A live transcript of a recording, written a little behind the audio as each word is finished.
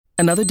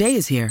Another day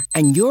is here,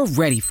 and you're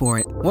ready for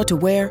it. What to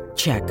wear?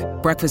 Check.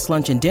 Breakfast,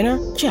 lunch, and dinner?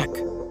 Check.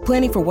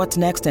 Planning for what's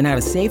next and how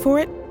to save for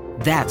it?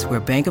 That's where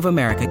Bank of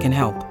America can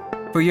help.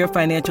 For your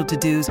financial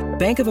to-dos,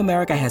 Bank of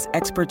America has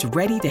experts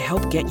ready to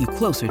help get you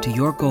closer to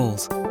your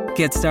goals.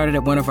 Get started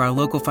at one of our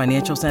local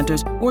financial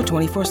centers or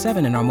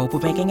 24/7 in our mobile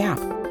banking app.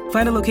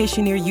 Find a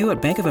location near you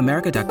at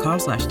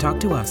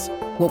bankofamerica.com/talktous.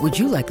 What would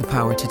you like the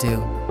power to do?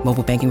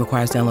 Mobile banking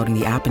requires downloading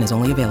the app and is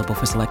only available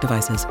for select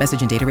devices.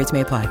 Message and data rates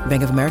may apply.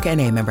 Bank of America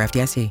N.A., member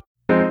FDIC.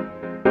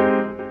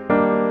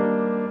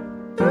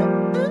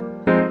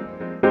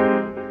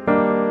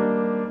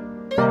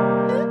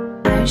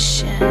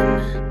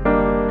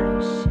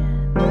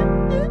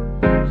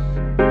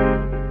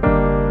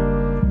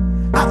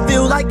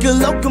 Like a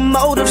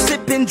locomotive,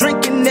 sipping,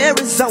 drinking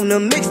Arizona.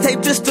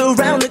 Mixtape just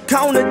around the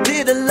corner.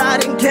 Did a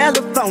lot in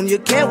California.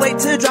 Can't wait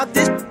to drop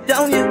this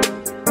on you.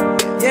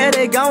 Yeah,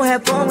 they gon'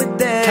 have fun with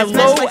that.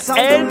 Hello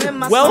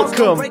and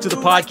welcome to the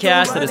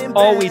podcast that is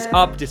always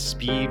up to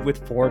speed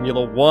with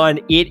Formula One.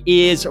 It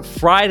is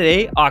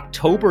Friday,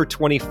 October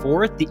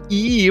 24th, the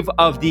eve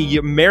of the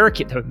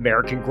American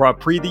Grand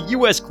Prix, the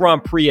U.S.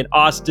 Grand Prix in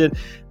Austin.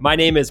 My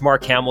name is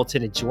Mark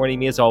Hamilton, and joining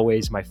me as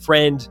always, my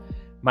friend,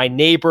 my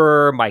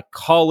neighbor, my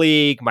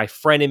colleague, my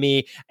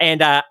frenemy,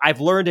 and I've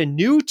learned a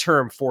new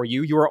term for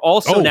you. You are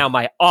also now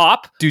my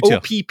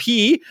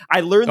OPP.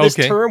 I learned this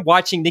term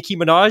watching Nicki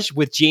Minaj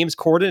with James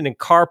Corden and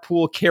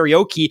Carpool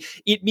Karaoke.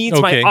 It means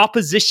my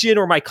opposition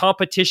or my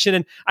competition,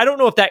 and I don't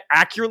know if that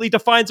accurately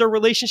defines our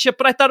relationship,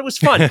 but I thought it was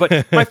fun.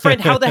 But my friend,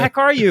 how the heck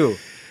are you?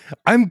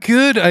 I'm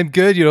good.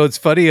 You know, it's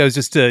funny. I was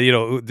just,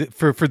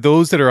 for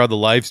those that are on the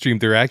live stream,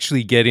 they're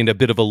actually getting a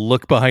bit of a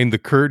look behind the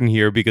curtain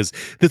here because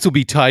this will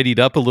be tidied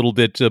up a little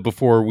bit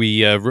before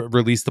we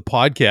release the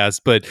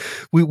podcast. But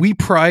we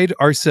pride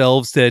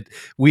ourselves that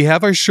we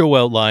have our show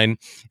outline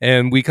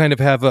and we kind of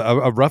have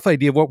a rough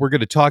idea of what we're going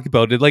to talk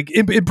about, like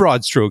in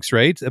broad strokes,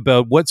 right?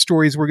 About what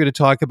stories we're going to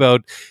talk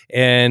about.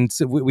 And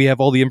we have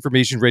all the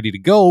information ready to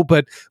go,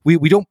 but we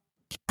don't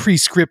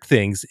pre-script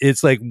things.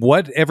 It's like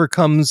whatever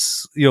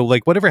comes,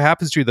 like whatever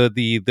happens through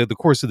the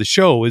course of the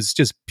show is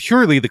just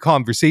purely the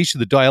conversation,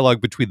 the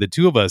dialogue between the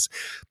two of us.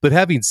 But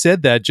having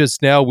said that,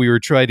 just now we were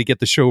trying to get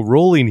the show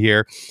rolling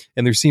here,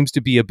 and there seems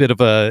to be a bit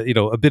of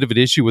an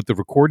issue with the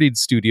recording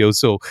studio.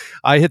 So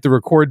I hit the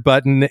record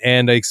button,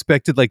 and I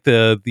expected like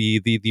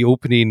the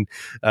opening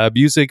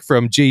music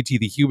from JT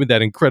the Human,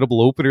 that incredible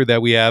opener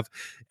that we have,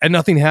 and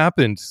nothing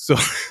happened. So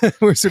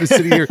we're sort of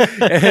sitting here,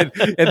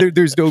 and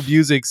there's no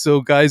music.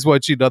 So guys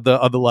watching on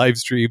the live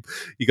stream,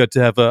 you got to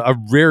have a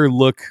rare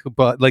look,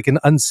 but like an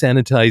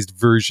unsanitized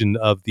version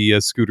of the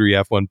Scudery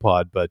F1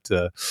 pod. But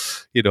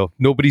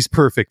nobody's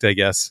perfect, I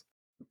guess.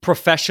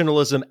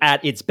 Professionalism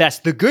at its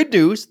best. The good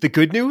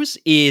news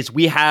is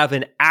we have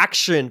an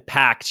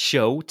action-packed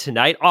show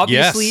tonight.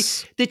 Obviously,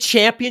 The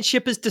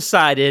championship is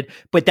decided,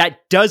 but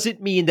that doesn't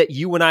mean that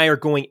you and I are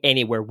going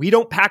anywhere. We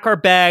don't pack our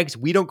bags.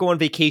 We don't go on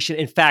vacation.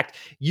 In fact,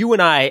 you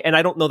and I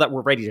don't know that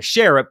we're ready to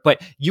share it,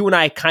 but you and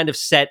I kind of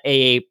set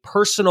a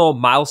personal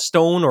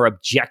milestone or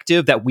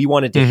objective that we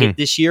wanted to hit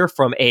this year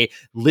from a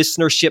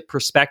listenership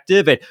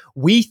perspective. And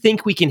we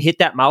think we can hit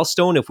that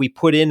milestone if we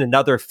put in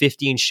another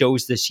 15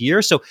 shows this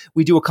year. So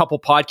we do a couple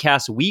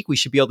podcasts a week. We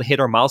should be able to hit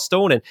our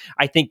milestone. And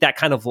I think that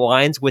kind of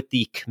aligns with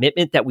the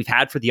commitment that we've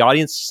had for the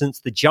audience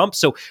since the jump.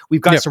 So we've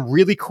got some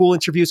really cool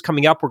interviews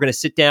coming up. We're going to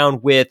sit down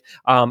with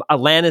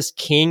Alanis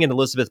King and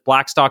Elizabeth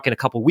Blackstock in a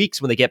couple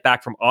weeks when they get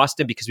back from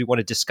Austin, because we want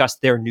to discuss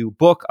their new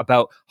book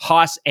about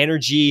Haas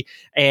Energy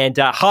and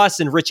Haas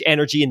and Rich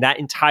Energy and that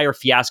entire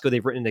fiasco.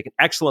 They've written an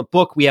excellent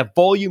book. We have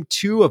volume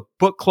 2 of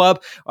Book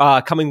Club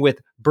coming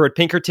with Bird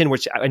Pinkerton,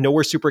 which I know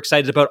we're super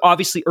excited about.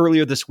 Obviously,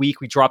 earlier this week,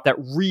 we dropped that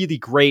really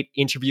great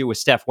interview with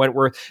Steph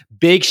Wentworth.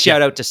 Big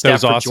shout out to Steph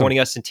for joining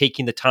us and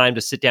taking the time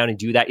to sit down and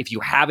do that. If you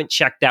haven't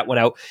checked that one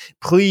out,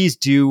 please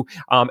do.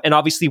 And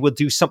obviously, we'll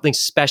do something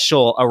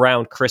special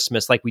around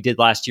Christmas like we did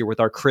last year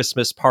with our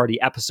Christmas party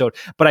episode.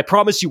 But I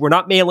promise you, we're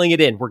not mailing it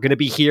in. We're going to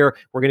be here.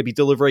 We're going to be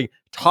delivering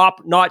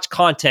top-notch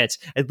content,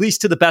 at least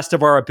to the best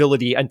of our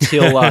ability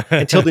until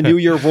the new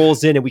year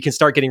rolls in and we can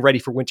start getting ready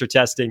for winter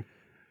testing.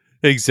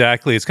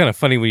 Exactly. It's kind of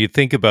funny when you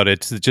think about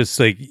it. It's just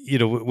like,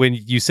 when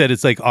you said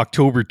it's like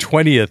October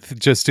 20th,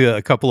 just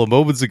a couple of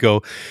moments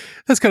ago,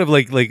 that's kind of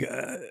like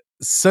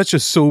such a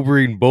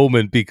sobering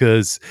moment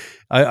because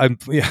I'm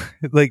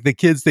like the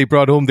kids, they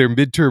brought home their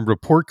midterm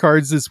report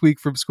cards this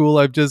week from school.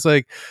 I'm just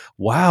like,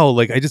 wow,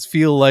 like I just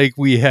feel like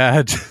we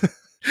had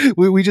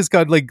we just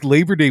got like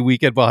Labor Day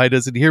weekend behind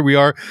us, and here we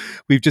are.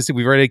 We've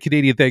already had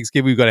Canadian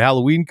Thanksgiving. We've got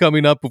Halloween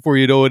coming up. Before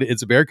you know it,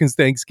 it's Americans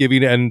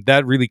Thanksgiving, and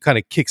that really kind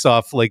of kicks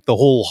off like the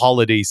whole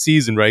holiday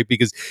season, right?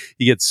 Because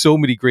you get so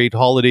many great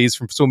holidays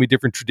from so many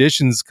different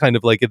traditions, kind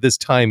of like at this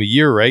time of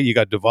year, right? You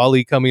got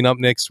Diwali coming up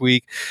next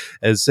week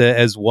as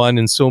one,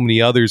 and so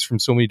many others from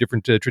so many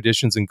different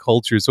traditions and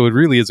cultures. So it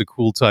really is a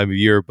cool time of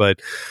year.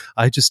 But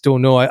I just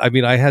don't know. I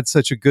mean, I had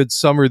such a good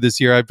summer this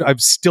year. I'm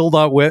still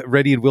not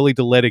ready and willing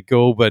to let it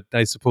go, but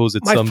I suppose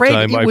at My some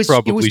friend, time it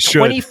was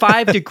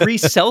 25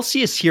 degrees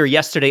Celsius here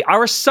yesterday.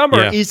 Our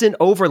summer isn't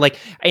over.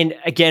 And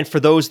again, for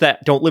those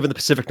that don't live in the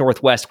Pacific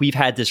Northwest, we've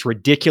had this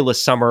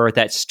ridiculous summer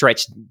that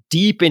stretched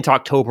deep into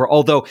October.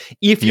 Although,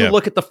 if you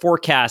look at the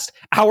forecast,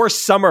 our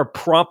summer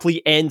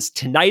promptly ends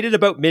tonight at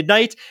about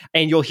midnight,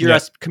 and you'll hear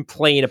us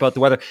complain about the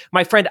weather.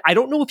 My friend, I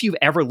don't know if you've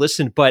ever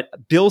listened, but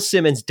Bill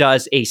Simmons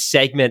does a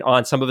segment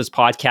on some of his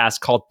podcasts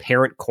called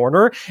Parent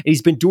Corner, and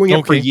he's been doing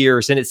it for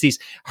years, and it's these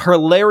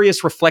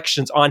hilarious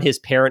reflections on his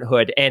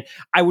parenthood. And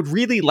I would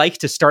really like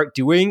to start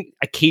doing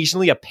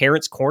occasionally a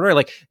parent's corner.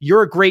 Like,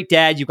 you're a great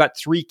dad, you've got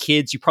 3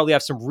 kids, you probably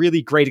have some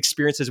really great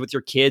experiences with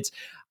your kids.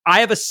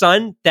 I have a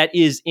son that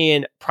is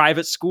in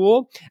private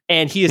school,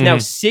 and he is now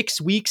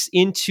 6 weeks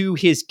into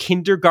his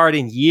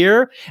kindergarten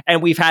year.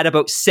 And we've had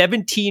about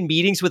 17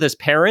 meetings with his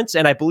parents.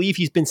 And I believe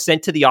he's been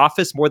sent to the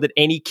office more than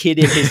any kid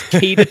in his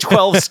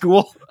K-12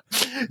 school.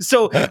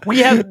 So we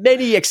have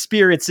many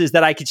experiences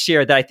that I could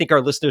share that I think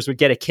our listeners would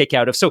get a kick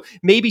out of. So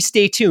maybe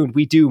stay tuned.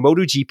 We do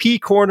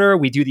MotoGP Corner.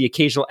 We do the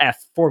occasional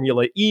F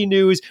Formula E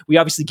news. We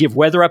obviously give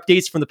weather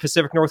updates from the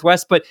Pacific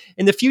Northwest. But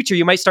in the future,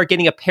 you might start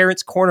getting a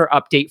Parents Corner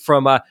update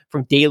from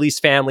Daly's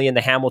family and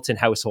the Hamilton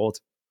household.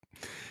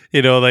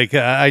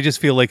 I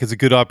just feel like it's a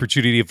good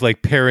opportunity of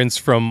parents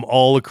from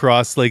all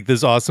across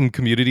this awesome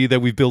community that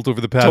we've built over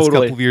the past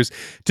couple of years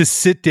to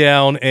sit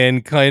down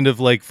and kind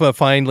of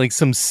find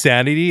some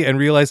sanity and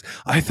realize,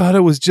 I thought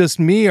it was just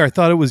me, or I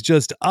thought it was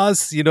just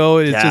us.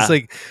 It's just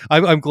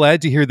I'm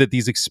glad to hear that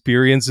these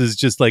experiences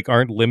just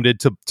aren't limited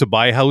to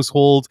my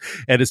household,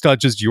 and it's not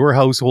just your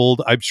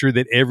household. I'm sure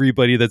that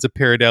everybody that's a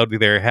parent out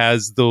there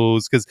has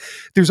those, because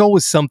there's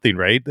always something,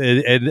 right?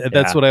 And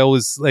that's what I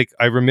always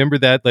I remember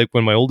that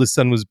when my oldest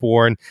son was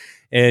born,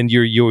 and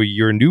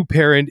you're a new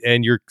parent,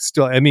 and you're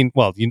still, I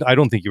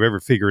don't think you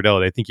ever figure it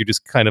out. I think you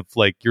just kind of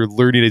you're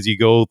learning as you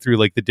go through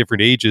the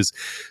different ages.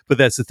 But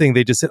that's the thing.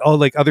 They just said,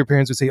 other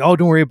parents would say, oh,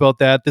 don't worry about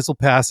that, this will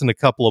pass in a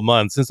couple of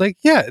months. And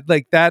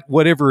it's that,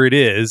 whatever it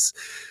is,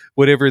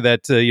 whatever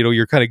that,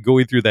 you're kind of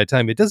going through that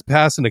time, it does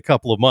pass in a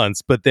couple of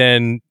months, but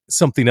then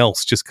something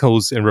else just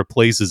goes and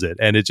replaces it.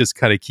 And it just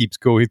kind of keeps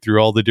going through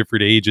all the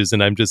different ages.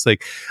 And I'm just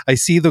I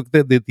see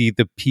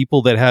the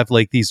people that have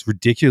these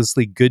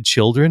ridiculously good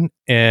children,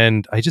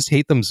 and I just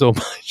hate them so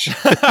much.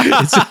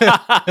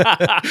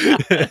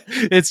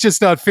 It's just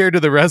not fair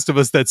to the rest of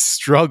us that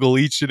struggle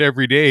each and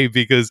every day,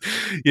 because,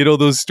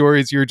 those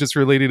stories you're just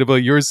relating about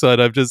your son,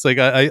 I'm just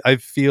I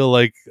feel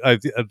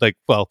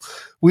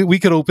we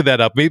could open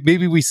that up.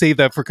 Maybe we save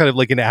that for kind of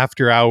an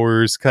after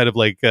hours kind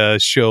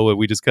of show, and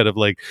we just kind of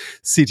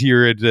sit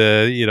here and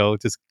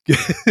just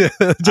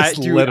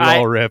let it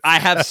all rip. I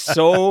have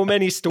so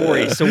many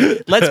stories, so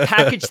let's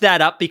package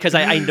that up, because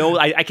I know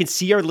I can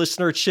see our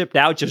listenership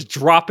now just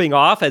dropping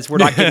off as we're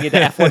not getting into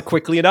F1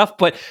 quickly enough.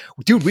 But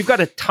dude, we've got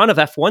a ton of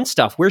F1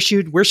 stuff. Where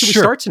should we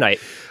start tonight?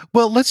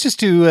 Well, let's just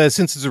do,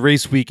 since it's a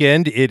race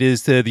weekend, it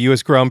is the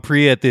U.S. Grand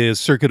Prix at the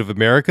Circuit of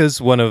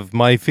Americas, one of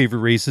my favorite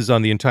races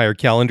on the entire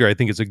calendar. I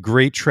think it's a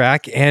great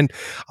track, and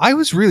I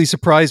was really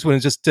surprised when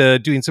just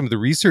doing some of the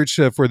research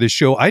for this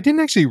show. I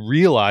didn't actually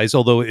realize,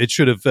 although it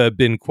should have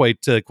been quite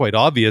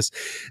obvious,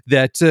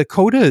 that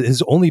COTA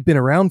has only been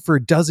around for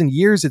a dozen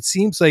years. It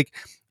seems like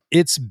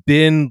it's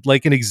been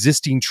an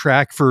existing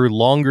track for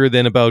longer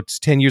than about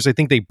 10 years. I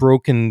think they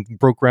broke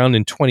ground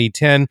in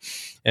 2010.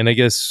 And I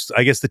guess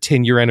the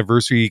 10-year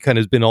anniversary kind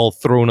of has been all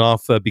thrown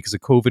off because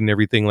of COVID and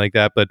everything like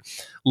that. But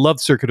love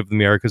Circuit of the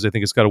Americas. I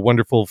think it's got a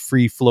wonderful,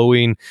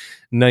 free-flowing,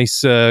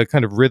 nice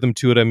kind of rhythm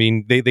to it. I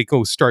mean, they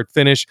go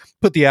start-finish,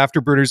 put the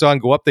afterburners on,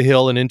 go up the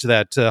hill and into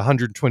that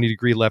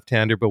 120-degree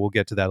left-hander, but we'll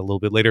get to that a little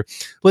bit later.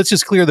 Let's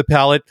just clear the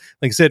palate.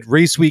 Like I said,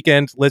 race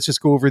weekend. Let's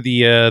just go over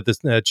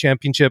the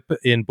championship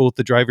in both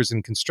the drivers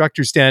and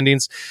constructor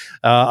standings.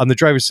 On the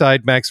driver's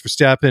side, Max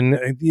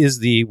Verstappen is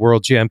the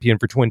world champion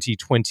for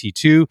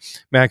 2022.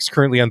 Max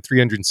currently on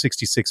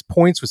 366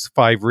 points with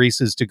 5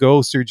 races to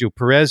go. Sergio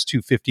Perez,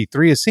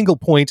 253, a single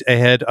point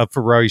ahead of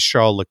Ferrari's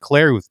Charles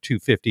Leclerc with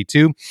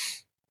 252.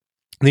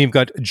 Then you've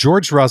got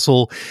George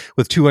Russell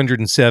with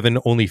 207,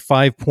 only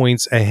 5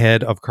 points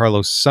ahead of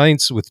Carlos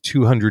Sainz with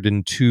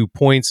 202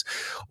 points.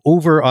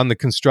 Over on the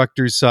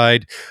constructors'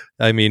 side,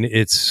 I mean,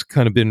 it's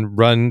kind of been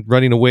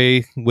running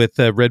away with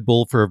Red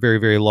Bull for a very,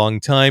 very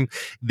long time.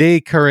 They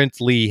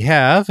currently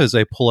have, as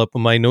I pull up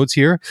my notes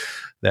here,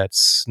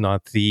 that's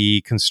not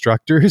the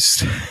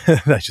constructors.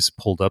 I just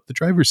pulled up the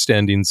driver's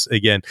standings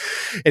again.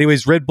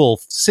 Anyways, Red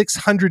Bull,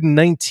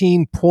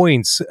 619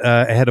 points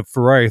ahead of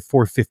Ferrari,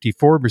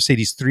 454,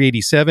 Mercedes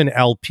 387,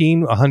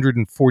 Alpine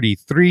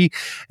 143,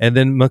 and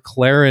then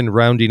McLaren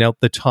rounding out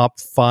the top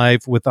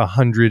 5 with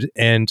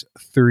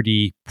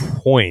 130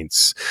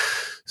 points.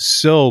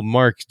 So,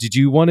 Mark, did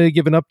you want to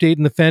give an update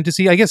in the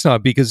fantasy? I guess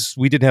not, because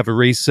we didn't have a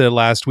race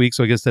last week,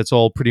 so I guess that's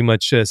all pretty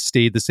much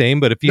stayed the same.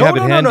 But if you have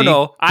it handy...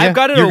 No. I've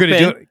got it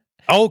open.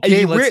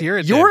 Okay, let's hear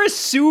it. You're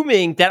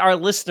assuming that our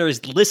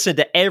listeners listen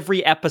to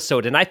every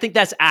episode, and I think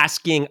that's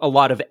asking a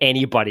lot of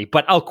anybody,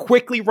 but I'll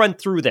quickly run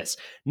through this.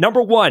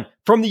 Number 1,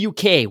 from the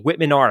UK,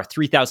 Whitman R,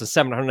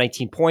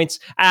 3,719 points.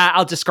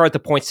 I'll discard the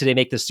points today,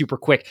 make this super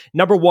quick.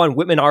 Number 1,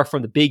 Whitman R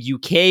from the big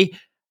UK.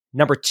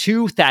 Number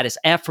 2, Thaddeus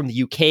F from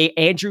the UK.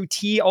 Andrew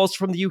T, also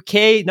from the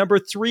UK.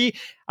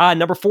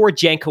 Number 4,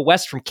 Janko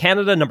West from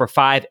Canada. Number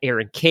 5,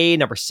 Aaron K.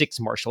 Number 6,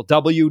 Marshall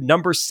W.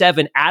 Number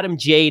 7, Adam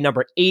J.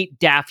 Number 8,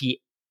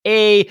 Daffy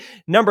A.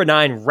 Number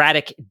 9,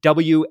 Radic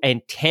W.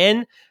 And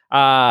 10,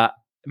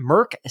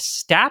 Merck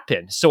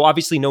Stappen. So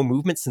obviously no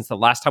movement since the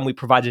last time we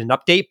provided an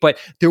update, but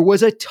there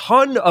was a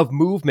ton of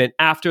movement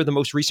after the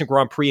most recent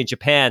Grand Prix in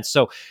Japan.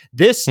 So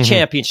this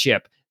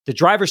championship, the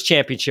Drivers'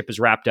 Championship, is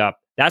wrapped up.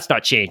 That's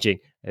not changing.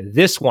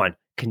 This one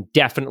can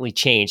definitely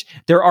change.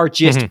 There are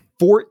just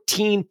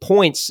 14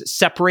 points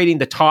separating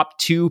the top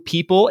 2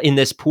 people in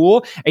this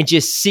pool and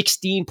just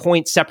 16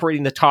 points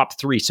separating the top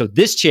 3. So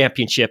this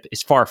championship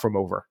is far from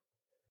over.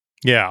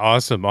 Yeah,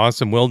 awesome.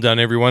 Well done,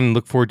 everyone.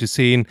 Look forward to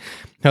seeing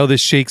how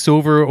this shakes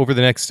over the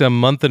next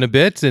month and a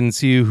bit, and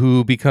see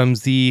who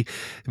becomes the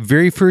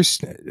very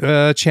first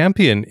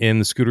champion in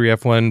the Scuderia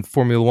F1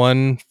 Formula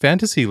One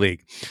Fantasy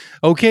League.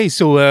 Okay,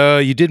 so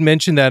you did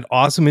mention that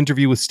awesome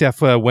interview with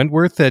Steph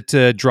Wentworth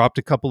that dropped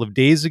a couple of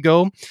days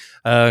ago.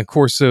 Of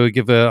course,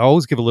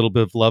 always give a little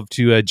bit of love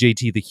to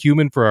JT the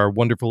Human for our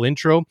wonderful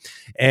intro.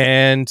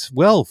 And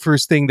well,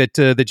 first thing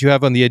that you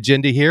have on the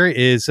agenda here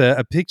is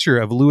a picture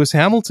of Lewis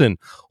Hamilton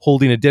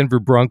holding a Denver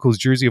Broncos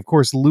jersey. Of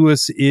course,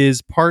 Lewis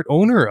is part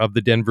owner of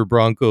the Denver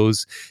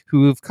Broncos,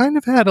 who have kind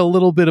of had a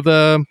little bit of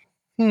a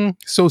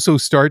so-so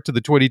start to the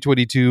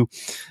 2022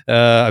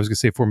 I was going to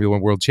say Formula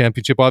One World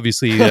Championship.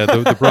 Obviously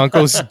the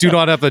Broncos do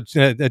not have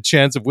a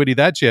chance of winning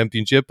that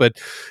championship, but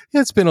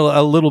it's been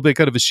a little bit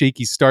kind of a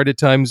shaky start at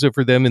times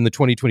for them in the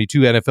 2022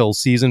 NFL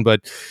season.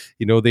 But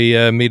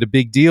they made a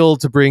big deal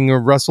to bring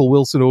Russell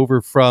Wilson over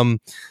from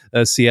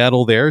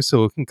Seattle there,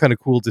 so kind of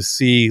cool to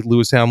see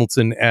Lewis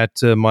Hamilton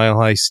at Mile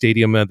High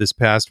Stadium this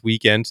past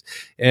weekend.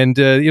 And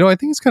I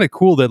think it's kind of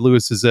cool that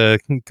Lewis is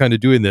kind of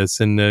doing this,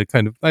 and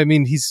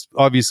he's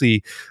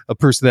obviously a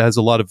person that has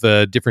a lot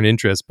of different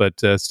interests,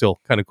 but still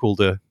kind of cool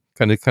to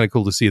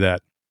see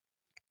that.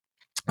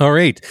 All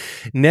right.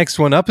 Next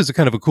one up is a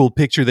kind of a cool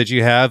picture that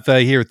you have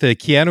here with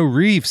Keanu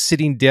Reeves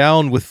sitting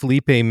down with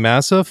Felipe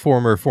Massa,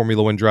 former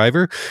Formula One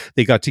driver.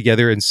 They got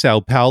together in Sao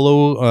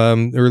Paulo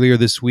earlier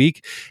this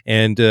week,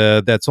 and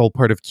that's all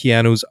part of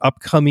Keanu's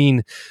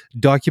upcoming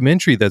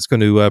documentary that's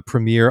going to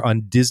premiere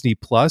on Disney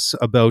Plus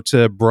about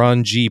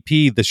Brawn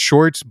GP, the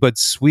short but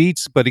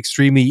sweet but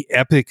extremely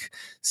epic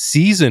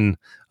season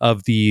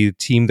of the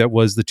team that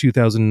was the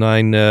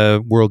 2009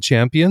 world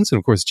champions. And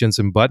of course,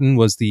 Jenson Button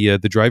was the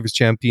drivers'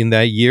 champion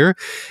that year.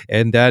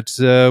 And that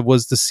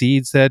was the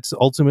seeds that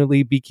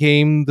ultimately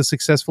became the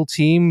successful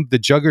team, the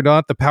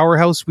juggernaut, the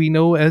powerhouse we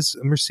know as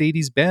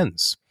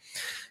Mercedes-Benz.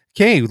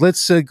 Okay,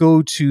 let's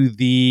go to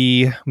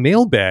the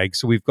mailbag.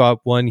 So we've got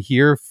one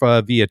here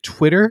via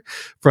Twitter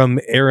from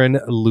Aaron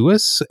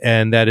Lewis,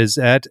 and that is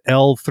at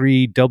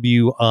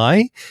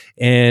L3WI.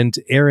 And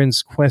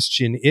Aaron's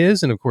question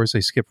is, and of course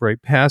I skipped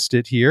right past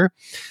it here.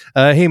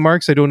 Hey,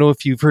 Marks, I don't know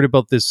if you've heard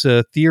about this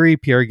theory.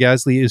 Pierre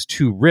Gasly is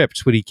too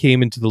ripped. When he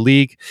came into the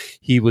league,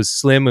 he was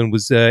slim and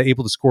was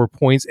able to score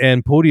points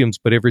and podiums.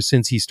 But ever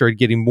since he started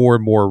getting more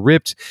and more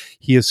ripped,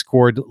 he has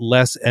scored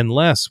less and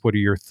less. What are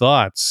your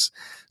thoughts?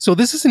 So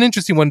this is an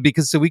interesting one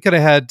because we could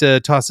have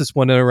had tossed this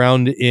one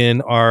around in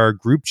our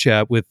group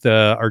chat with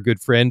our good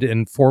friend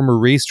and former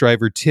race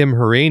driver, Tim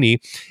Hauraney.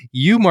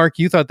 You, Mark,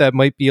 you thought that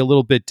might be a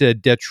little bit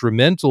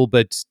detrimental,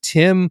 but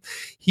Tim,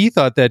 he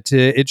thought that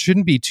it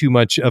shouldn't be too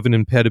much of an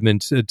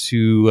impediment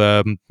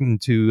to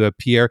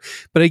Pierre.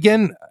 But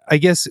again, I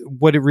guess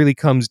what it really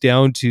comes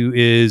down to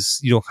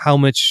is, how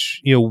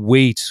much,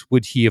 weight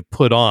would he have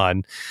put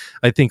on?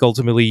 I think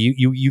ultimately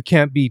you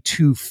can't be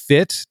too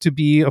fit to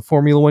be a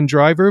Formula One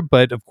driver,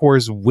 but of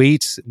course,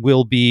 weight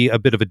will be a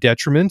bit of a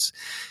detriment.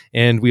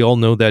 And we all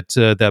know that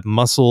that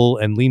muscle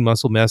and lean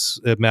muscle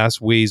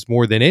mass weighs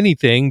more than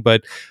anything.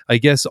 But I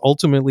guess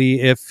ultimately,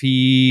 if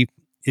he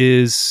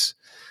is,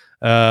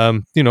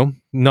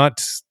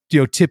 not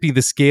tipping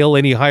the scale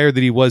any higher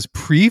than he was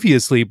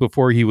previously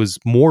before he was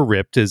more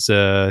ripped, as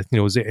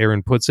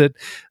Aaron puts it,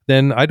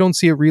 then I don't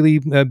see it really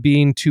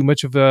being too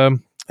much of a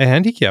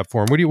handicap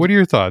for him. What are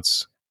your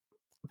thoughts?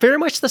 Very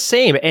much the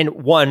same. And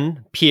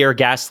one, Pierre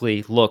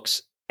Gasly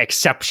looks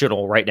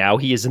exceptional right now.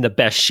 He is in the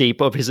best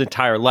shape of his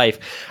entire life.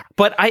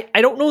 But I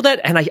don't know that,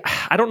 and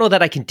I don't know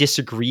that I can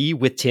disagree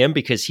with Tim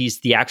because he's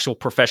the actual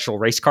professional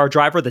race car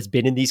driver that's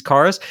been in these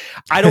cars.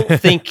 I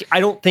don't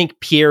think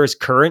Pierre's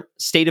current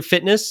state of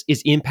fitness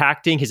is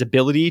impacting his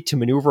ability to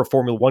maneuver a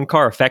Formula One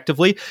car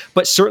effectively.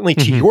 But certainly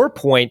to your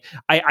point,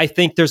 I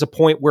think there's a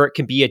point where it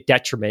can be a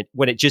detriment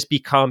when it just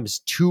becomes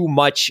too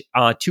much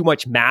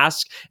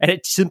mass, and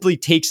it simply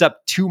takes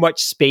up too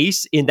much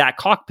space in that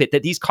cockpit,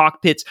 that these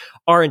cockpits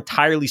are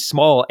entirely really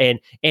small, and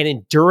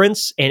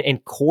endurance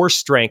and core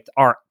strength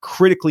are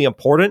critically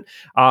important.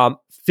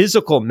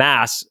 Physical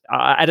mass,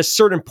 at a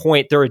certain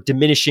point, there are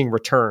diminishing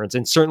returns.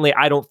 And certainly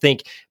I don't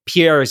think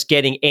Pierre is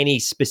getting any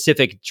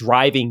specific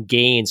driving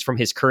gains from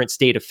his current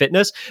state of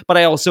fitness, but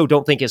I also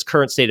don't think his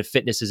current state of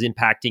fitness is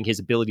impacting his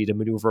ability to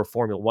maneuver a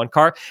Formula One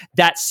car.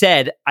 That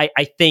said, I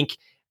think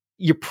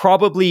you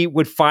probably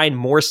would find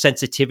more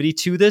sensitivity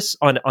to this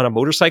on a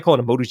motorcycle, on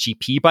a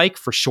MotoGP bike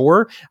for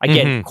sure.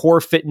 Again, core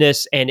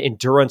fitness and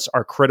endurance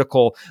are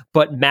critical,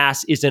 but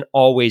mass isn't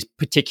always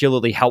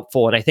particularly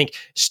helpful. And I think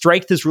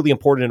strength is really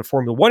important in a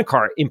Formula One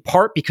car, in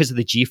part because of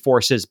the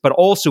G-forces, but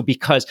also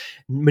because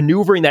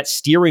maneuvering that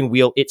steering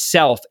wheel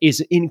itself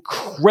is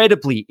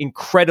incredibly,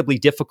 incredibly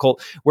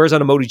difficult. Whereas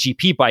on a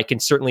MotoGP bike,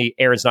 and certainly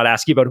Aaron's not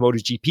asking about a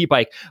MotoGP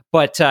bike,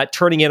 but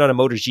turning in on a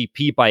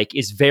MotoGP bike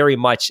is very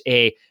much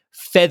a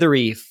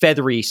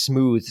feathery,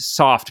 smooth,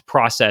 soft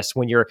process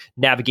when you're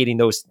navigating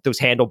those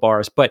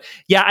handlebars. But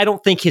yeah, I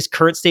don't think his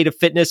current state of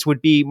fitness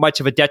would be much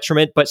of a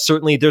detriment, but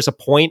certainly there's a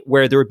point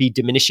where there would be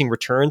diminishing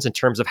returns in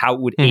terms of how it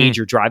would age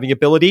your driving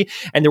ability.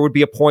 And there would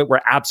be a point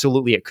where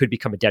absolutely it could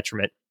become a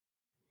detriment.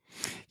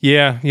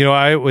 Yeah,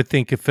 I would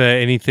think if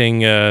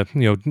anything,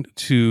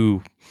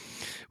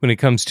 when it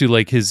comes to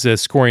like his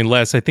scoring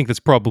less, I think that's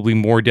probably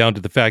more down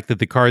to the fact that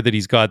the car that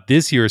he's got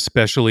this year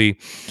especially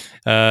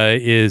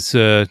is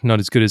not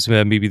as good as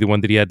maybe the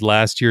one that he had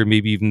last year,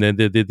 maybe even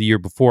the year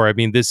before. I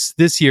mean,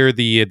 this year,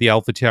 the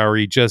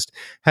AlphaTauri just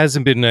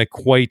hasn't been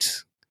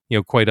quite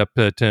up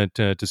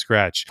to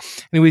scratch.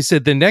 Anyway, so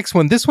the next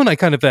one, this one I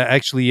kind of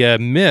actually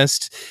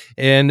missed.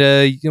 And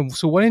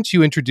so why don't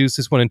you introduce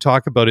this one and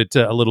talk about it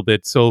a little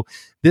bit? So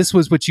this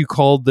was what you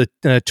called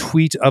the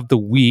tweet of the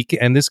week,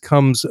 and this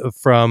comes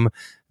from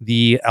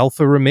the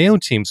Alfa Romeo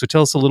team. So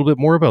tell us a little bit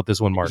more about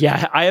this one, Mark.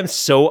 Yeah, I am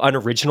so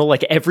unoriginal.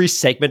 Like every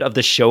segment of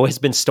the show has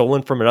been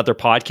stolen from another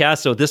podcast.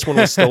 So this one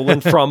was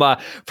stolen from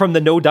the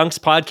No Dunks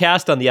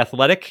podcast on The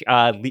Athletic.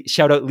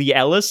 Shout out Lee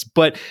Ellis.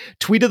 But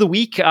tweet of the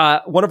week,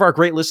 one of our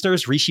great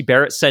listeners, Rishi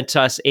Barrett, sent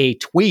us a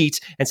tweet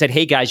and said,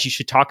 hey guys, you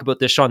should talk about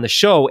this on the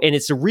show. And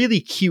it's a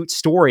really cute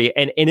story.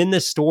 And in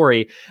this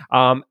story,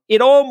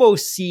 it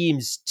almost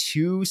seems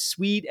too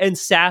sweet and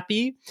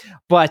sappy,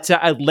 but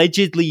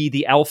allegedly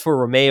the Alfa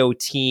Romeo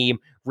team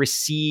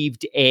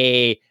received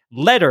a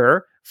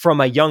letter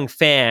from a young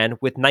fan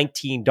with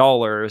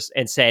 $19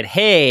 and said,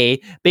 hey,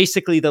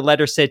 basically the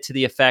letter said to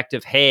the effect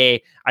of,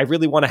 hey, I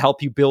really want to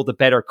help you build a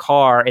better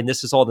car, and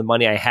this is all the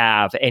money I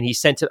have. And he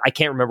sent it, I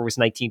can't remember if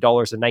it was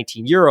 $19 or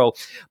 19 euro,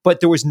 but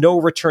there was no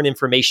return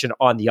information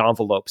on the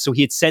envelope. So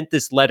he had sent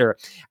this letter,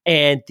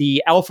 and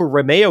the Alfa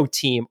Romeo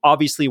team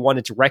obviously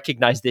wanted to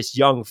recognize this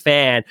young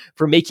fan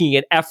for making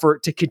an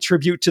effort to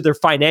contribute to their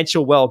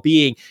financial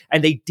well-being.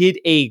 And they did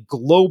a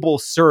global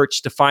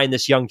search to find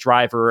this young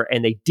driver,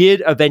 and they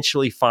did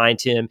eventually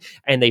find him,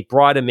 and they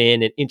brought him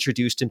in and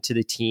introduced him to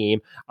the team.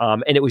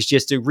 And it was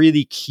just a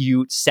really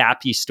cute,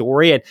 sappy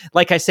story. And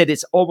like I said,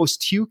 it's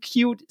almost too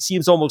cute,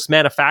 seems almost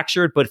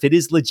manufactured, but if it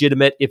is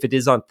legitimate, if it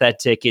is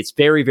authentic, it's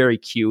very, very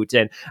cute.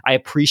 And I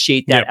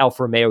appreciate that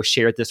Alfa Romeo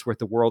shared this with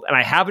the world. And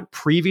I haven't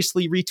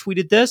previously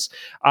retweeted this,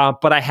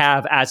 but I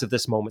have as of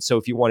this moment. So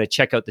if you want to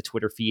check out the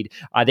Twitter feed,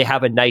 they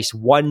have a nice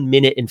 1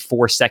 minute and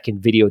 4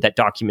 second video that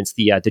documents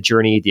the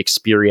journey, the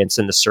experience,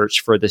 and the search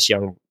for this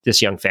young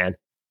fan.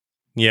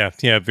 Yeah,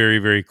 very,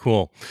 very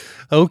cool.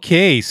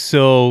 Okay,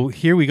 so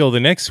here we go.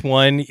 The next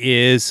one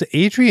is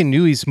Adrian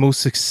Newey's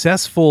most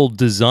successful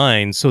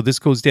design. So this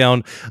goes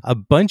down a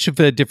bunch of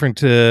different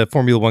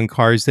Formula One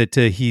cars that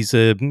he's,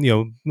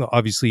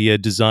 obviously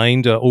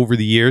designed over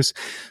the years.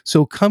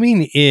 So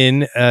coming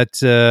in at,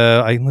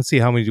 let's see,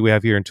 how many do we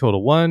have here in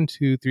total? 1,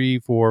 2, 3,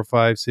 4,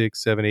 5,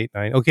 6, 7, 8,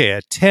 9. Okay,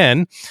 at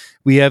 10,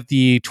 we have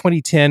the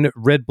 2010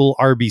 Red Bull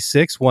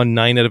RB6, won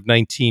 9 out of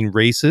 19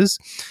 races.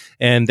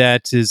 And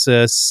that is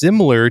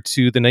similar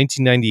to the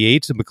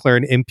 1998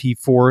 McLaren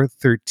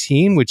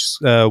MP413, which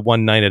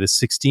won 9 out of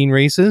 16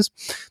 races.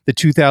 The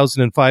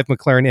 2005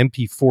 McLaren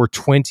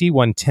MP420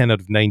 won 10 out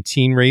of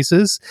 19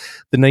 races.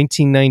 The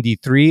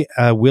 1993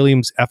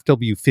 Williams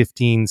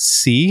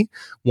FW15C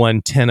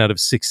won 10 out of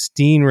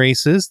 16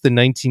 races. The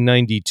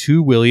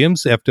 1992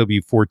 Williams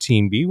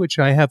FW14B, which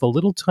I have a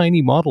little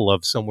tiny model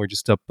of somewhere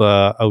just up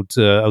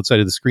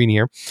outside of the screen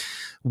here,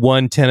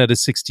 won 10 out of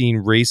 16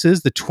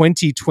 races. The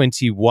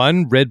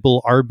 2021 Red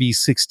Bull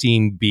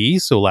RB16B,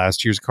 so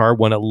last year's car,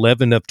 won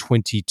 11 of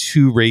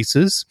 22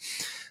 races.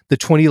 The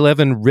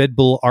 2011 Red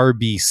Bull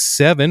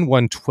RB7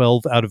 won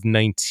 12 out of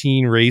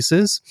 19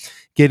 races.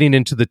 Getting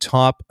into the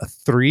top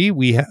 3,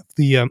 we have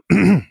the...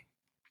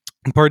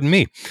 Pardon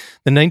me.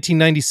 The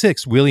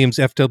 1996 Williams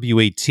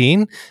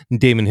FW18,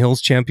 Damon Hill's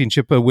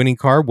championship winning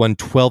car, won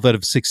 12 out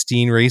of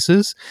 16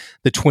 races.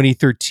 The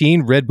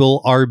 2013 Red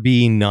Bull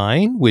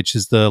RB9, which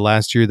is the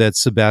last year that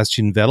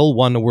Sebastian Vettel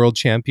won the world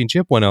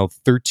championship, won out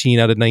 13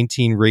 out of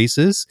 19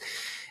 races.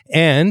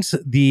 And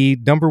the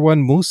number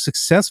one most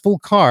successful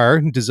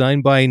car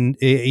designed by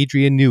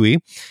Adrian Newey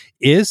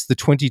is the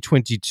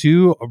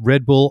 2022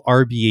 Red Bull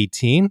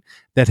RB18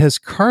 that has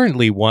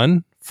currently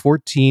won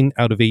 14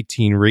 out of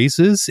 18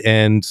 races.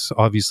 And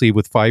obviously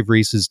with 5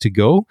 races to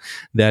go,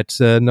 that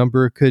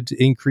number could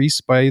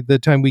increase by the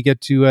time we get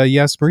to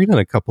Yas Marina in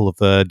a couple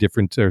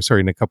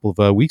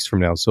of weeks from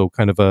now. So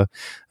kind of a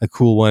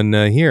cool one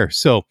here.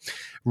 So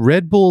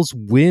Red Bull's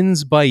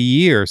wins by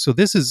year. So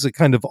this is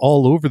kind of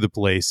all over the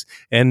place.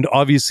 And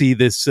obviously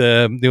this,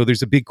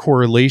 there's a big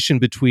correlation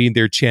between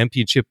their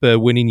championship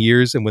winning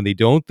years and when they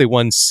don't. They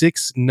won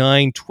 6,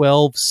 9,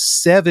 12,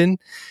 7,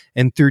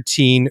 and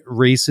 13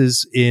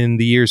 races in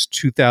the years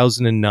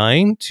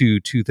 2009 to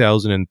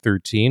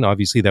 2013.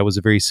 Obviously, that was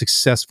a very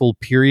successful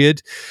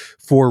period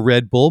for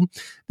Red Bull.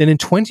 Then in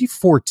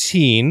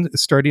 2014,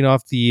 starting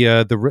off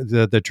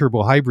the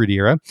turbo hybrid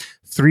era,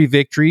 3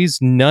 victories,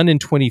 none in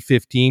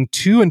 2015,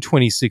 2 in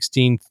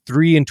 2016,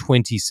 3 in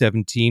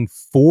 2017,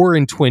 4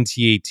 in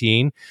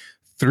 2018,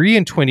 3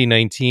 in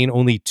 2019,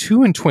 only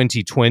 2 in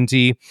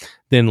 2020.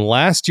 Then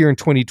last year in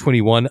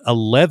 2021,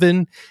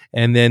 11.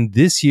 And then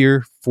this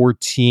year,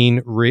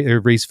 14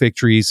 race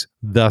victories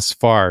thus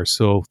far.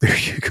 So there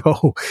you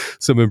go.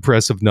 Some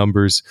impressive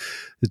numbers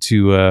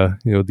to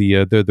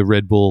the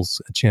Red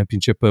Bulls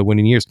championship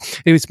winning years.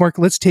 Anyways, Mark,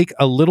 let's take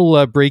a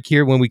little break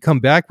here. When we come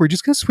back, we're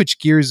just going to switch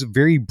gears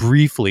very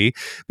briefly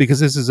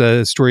because this is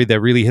a story that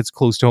really hits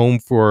close to home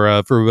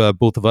for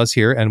both of us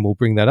here, and we'll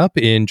bring that up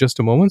in just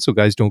a moment. So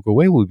guys, don't go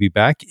away. We'll be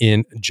back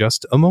in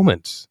just a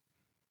moment.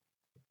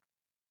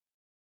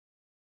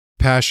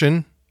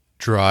 Passion,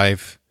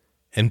 drive,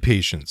 and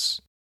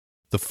patience.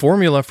 The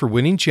formula for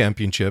winning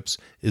championships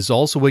is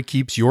also what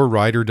keeps your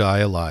ride or die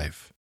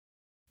alive.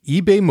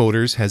 eBay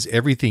Motors has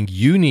everything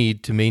you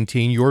need to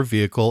maintain your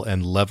vehicle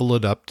and level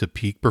it up to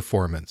peak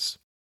performance.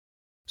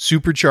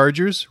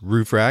 Superchargers,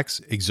 roof racks,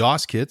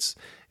 exhaust kits,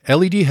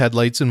 LED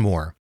headlights, and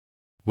more.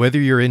 Whether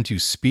you're into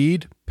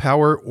speed,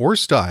 power, or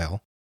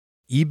style,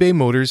 eBay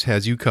Motors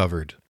has you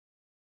covered.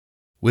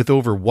 With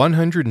over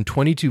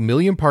 122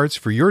 million parts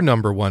for your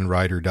number one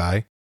ride or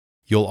die,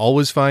 you'll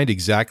always find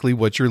exactly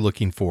what you're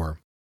looking for.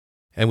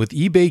 And with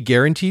eBay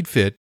Guaranteed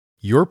Fit,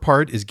 your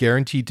part is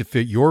guaranteed to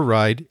fit your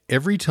ride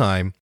every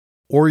time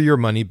or your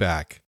money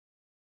back.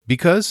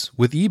 Because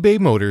with eBay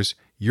Motors,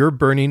 you're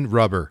burning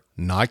rubber,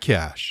 not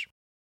cash.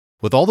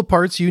 With all the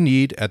parts you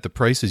need at the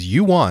prices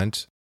you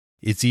want,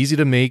 it's easy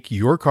to make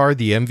your car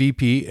the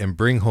MVP and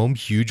bring home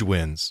huge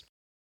wins.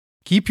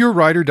 Keep your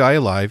ride or die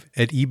alive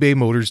at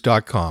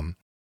ebaymotors.com.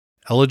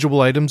 Eligible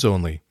items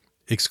only.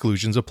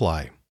 Exclusions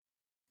apply.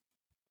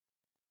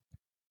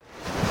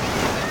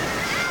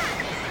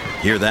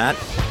 Hear that?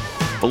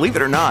 Believe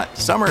it or not,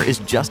 summer is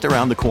just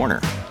around the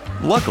corner.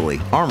 Luckily,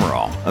 Armor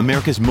All,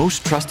 America's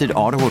most trusted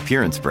auto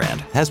appearance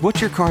brand, has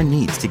what your car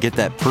needs to get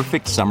that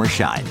perfect summer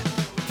shine.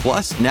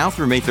 Plus, now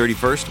through May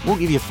 31st, we'll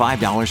give you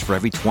 $5 for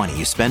every $20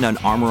 you spend on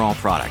Armor All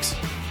products.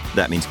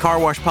 That means car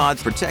wash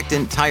pods,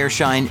 protectant, tire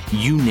shine,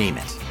 you name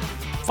it.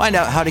 Find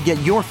out how to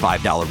get your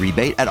 $5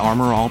 rebate at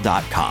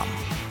armorall.com.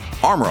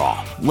 Armor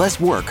All, less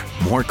work,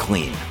 more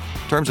clean.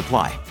 Terms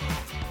apply.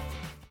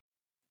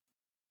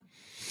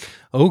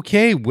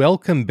 Okay,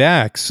 welcome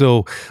back.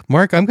 So,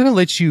 Mark, I'm going to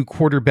let you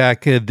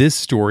quarterback this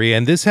story,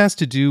 and this has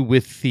to do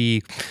with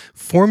the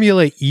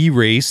Formula E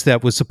race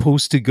that was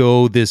supposed to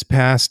go this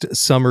past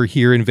summer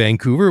here in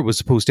Vancouver. It was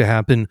supposed to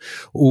happen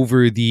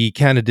over the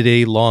Canada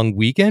Day long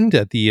weekend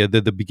at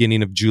the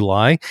beginning of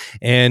July,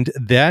 and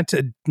that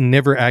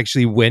never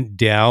actually went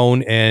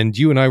down. And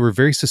you and I were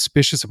very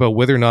suspicious about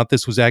whether or not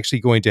this was actually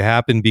going to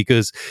happen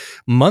because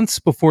months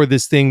before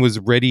this thing was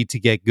ready to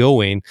get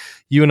going,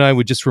 you and I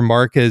would just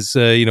remark as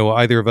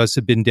either of us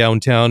had been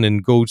downtown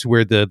and go to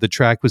where the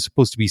track was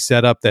supposed to be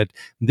set up, that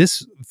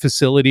this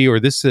facility or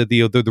this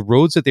the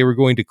roads that they were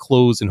going to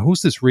close and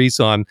host this race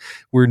on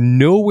were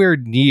nowhere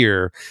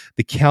near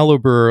the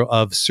caliber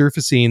of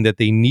surfacing that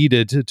they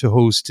needed to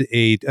host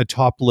a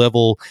top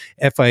level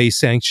FIA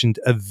sanctioned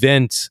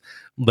event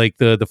like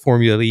the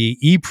Formula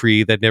E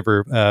Prix that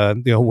never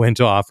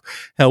went off.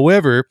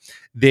 However,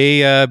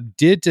 they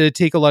did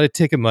take a lot of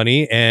ticket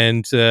money,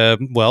 and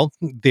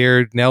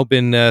they're now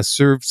been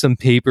served some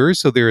papers.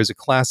 So there is a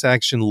class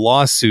action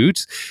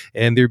lawsuit,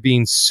 and they're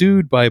being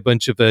sued by a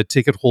bunch of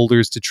ticket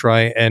holders to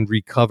try and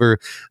recover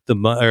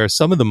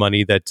some of the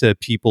money that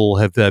people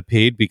have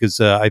paid, because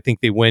I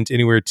think they went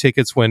anywhere.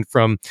 Tickets went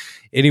from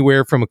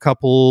anywhere from a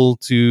couple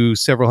to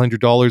several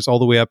 $100s all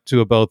the way up to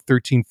about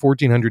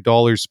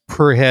 $1,400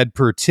 per head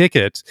per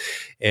ticket.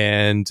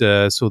 And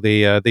so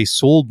they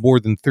sold more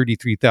than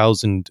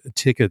 33,000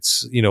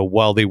 tickets,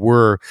 while they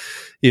were,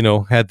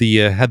 had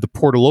the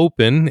portal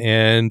open.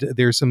 And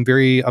there's some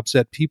very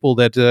upset people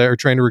that are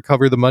trying to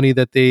recover the money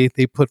that they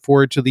put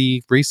forward to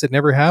the race that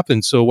never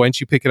happened. So why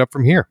don't you pick it up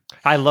from here?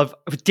 I love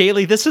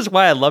Daly. This is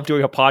why I love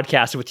doing a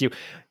podcast with you.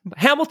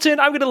 Hamilton,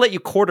 I'm going to let you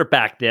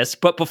quarterback this,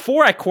 but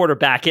before I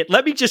quarterback it,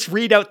 let me just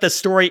read out the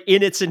story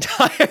in its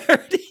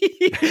entirety.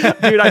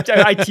 Dude,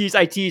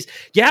 I tease.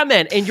 Yeah,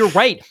 man, and you're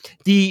right.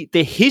 The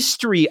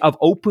history of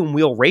open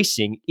wheel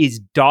racing is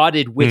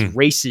dotted with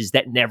races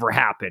that never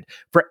happened.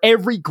 For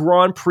every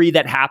Grand Prix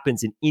that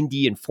happens in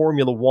Indy and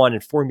Formula One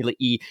and Formula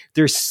E,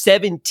 there's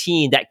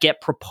 17 that get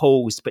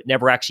proposed but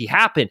never actually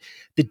happen.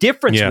 The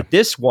difference with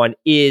this one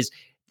is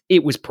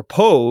it was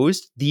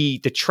proposed, the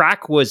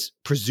track was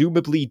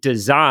presumably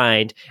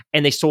designed,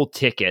 and they sold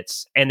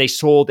tickets, and they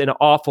sold an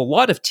awful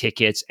lot of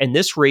tickets, and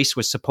this race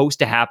was supposed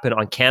to happen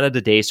on Canada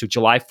Day, so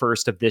July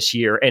 1st of this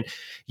year. And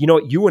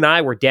you and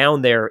I were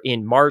down there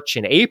in March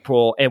and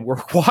April, and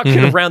we're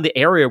walking around the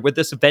area where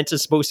this event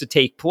is supposed to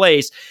take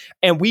place,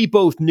 and we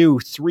both knew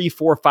 3,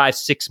 4, 5,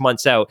 6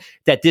 months out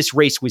that this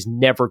race was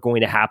never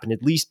going to happen,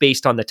 at least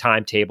based on the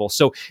timetable.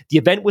 So the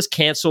event was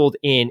canceled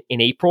in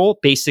April.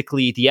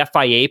 Basically, the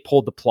FIA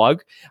pulled the plug.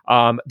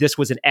 This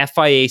was an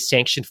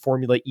FIA-sanctioned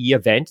Formula E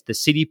event. The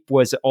city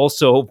was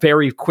also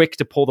very quick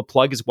to pull the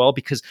plug as well,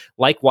 because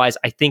likewise,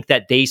 I think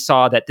that they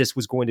saw that this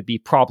was going to be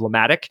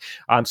problematic.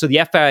 So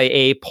the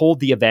FIA pulled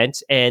the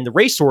event, and the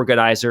race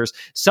organizers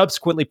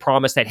subsequently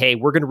promised that, hey,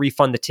 we're going to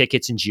refund the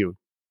tickets in June.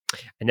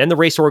 And then the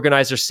race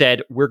organizer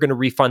said, we're going to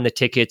refund the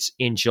tickets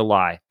in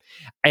July.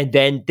 And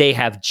then they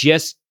have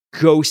just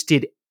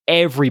ghosted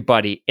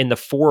everybody in the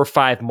 4 or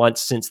 5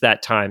 months since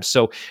that time.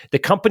 So the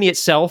company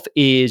itself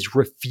is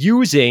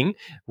refusing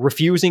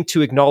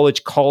to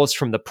acknowledge calls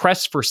from the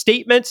press for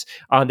statements.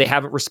 They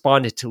haven't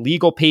responded to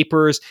legal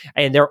papers,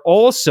 and they're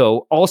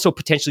also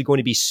potentially going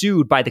to be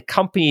sued by the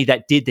company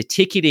that did the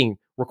ticketing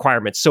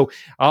requirements. So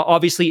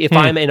obviously, if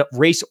I'm a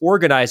race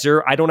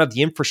organizer, I don't have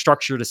the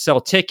infrastructure to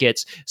sell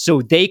tickets.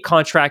 So they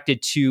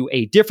contracted to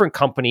a different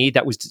company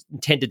that was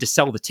intended to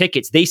sell the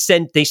tickets. They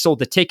sold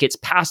the tickets,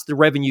 passed the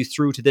revenue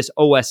through to this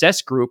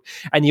OSS group,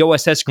 and the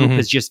OSS group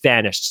has just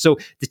vanished. So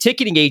the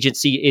ticketing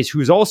agency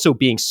who's also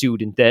being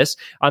sued in this,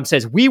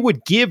 says we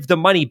would give the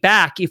money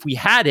back if we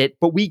had it,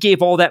 but we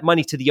gave all that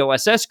money to the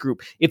OSS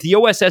group. If the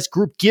OSS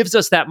group gives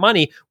us that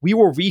money, we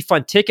will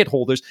refund ticket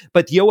holders.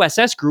 But the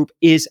OSS group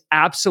is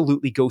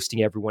absolutely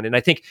ghosting everyone. And I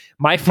think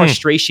my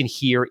frustration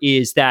here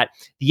is that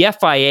the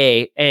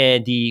FIA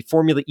and the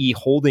Formula E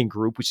holding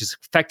group, which is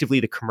effectively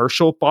the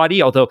commercial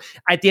body, although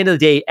at the end of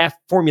the day,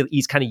 Formula E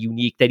is kind of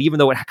unique, that even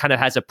though it kind of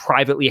has a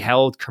privately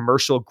held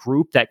commercial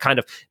group that kind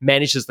of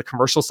manages the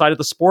commercial side of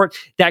the sport,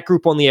 that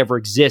group only ever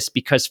exists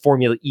because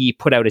Formula E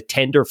put out a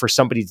tender for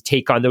somebody to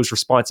take on those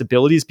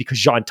responsibilities because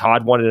Jean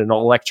Todt wanted an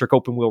all-electric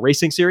open wheel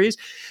racing series.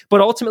 But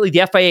ultimately,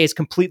 the FIA has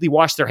completely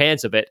washed their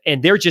hands of it,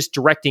 and they're just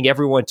directing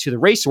everyone to the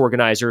race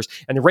organizers,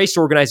 and the race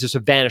organizers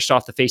have vanished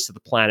off the face of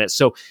the planet.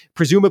 So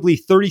presumably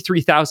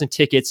 33,000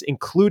 tickets,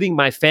 including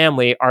my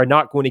family, are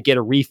not going to get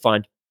a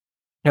refund.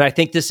 And I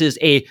think this is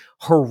a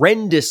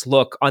horrendous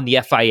look on the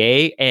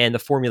FIA and the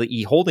Formula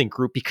E holding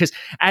group, because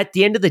at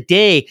the end of the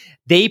day,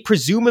 they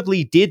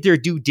presumably did their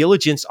due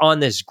diligence on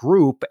this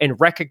group and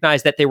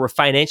recognized that they were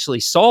financially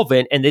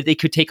solvent and that they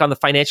could take on the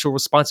financial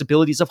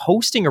responsibilities of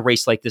hosting a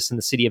race like this in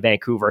the city of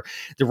Vancouver.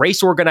 The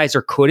race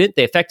organizer couldn't.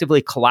 They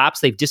effectively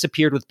collapsed. They've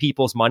disappeared with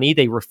people's money.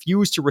 They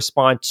refused to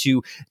respond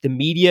to the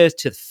media,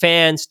 to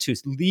fans, to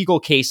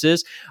legal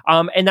cases.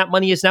 And that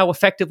money is now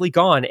effectively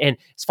gone. And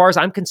as far as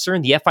I'm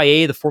concerned, the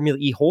FIA, the Formula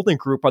E holding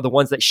group, are the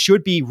ones that should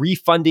be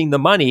refunding the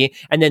money,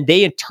 and then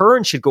they in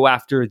turn should go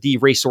after the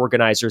race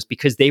organizers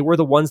because they were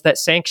the ones that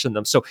sanctioned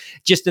them. So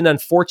just an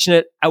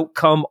unfortunate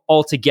outcome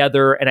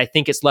altogether, and I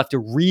think it's left a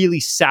really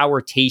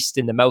sour taste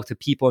in the mouth of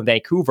people in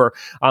Vancouver,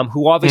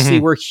 who obviously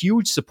were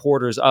huge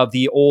supporters of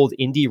the old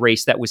Indy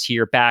race that was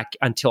here back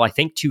until I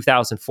think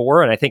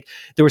 2004, and I think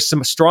there was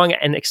some strong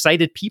and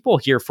excited people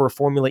here for a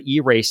Formula E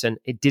race, and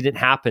it didn't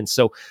happen.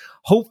 So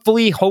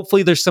hopefully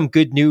there's some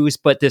good news,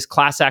 but this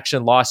class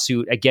action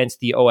lawsuit against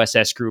the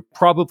OSS group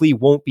probably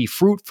won't be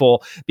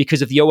fruitful,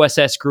 because if the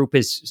OSS group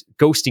is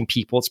ghosting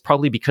people, it's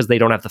probably because they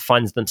don't have the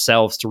funds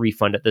themselves to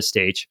refund at this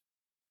stage.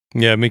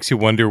 Yeah, it makes you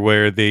wonder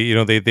where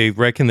they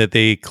reckon that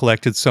they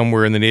collected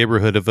somewhere in the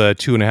neighborhood of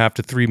 $2.5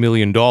 to $3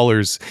 million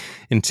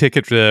in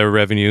ticket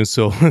revenue.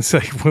 So it's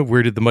like,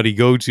 where did the money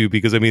go to?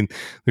 Because I mean,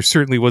 there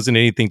certainly wasn't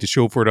anything to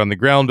show for it on the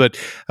ground. But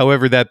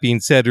however, that being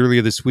said,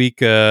 earlier this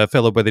week, a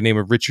fellow by the name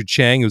of Richard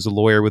Chang, who's a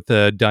lawyer with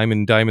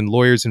Diamond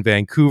Lawyers in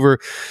Vancouver,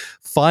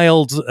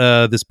 filed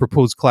this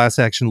proposed class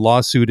action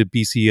lawsuit at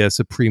BC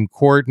Supreme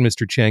Court.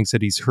 Mr. Chang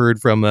said he's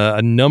heard from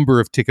a number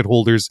of ticket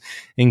holders,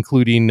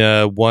 including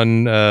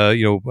one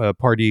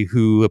party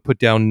who put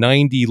down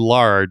 90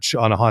 large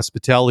on a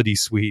hospitality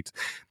suite.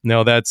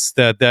 Now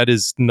that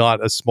is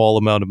not a small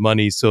amount of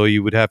money. So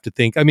you would have to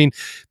think, I mean,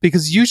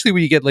 because usually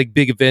when you get like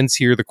big events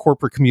here, the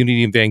corporate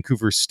community in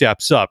Vancouver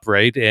steps up,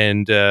 right?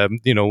 And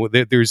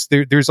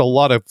there's a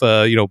lot of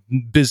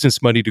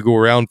business money to go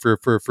around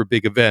for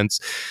big events.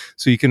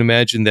 So you can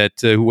imagine that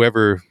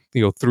whoever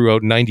threw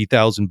out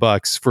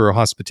 $90,000 for a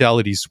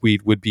hospitality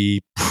suite would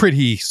be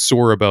pretty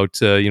sore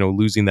about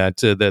losing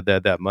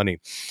that money.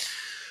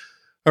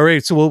 All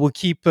right, so we'll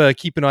keep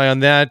an eye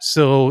on that.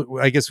 So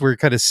I guess we're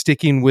kind of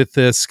sticking with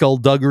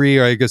skullduggery,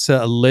 or I guess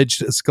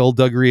alleged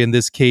skullduggery in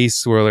this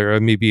case, or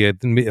maybe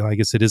I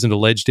guess it isn't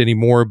alleged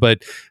anymore.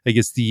 But I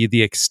guess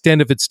the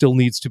extent of it still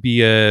needs to be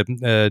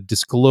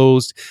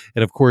disclosed.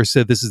 And of course,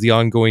 this is the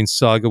ongoing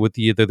saga with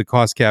the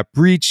cost cap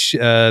breach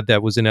that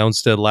was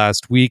announced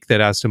last week.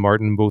 That Aston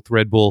Martin and both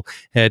Red Bull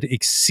had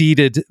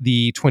exceeded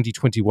the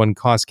 2021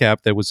 cost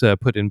cap that was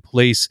put in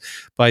place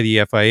by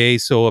the FIA.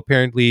 So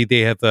apparently they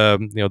have,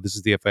 this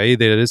is the FIA,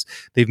 that is,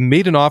 they've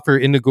made an offer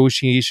in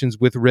negotiations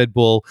with Red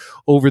Bull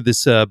over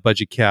this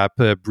budget cap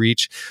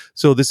breach.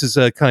 So this is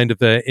kind of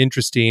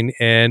interesting.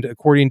 And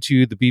according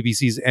to the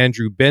BBC's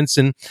Andrew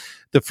Benson,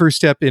 the first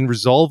step in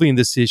resolving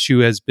this issue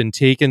has been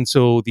taken.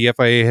 So the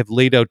FIA have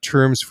laid out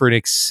terms for an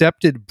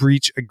accepted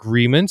breach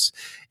agreement,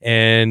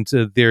 and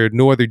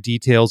no other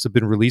details have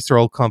been released. They're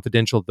all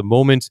confidential at the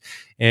moment.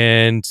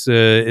 And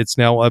it's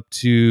now up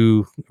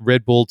to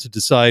Red Bull to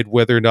decide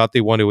whether or not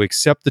they want to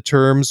accept the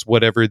terms,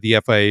 whatever the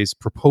FIA is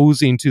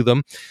proposing to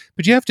them.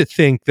 But you have to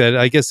think that,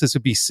 I guess this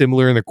would be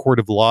similar in the court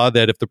of law,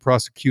 that if the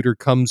prosecutor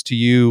comes to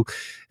you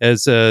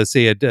as,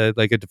 say, a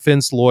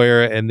defense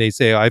lawyer, and they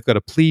say, I've got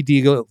a plea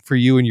deal for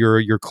you and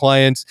your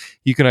client,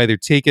 you can either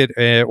take it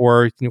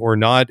or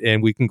not,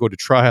 and we can go to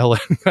trial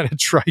and kind of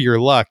try your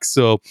luck.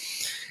 So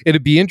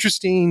it'd be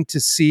interesting to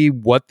see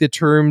what the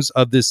terms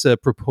of this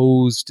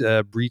proposed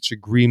breach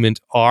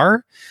agreement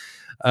are.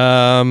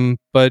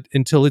 But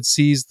until it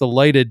sees the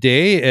light of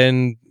day,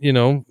 and,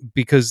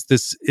 because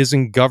this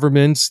isn't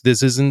government,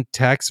 this isn't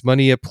tax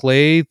money at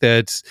play,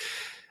 that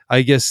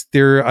I guess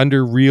they're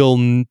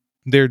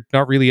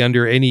not really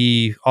under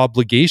any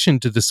obligation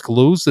to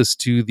disclose this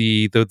to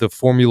the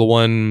Formula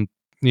One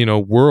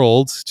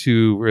world,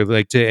 to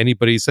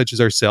anybody such as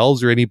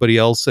ourselves or anybody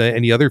else,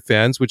 any other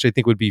fans, which I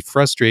think would be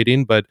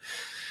frustrating. But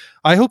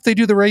I hope they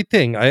do the right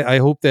thing. I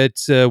hope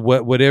that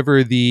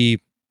whatever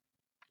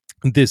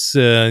this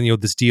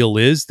deal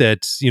is,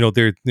 that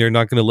they're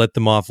not going to let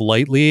them off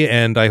lightly.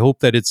 And I hope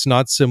that it's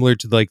not similar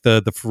to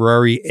the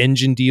Ferrari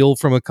engine deal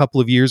from a couple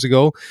of years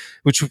ago,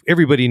 which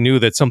everybody knew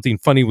that something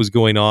funny was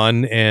going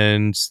on,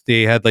 and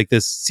they had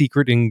this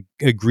secret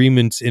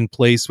agreement in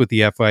place with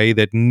the FIA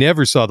that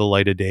never saw the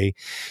light of day,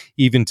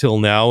 even till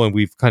now. And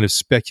we've kind of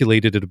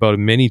speculated it about it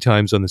many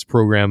times on this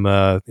program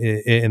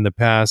in the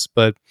past.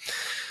 But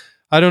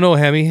I don't know,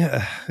 Hammy.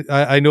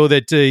 I know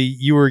that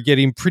you were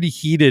getting pretty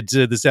heated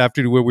this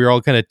afternoon, where we were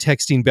all kind of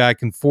texting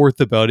back and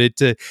forth about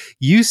it.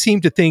 You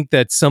seem to think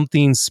that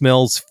something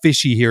smells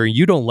fishy here, and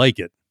you don't like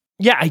it.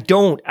 Yeah, I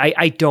don't.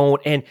 I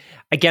don't. And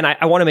again,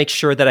 I want to make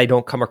sure that I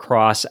don't come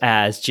across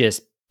as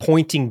just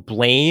pointing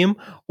blame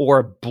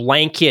or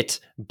blanket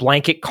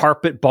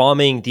carpet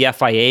bombing the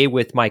FIA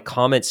with my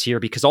comments here,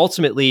 because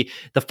ultimately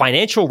the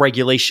financial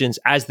regulations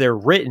as they're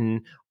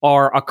written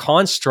are a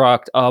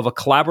construct of a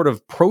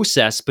collaborative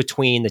process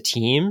between the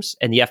teams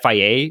and the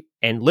FIA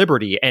and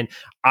Liberty. And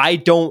I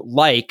don't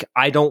like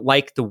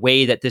the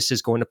way that this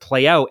is going to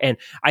play out. And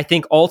I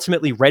think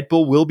ultimately Red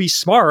Bull will be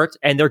smart,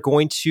 and they're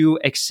going to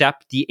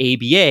accept the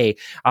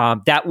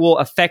ABA. That will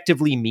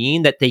effectively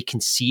mean that they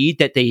concede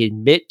that they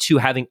admit to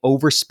having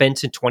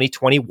overspent in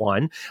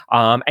 2021,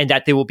 and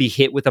that they will be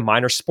hit with a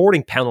minor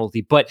sporting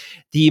penalty. But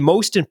the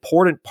most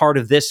important part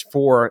of this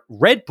for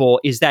Red Bull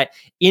is that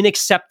in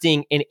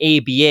accepting an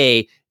ABA,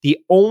 the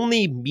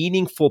only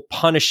meaningful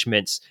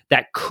punishments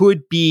that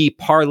could be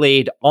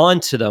parlayed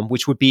onto them,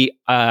 which would be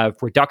a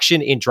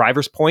reduction in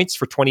drivers' points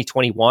for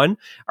 2021,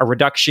 a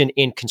reduction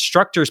in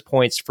constructors'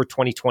 points for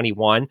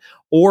 2021,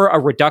 or a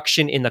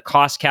reduction in the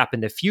cost cap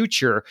in the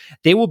future,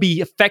 they will be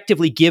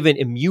effectively given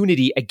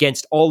immunity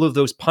against all of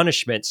those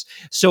punishments.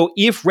 So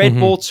if Red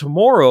Bull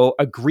tomorrow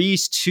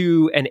agrees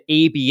to an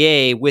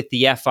ABA with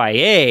the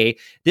FIA,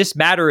 this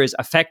matter is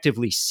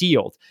effectively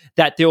sealed.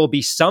 That there will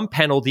be some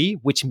penalty,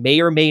 which may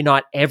or may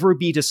not ever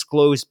be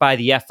disclosed by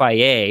the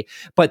FIA,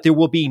 but there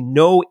will be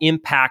no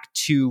impact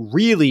to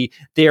really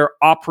their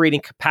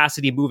operating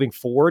capacity moving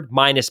forward,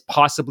 minus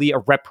possibly a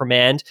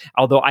reprimand,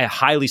 although I'm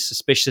highly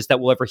suspicious that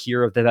we'll ever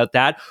hear about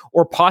that,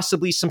 or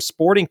possibly some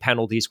sporting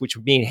penalties, which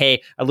would mean,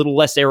 hey, a little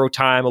less aero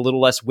time, a little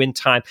less wind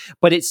time,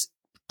 but it's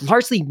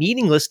largely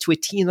meaningless to a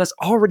team that's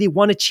already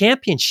won a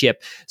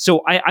championship.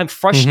 So I'm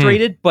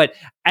frustrated, but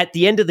at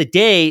the end of the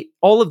day,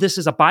 all of this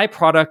is a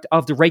byproduct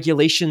of the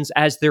regulations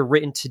as they're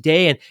written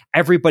today, and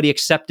everybody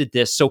accepted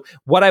this. So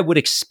what I would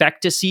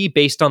expect to see,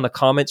 based on the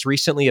comments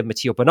recently of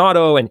Matteo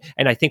Binotto,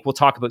 and I think we'll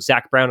talk about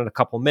Zach Brown in a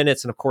couple of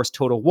minutes, and of course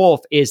Toto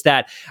Wolff, is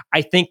that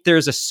I think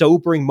there's a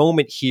sobering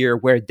moment here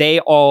where they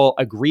all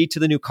agree to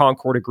the new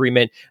Concord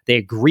Agreement. They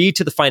agree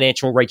to the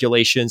financial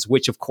regulations,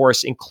 which of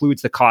course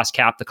includes the cost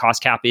cap. The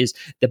cost cap is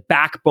the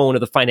backbone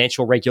of the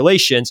financial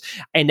regulations.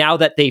 And now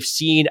that they've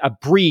seen a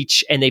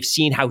breach and they've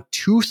seen how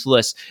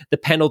toothless the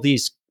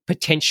penalties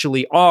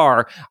potentially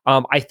are,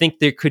 I think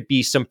there could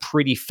be some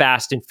pretty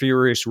fast and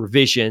furious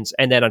revisions.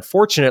 And then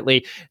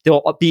unfortunately,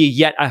 there'll be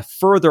yet a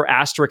further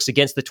asterisk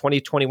against the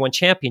 2021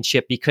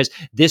 championship, because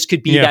this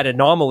could be that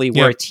anomaly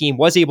where a team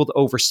was able to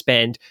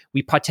overspend.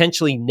 We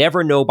potentially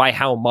never know by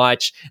how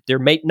much. There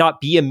may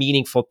not be a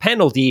meaningful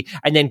penalty.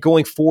 And then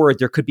going forward,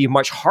 there could be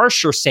much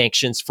harsher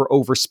sanctions for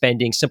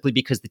overspending, simply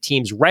because the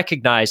teams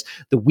recognize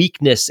the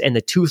weakness and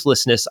the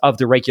toothlessness of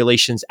the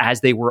regulations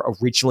as they were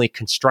originally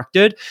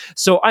constructed.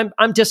 So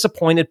I'm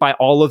disappointed by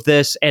all of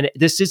this. And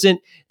this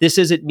isn't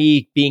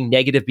me being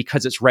negative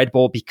because it's Red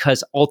Bull,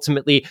 because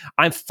ultimately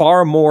I'm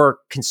far more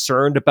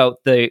concerned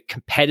about the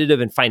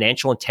competitive and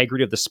financial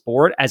integrity of the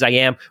sport as I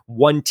am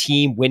one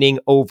team winning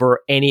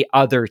over any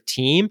other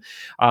team.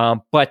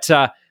 But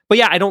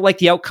yeah, I don't like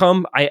the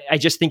outcome. I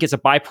just think it's a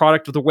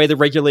byproduct of the way the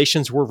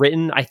regulations were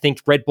written. I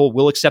think Red Bull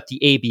will accept the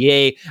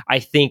ABA. I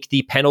think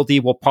the penalty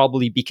will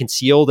probably be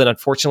concealed. And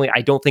unfortunately,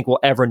 I don't think we'll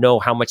ever know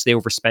how much they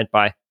overspent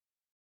by.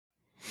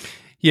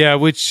 Yeah,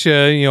 which,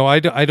 I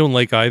don't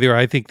like either.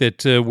 I think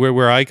that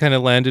where I kind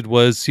of landed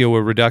was, a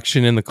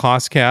reduction in the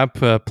cost cap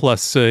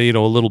plus, a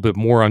little bit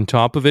more on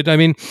top of it. I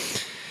mean,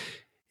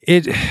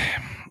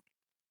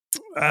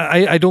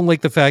 I don't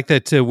like the fact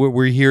that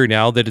we're here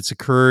now, that it's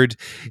occurred,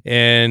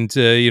 and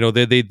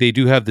they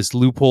do have this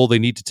loophole. They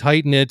need to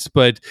tighten it,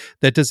 but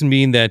that doesn't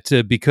mean that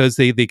because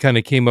they kind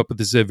of came up with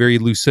this very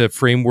loose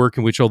framework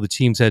in which all the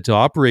teams had to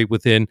operate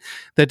within.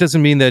 That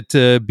doesn't mean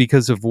that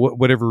because of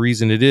whatever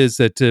reason it is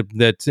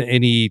that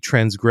any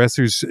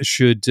transgressors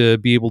should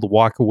be able to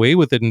walk away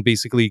with it and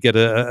basically get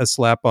a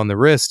slap on the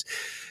wrist.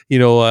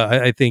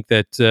 I think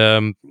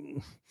that.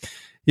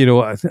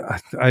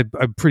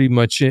 I'm pretty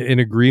much in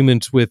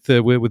agreement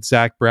with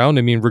Zach Brown.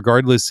 I mean,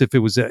 regardless if it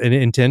was an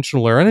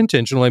intentional or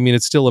unintentional, I mean,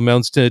 it still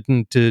amounts to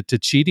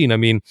cheating. I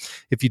mean,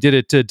 if you did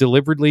it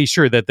deliberately,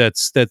 sure,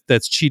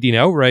 that's cheating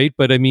outright.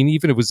 But I mean,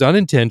 even if it was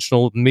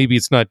unintentional, maybe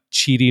it's not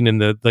cheating in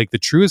the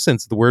truest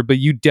sense of the word, but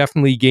you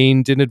definitely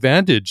gained an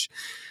advantage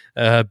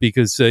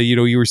because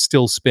you were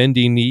still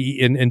spending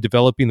and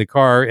developing the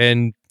car,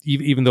 and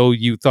even though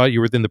you thought you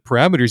were within the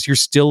parameters, you're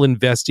still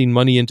investing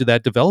money into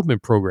that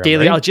development program.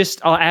 Daily, right?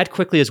 I'll add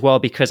quickly as well,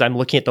 because I'm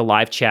looking at the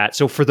live chat.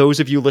 So for those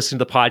of you listening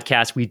to the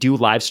podcast, we do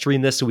live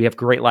stream this, so we have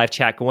great live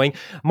chat going.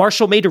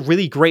 Marshall made a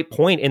really great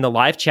point in the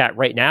live chat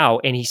right now,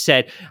 and he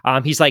said,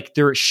 he's like,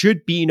 there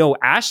should be no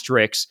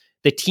asterisks.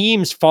 The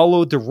teams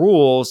followed the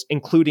rules,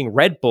 including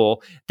Red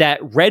Bull, that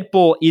Red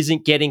Bull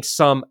isn't getting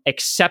some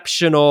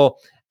exceptional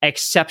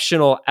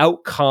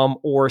outcome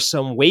or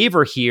some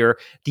waiver here.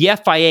 The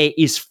FIA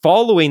is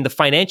following the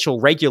financial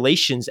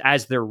regulations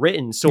as they're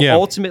written. So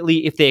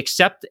ultimately, if they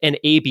accept an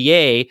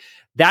ABA,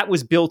 that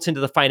was built into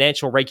the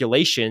financial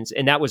regulations,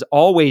 and that was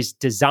always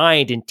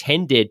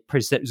intended,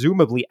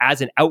 presumably, as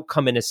an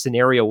outcome in a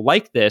scenario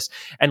like this.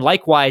 And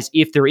likewise,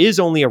 if there is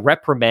only a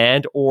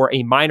reprimand or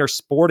a minor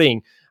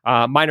sporting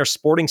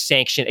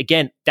sanction,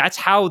 again, that's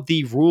how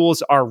the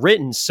rules are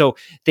written. So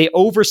they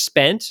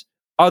overspent.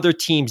 Other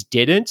teams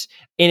didn't.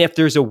 And if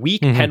there's a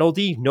weak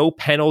penalty, no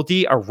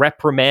penalty, a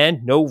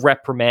reprimand, no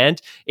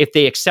reprimand. If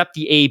they accept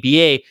the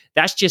ABA,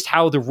 that's just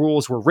how the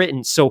rules were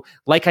written. So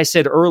like I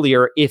said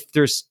earlier, if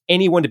there's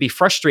anyone to be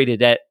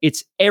frustrated at,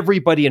 it's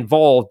everybody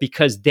involved,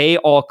 because they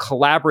all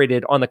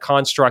collaborated on the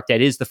construct that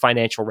is the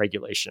financial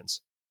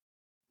regulations.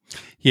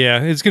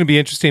 Yeah, it's going to be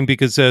interesting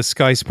because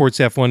Sky Sports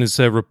F1 is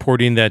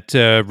reporting that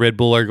Red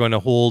Bull are going to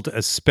hold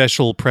a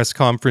special press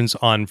conference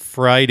on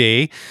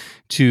Friday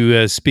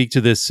to speak to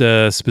this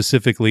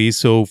specifically.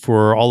 So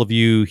for all of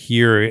you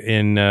here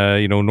in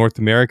North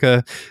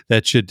America,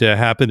 that should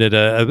happen at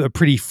a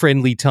pretty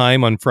friendly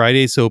time on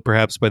Friday. So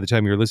perhaps by the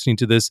time you're listening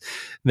to this,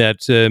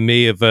 that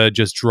may have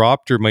just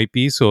dropped or might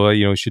be. So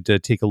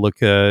should take a look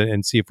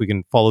and see if we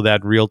can follow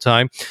that in real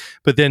time.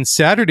 But then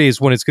Saturday is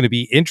when it's going to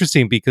be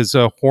interesting, because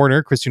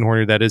Christian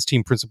Horner, that is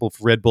team principal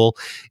for Red Bull,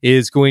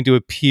 is going to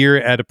appear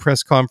at a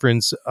press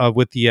conference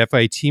with the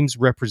FIA team's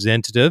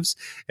representatives,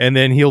 and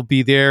then he'll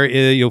be there,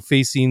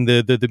 facing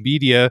the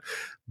media,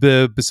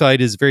 beside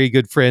his very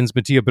good friends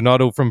Mattia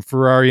Binotto from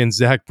Ferrari and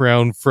Zach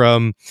Brown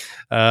from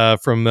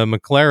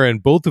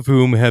McLaren, both of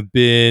whom have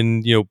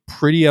been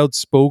pretty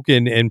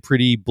outspoken and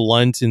pretty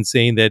blunt in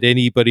saying that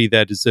anybody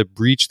that has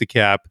breached the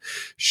cap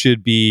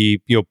should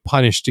be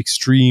punished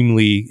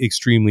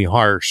extremely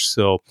harsh.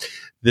 So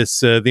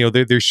this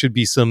there should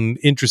be some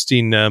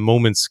interesting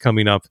moments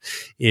coming up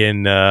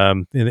in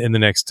the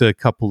next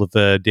couple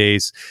of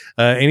days.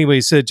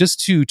 Anyways,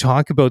 just to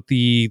talk about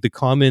the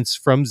comments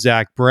from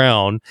Zach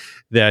Brown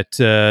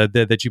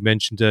that you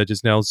mentioned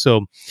just now.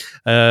 So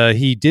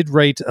he did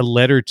write a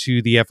letter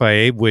to the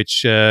FIA,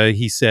 which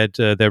he said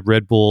that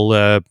Red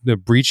Bull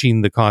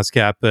breaching the cost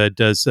cap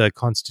does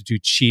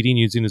constitute cheating,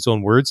 using his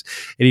own words.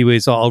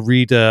 Anyways, I'll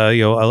read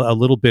a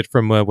little bit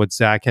from what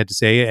Zach had to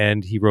say,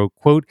 and he wrote,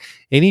 quote,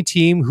 "Any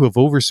team who have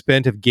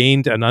overspent have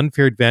gained an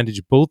unfair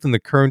advantage both in the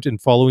current and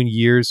following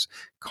years'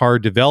 car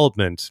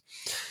development."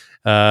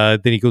 Then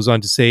he goes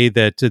on to say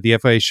that the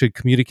FIA should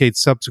communicate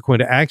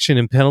subsequent action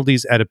and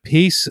penalties at a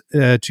pace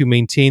to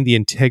maintain the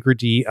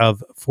integrity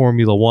of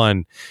Formula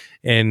One,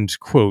 end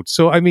quote.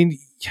 So, I mean,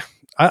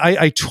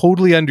 I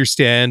totally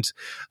understand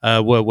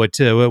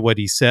what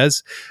he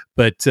says,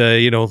 but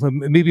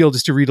maybe I'll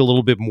just read a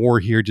little bit more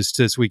here, just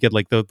so we get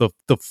like the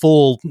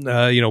full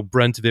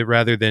brunt of it,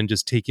 rather than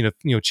just taking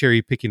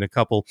cherry picking a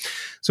couple.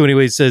 So,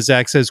 anyways,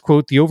 Zach says,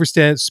 quote, "The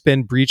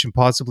overspend breach and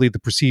possibly the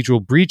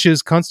procedural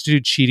breaches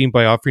constitute cheating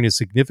by offering a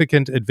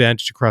significant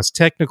advantage across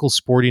technical,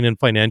 sporting, and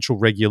financial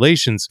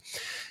regulations.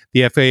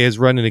 The FAA has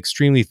run an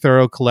extremely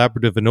thorough,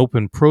 collaborative, and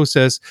open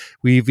process.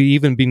 We've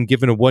even been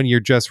given a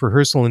one-year dress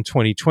rehearsal in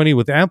 2020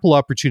 with ample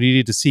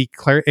opportunity to seek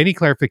any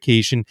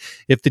clarification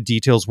if the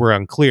details were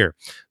unclear.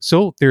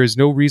 So there is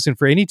no reason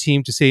for any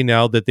team to say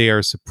now that they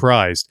are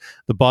surprised.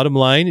 The bottom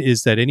line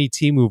is that any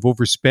team who've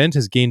overspent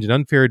has gained an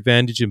unfair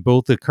advantage in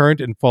both the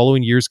current and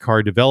following year's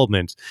car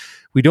development.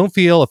 We don't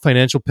feel a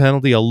financial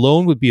penalty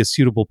alone would be a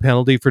suitable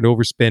penalty for an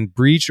overspend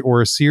breach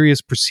or a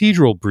serious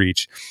procedural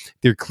breach.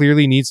 There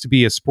clearly needs to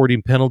be a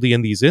sporting penalty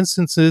in these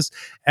instances,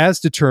 as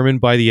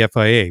determined by the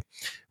FIA.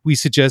 We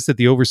suggest that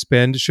the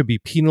overspend should be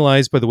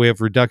penalized by the way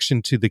of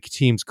reduction to the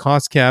team's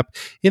cost cap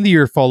in the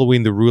year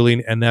following the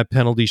ruling, and that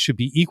penalty should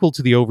be equal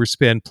to the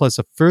overspend plus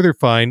a further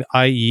fine,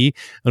 i.e.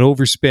 an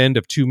overspend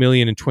of $2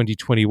 million in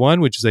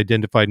 2021, which is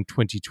identified in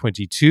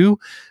 2022,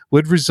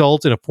 would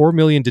result in a $4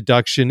 million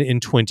deduction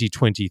in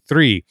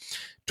 2023.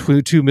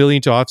 $2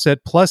 million to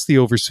offset plus the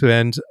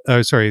overspend,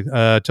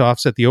 to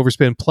offset the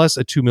overspend plus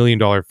a $2 million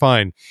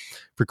fine.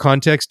 For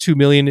context, $2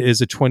 million is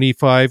a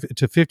 25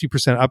 to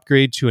 50%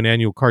 upgrade to an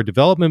annual car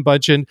development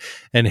budget,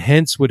 and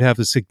hence would have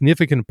a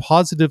significant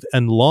positive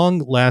and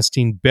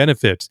long-lasting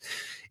benefit.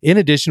 In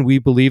addition, we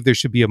believe there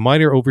should be a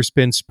minor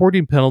overspend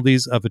sporting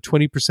penalties of a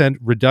 20%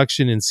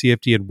 reduction in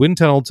CFD and wind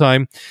tunnel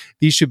time.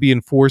 These should be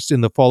enforced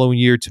in the following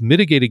year to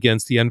mitigate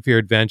against the unfair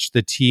advantage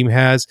the team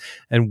has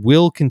and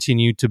will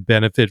continue to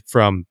benefit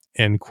from.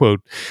 End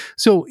quote.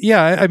 So,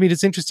 yeah, I mean,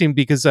 it's interesting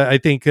because I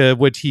think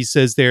what he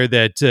says there,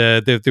 that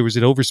there was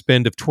an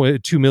overspend of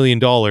 $2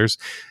 million.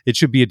 It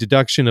should be a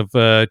deduction of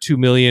 $2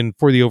 million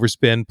for the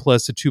overspend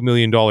plus a $2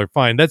 million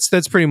fine. That's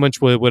pretty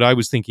much what I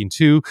was thinking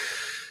too.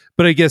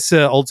 But I guess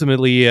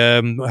ultimately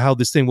how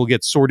this thing will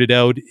get sorted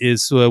out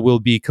is will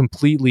be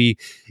completely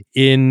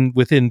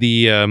within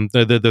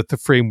the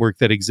framework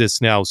that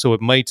exists now. So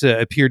it might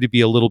appear to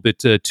be a little bit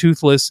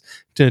toothless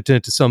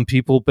to some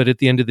people, but at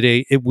the end of the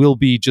day, it will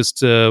be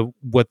just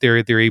what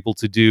they're able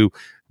to do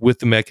with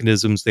the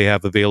mechanisms they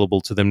have available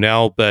to them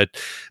now. But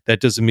that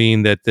doesn't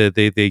mean that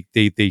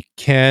they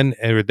can,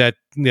 or that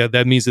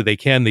that means that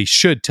they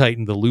should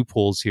tighten the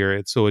loopholes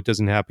here so it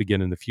doesn't happen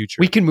again in the future.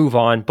 We can move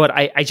on, but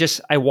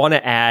I want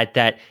to add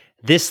that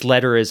this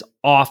letter is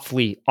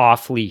awfully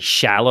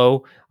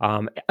shallow.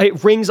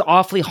 It rings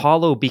awfully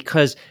hollow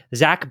because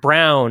Zach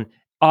Brown,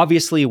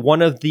 obviously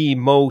one of the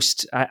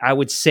most, I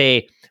would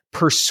say,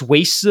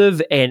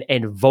 persuasive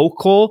and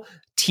vocal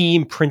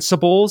team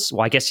principals.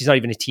 Well, I guess he's not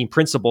even a team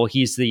principal.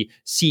 He's the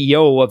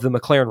CEO of the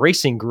McLaren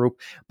Racing Group,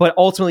 but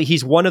ultimately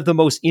he's one of the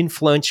most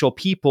influential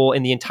people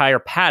in the entire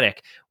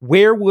paddock.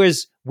 Where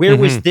was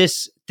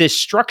this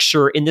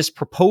structure in this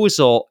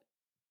proposal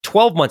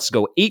 12 months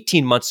ago,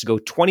 18 months ago,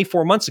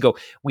 24 months ago?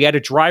 We had a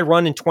dry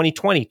run in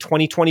 2020.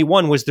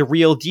 2021 was the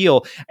real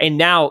deal. And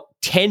now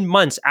 10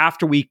 months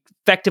after we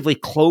effectively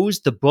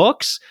closed the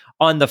books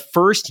on the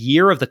first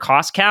year of the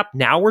cost cap,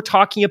 now we're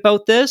talking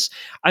about this.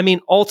 I mean,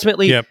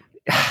 ultimately, yep.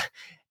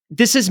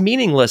 This is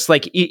meaningless.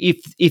 Like,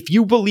 if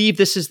you believe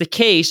this is the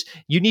case,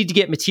 you need to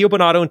get Matteo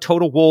Binotto and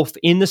Toto Wolff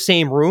in the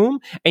same room,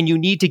 and you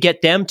need to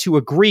get them to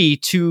agree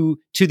to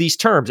these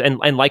terms. And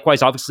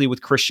likewise, obviously,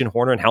 with Christian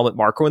Horner and Helmut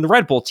Marko and the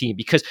Red Bull team,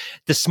 because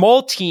the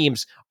small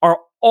teams are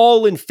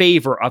all in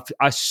favor of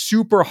a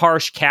super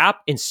harsh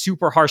cap and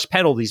super harsh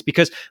penalties,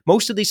 because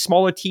most of these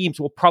smaller teams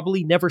will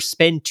probably never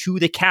spend to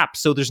the cap,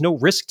 so there's no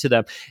risk to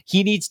them.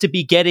 He needs to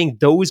be getting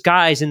those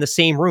guys in the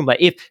same room. Like,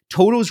 if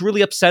Toto's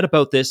really upset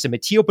about this and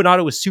Matteo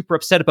Binotto is super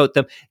upset about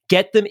them,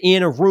 get them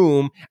in a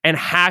room and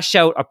hash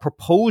out a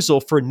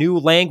proposal for new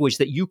language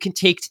that you can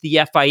take to the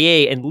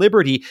FIA and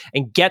Liberty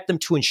and get them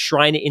to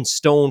enshrine it in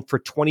stone for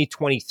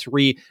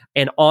 2023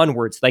 and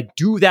onwards. Like,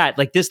 do that.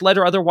 Like, this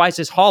letter otherwise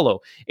is hollow.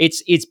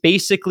 It's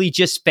basically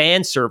just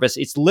fan service.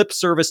 It's lip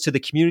service to the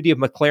community of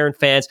McLaren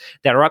fans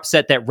that are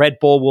upset that Red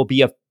Bull will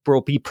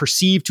be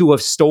perceived to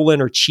have stolen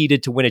or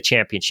cheated to win a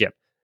championship.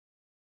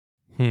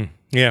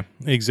 Yeah,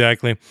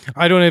 exactly.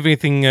 I don't have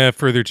anything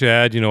further to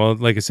add.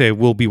 Like I say,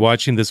 we'll be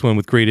watching this one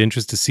with great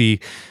interest to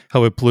see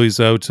how it plays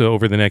out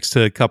over the next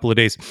couple of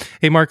days.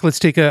 Hey, Mark, let's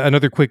take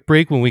another quick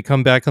break. When we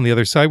come back on the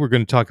other side, we're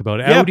going to talk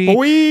about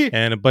Audi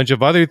and a bunch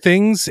of other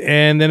things.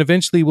 And then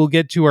eventually we'll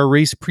get to our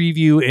race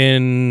preview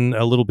in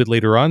a little bit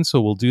later on. So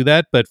we'll do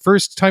that. But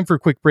first, time for a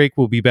quick break.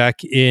 We'll be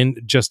back in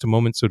just a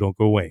moment, so don't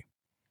go away.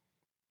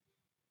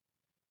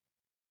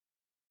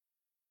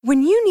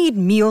 When you need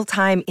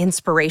mealtime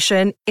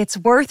inspiration, it's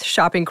worth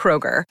shopping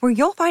Kroger, where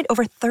you'll find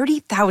over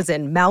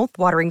 30,000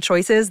 mouth-watering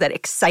choices that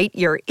excite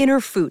your inner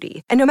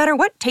foodie. And no matter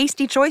what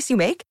tasty choice you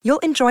make, you'll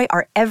enjoy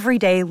our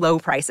everyday low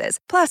prices,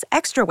 plus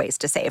extra ways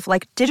to save,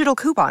 like digital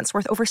coupons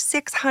worth over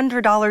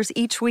 $600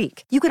 each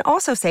week. You can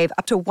also save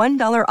up to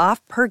 $1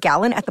 off per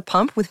gallon at the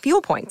pump with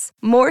fuel points.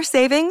 More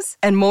savings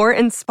and more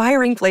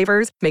inspiring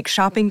flavors make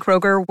shopping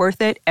Kroger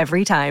worth it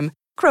every time.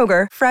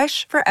 Kroger,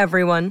 fresh for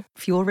everyone.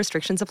 Fuel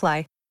restrictions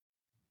apply.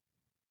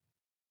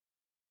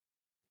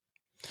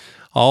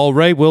 All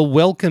right. Well,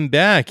 welcome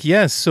back.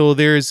 Yes. So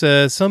there's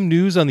some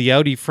news on the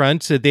Audi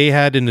front. They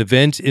had an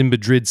event in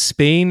Madrid,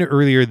 Spain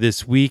earlier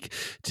this week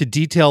to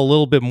detail a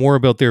little bit more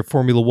about their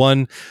Formula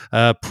One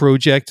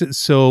project.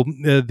 So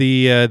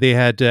they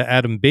had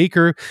Adam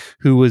Baker,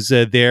 who was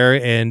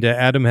there, and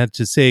Adam had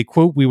to say,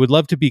 quote, "We would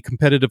love to be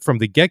competitive from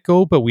the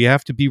get-go, but we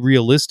have to be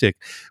realistic.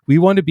 We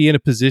want to be in a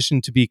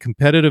position to be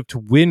competitive to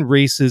win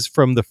races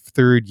from the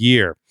third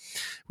year.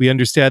 We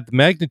understand the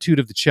magnitude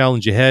of the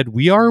challenge ahead.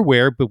 We are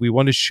aware, but we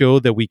want to show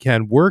that we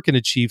can work and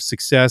achieve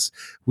success.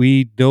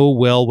 We know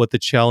well what the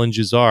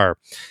challenges are.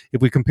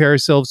 If we compare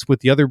ourselves with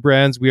the other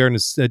brands, we are in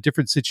a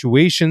different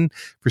situation.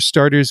 For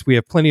starters, we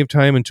have plenty of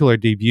time until our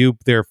debut.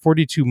 There are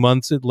 42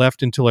 months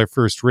left until our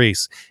first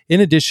race. In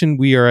addition,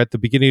 we are at the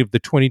beginning of the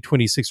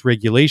 2026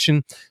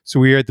 regulation, so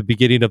we are at the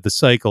beginning of the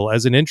cycle.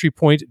 As an entry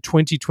point,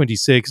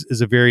 2026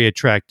 is a very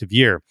attractive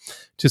year.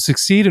 To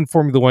succeed in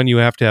Formula One, you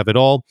have to have it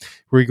all.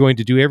 We're going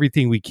to do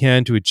everything we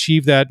can to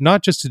achieve that,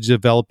 not just to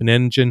develop an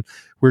engine.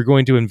 We're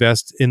going to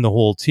invest in the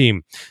whole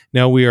team.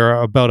 Now we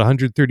are about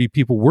 130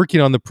 people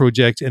working on the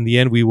project. In the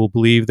end, we will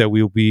believe that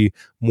we will be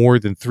more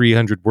than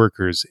 300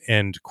 workers,"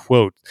 end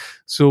quote.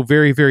 So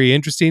very, very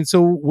interesting.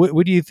 So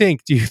what do you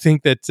think? Do you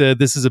think that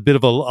this is a bit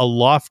of a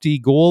lofty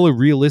goal, a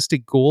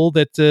realistic goal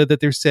that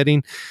they're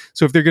setting?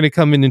 So if they're going to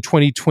come in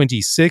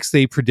 2026,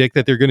 they predict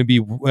that they're going to be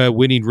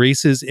winning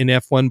races in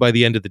F1 by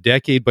the end of the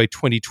decade, by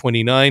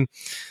 2029.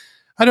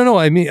 I don't know.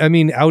 I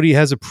mean, Audi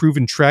has a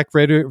proven track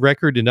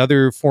record in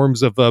other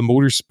forms of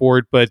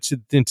motorsport, but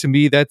to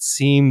me, that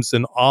seems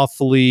an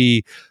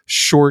awfully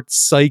short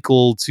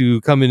cycle to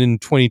come in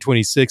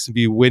 2026 and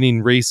be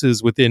winning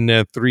races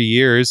within 3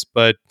 years.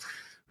 But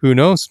who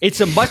knows? It's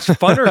a much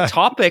funner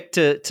topic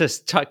to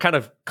kind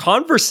of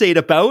conversate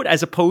about,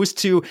 as opposed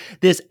to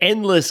this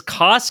endless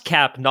cost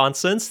cap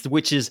nonsense,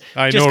 which is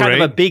of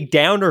a big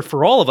downer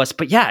for all of us.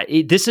 But yeah,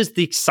 this is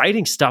the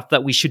exciting stuff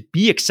that we should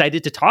be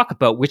excited to talk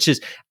about, which is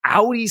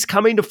Audi's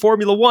coming to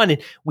Formula One.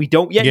 And we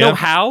don't yet know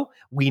how.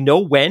 We know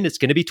when. It's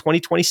going to be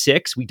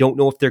 2026. We don't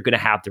know if they're going to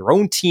have their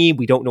own team.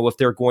 We don't know if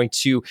they're going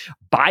to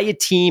buy a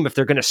team, if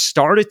they're going to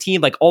start a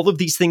team. Like, all of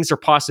these things are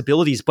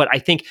possibilities. But I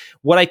think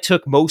what I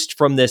took most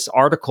from this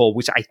article,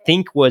 which I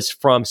think was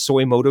from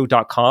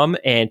soymoto.com,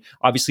 and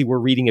obviously we're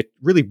reading a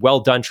really well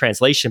done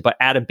translation, but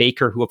Adam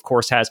Baker, who of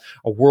course has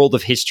a world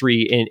of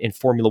history in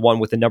Formula One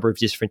with a number of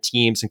different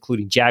teams,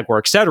 including Jaguar,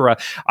 etc.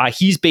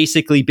 He's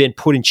basically been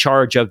put in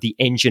charge of the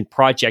engine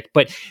project,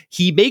 but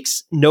he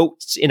makes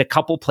notes in a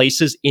couple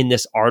places in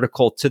this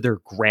article to their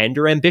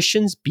grander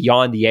ambitions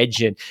beyond the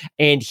engine.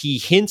 And he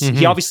hints,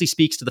 he obviously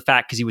speaks to the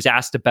fact, because he was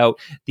asked about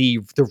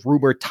the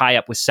rumored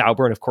tie-up with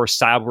Sauber. And of course,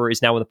 Sauber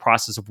is now in the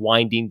process of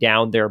winding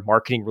down their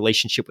marketing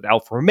relationship with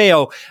Alfa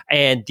Romeo.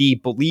 And the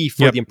belief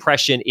or the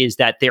impression is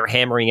that they're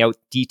hammering out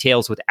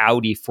details with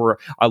Audi for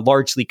a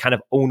largely kind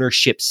of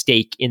ownership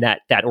stake in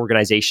that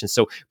organization.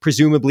 So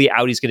presumably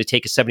Audi's going to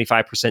take a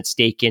 75%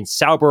 stake in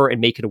Sauber and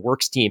make it a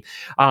works team.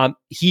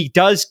 He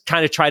does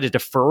kind of try to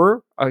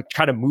defer,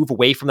 kind of move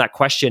away from that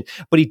question,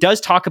 but he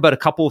does talk about a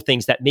couple of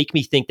things that make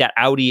me think that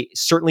Audi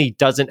certainly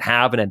doesn't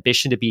have an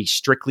ambition to be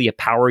strictly a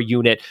power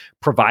unit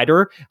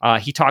provider.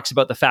 He talks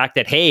about the fact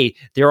that, hey,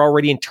 they're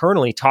already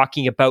internally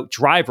talking about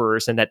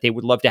drivers and that they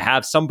would love to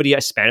have somebody,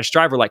 a Spanish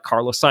driver like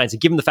Carlos Sainz.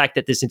 And given the fact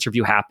that this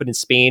interview happened in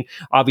Spain,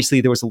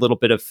 obviously there was a little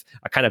bit of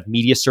a kind of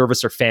media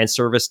service or fan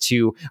service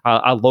to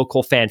a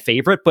local fan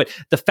favorite. But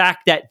the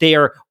fact that they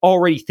are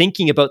already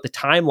thinking about the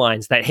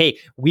timelines, that, hey,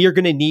 we are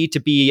going to need to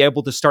be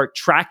able to start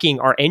tracking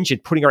our engine,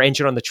 putting our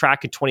engine on the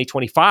track in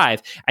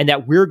 2025, and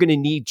that we're going to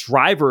need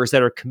drivers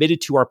that are committed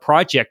to our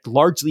project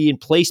largely in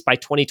place by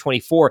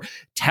 2024,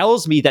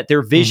 tells me that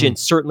their vision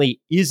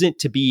certainly isn't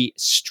to be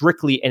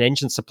strictly an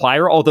engine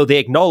supplier, although they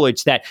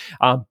acknowledge that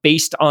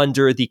based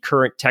under the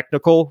current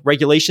technical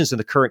regulations and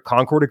the current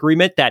Concord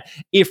agreement, that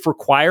if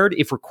required,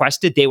 if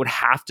requested, they would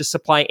have to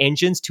supply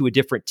engines to a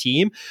different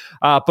team.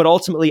 But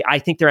ultimately, I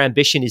think their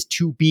ambition is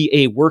to be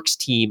a works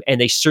team,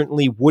 and they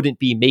certainly wouldn't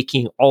be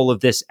making all of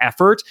this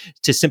effort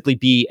to simply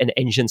be an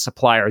engine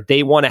supplier.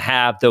 They want to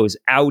have those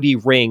Audi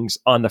rings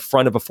on the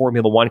front of a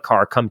Formula One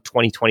car come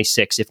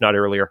 2026, if not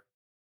earlier.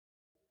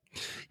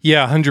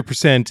 Yeah,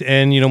 100%.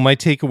 And, my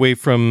takeaway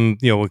from,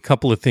 a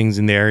couple of things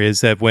in there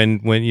is that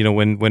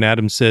when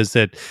Adam says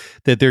that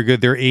they're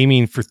good, they're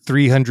aiming for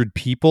 300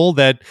 people,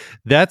 that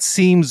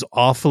seems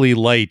awfully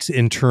light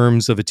in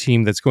terms of a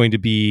team that's going to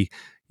be,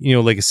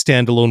 like a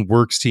standalone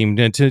works team.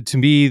 And to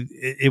me,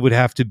 it would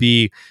have to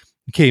be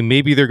okay,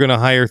 maybe they're going to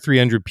hire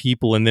 300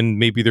 people and then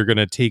maybe they're going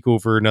to take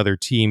over another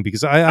team,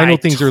 because I know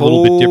things are a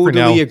little bit different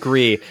now. I totally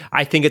agree.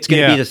 I think it's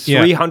going to be the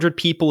 300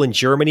 people in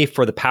Germany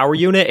for the power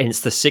unit, and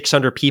it's the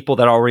 600 people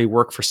that already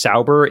work for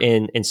Sauber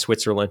in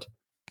Switzerland.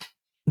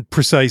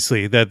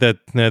 Precisely.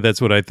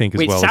 That's what I think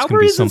as well.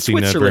 Sauber is in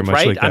Switzerland,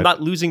 right? Like I'm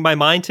not losing my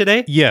mind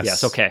today?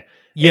 Yes. Okay.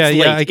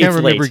 Yeah, I can't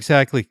remember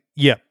exactly.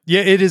 Yeah,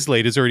 it is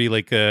late. It's already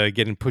like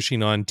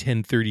pushing on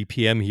 10:30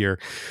 p.m. here,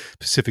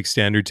 Pacific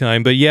Standard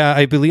Time. But yeah,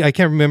 I believe, I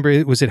can't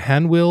remember. Was it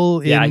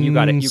Hanwil in you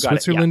got it.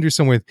 Switzerland or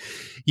somewhere?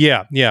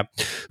 Yeah.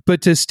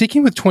 But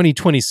sticking with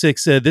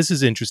 2026, this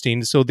is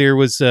interesting. So there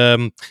was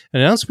an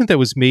announcement that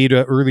was made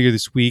earlier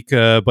this week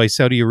by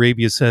Saudi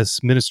Arabia's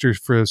Minister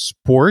for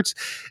Sport,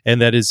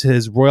 and that is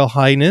His Royal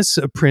Highness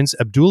Prince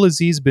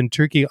Abdulaziz bin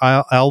Turki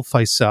Al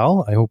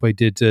Faisal. I hope I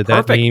did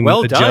that name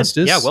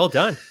justice. Yeah, well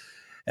done.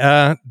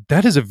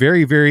 That is a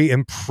very, very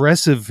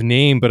impressive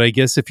name, but I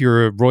guess if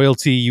you're a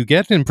royalty, you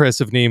get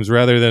impressive names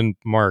rather than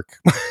Mark.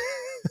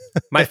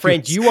 My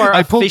friend, you are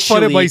I poke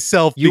fun at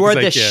myself. You are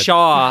the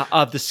Shah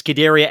of the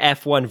Scuderia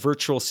F1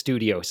 virtual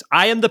studios.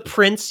 I am the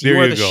prince. You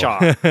are the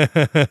Shah.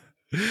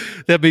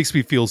 That makes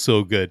me feel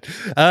so good.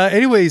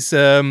 Anyways,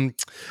 Al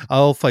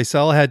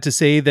Faisal had to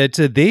say that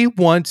they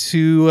want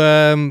to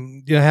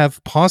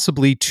have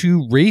possibly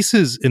 2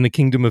 races in the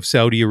Kingdom of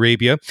Saudi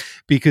Arabia,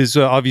 because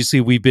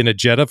obviously we've been at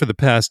Jeddah for the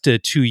past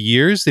 2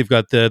 years. They've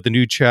got the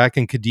new track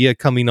in Qiddiya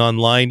coming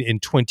online in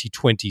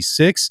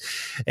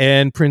 2026.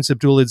 And Prince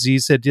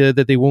Abdulaziz said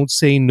that they won't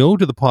say no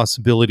to the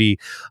possibility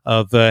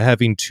of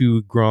having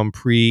 2 Grand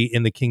Prix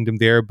in the Kingdom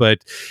there,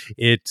 but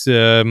it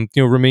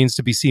remains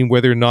to be seen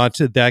whether or not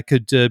that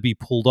could be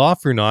pulled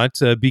off or not,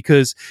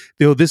 because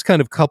this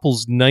kind of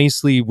couples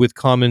nicely with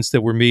comments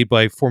that were made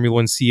by Formula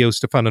One CEO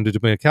Stefano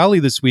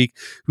Domenicali this week,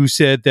 who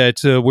said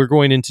that we're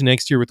going into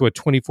next year with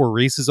 24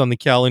 races on the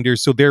calendar,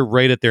 so they're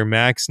right at their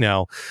max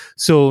now.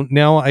 So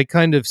now I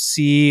kind of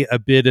see a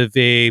bit of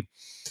a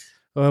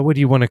what do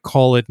you want to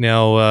call it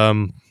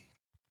now?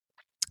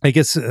 I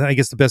guess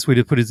the best way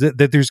to put it is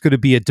that there's going to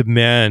be a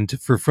demand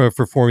for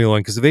Formula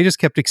One, because if they just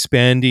kept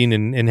expanding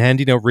and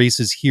handing out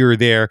races here or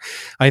there,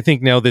 I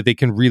think now that they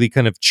can really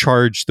kind of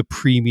charge the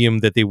premium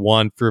that they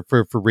want for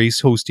race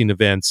hosting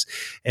events.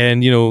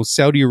 And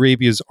Saudi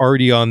Arabia is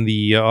already on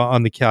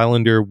the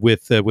calendar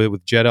with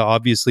Jeddah,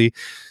 obviously.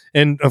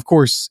 And of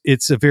course,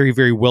 it's a very,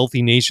 very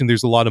wealthy nation.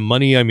 There's a lot of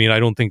money. I mean, I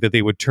don't think that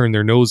they would turn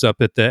their nose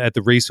up at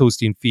the race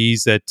hosting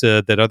fees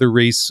that other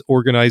race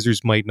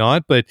organizers might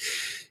not. But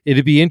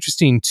it'd be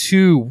interesting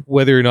too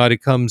whether or not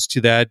it comes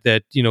to that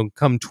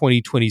come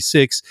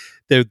 2026,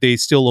 that they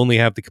still only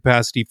have the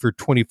capacity for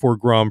 24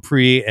 Grand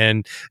Prix.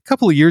 And a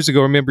couple of years ago,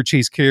 I remember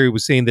Chase Carey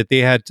was saying that they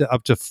had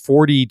up to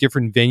 40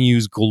 different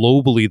venues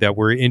globally that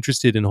were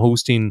interested in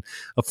hosting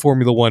a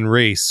Formula One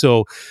race.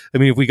 So, I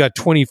mean, if we got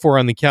 24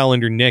 on the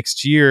calendar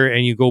next year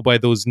and you go by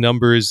those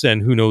numbers,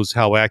 and who knows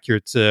how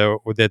accurate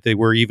or that they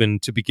were even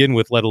to begin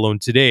with, let alone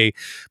today.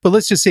 But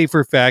let's just say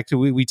for a fact,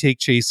 we take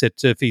Chase at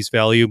face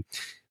value.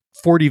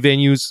 40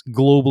 venues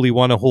globally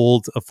want to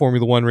hold a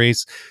Formula One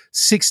race.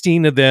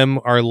 16 of them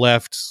are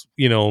left,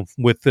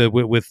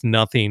 with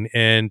nothing.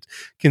 And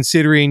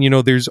considering,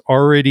 there's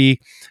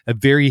already a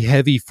very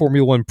heavy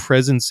Formula One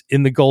presence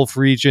in the Gulf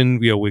region.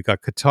 We've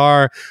got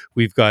Qatar,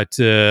 we've got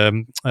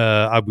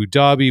Abu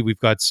Dhabi, we've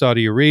got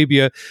Saudi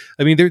Arabia.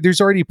 I mean,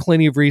 there's already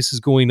plenty of races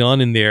going on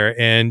in there,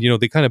 and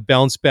they kind of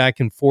bounce back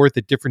and forth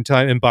at different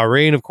times. And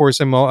Bahrain, of course,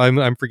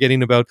 I'm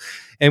forgetting about.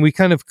 And we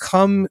kind of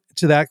come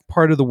to that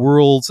part of the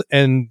world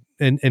and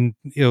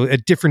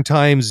at different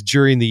times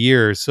during the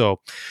year. So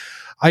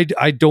I'm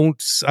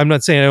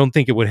not saying I don't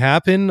think it would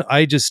happen.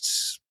 I'm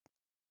just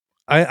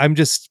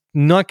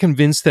not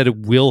convinced that it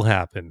will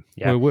happen.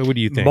 Yeah. What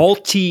do you think?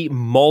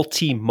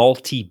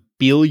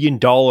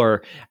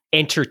 Multi-billion-dollar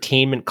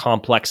entertainment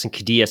complex in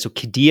Qiddiya. So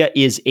Qiddiya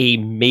is a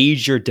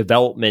major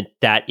development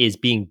that is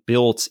being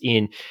built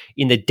in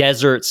the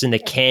deserts and the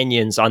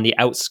canyons on the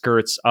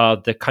outskirts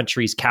of the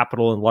country's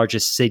capital and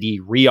largest city,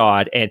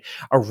 Riyadh. And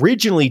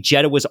originally,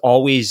 Jeddah was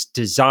always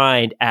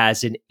designed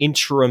as an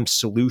interim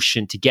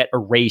solution to get a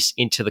race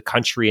into the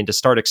country and to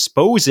start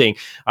exposing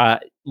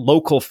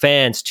local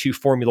fans to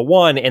Formula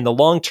One, and the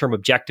long-term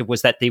objective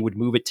was that they would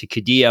move it to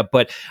Qiddiya.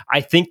 But I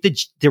think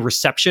the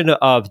reception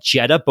of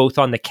Jeddah, both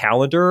on the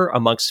calendar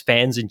amongst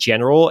fans in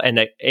general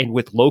and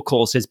with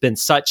locals, has been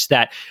such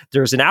that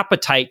there's an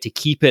appetite to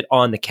keep it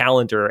on the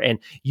calendar. And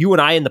you and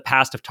I in the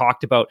past have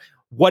talked about,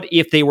 what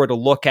if they were to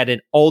look at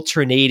an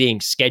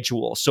alternating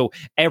schedule? So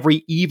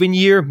every even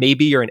year,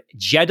 maybe you're in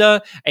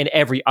Jeddah, and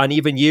every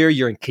uneven year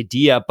you're in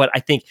Qiddiya. But I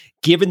think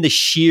given the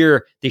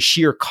sheer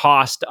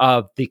cost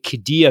of the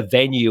Qiddiya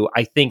venue,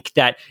 I think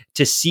that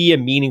to see a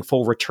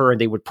meaningful return,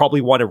 they would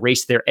probably want to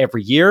race there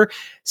every year.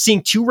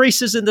 Seeing 2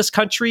 races in this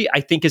country, I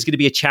think, is going to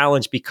be a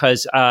challenge,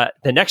 because the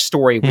next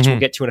story, which we'll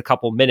get to in a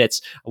couple of minutes,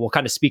 will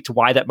kind of speak to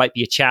why that might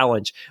be a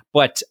challenge.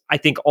 But I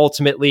think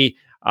ultimately,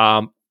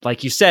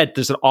 like you said,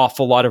 there's an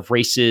awful lot of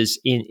races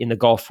in the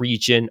Gulf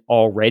region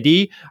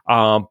already.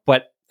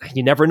 But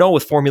you never know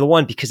with Formula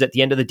One, because at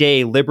the end of the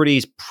day,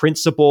 Liberty's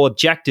principal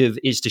objective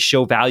is to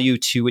show value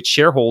to its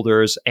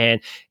shareholders.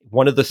 And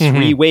one of the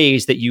three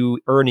ways that you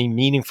earn a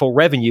meaningful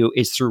revenue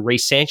is through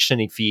race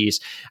sanctioning fees.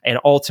 And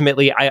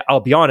ultimately, I'll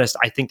be honest,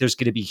 I think there's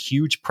going to be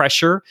huge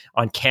pressure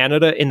on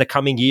Canada in the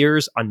coming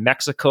years, on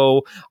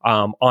Mexico,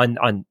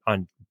 on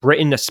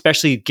Britain,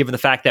 especially given the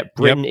fact that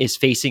Britain is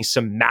facing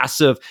some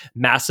massive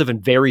and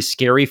very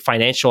scary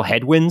financial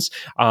headwinds.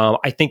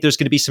 I think there's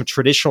going to be some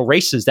traditional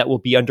races that will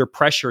be under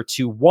pressure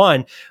to,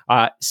 one,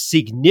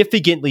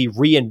 significantly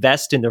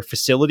reinvest in their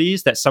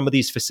facilities, that some of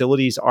these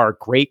facilities are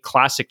great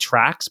classic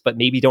tracks, but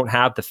maybe don't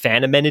have the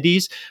fan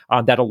amenities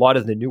that a lot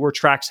of the newer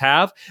tracks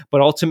have.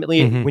 But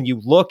ultimately, when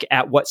you look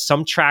at what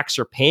some tracks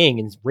are paying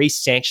in race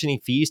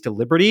sanctioning fees to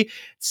Liberty,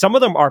 some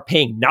of them are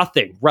paying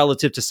nothing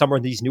relative to some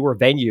of these newer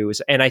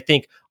venues. And I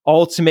think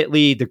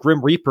ultimately, the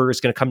Grim Reaper is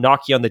going to come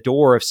knocking on the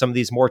door of some of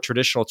these more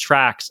traditional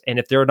tracks. And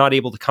if they're not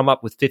able to come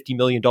up with $50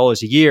 million a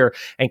year,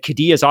 and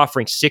Qiddiya is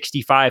offering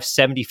 $65,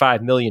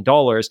 $75 million,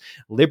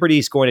 Liberty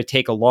is going to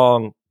take a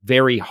long,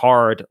 very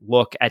hard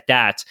look at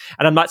that.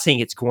 And I'm not saying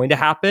it's going to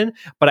happen,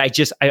 but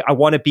I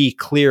want to be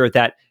clear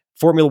that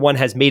Formula One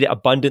has made it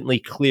abundantly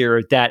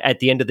clear that at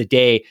the end of the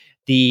day,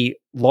 the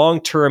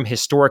long-term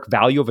historic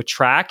value of a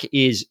track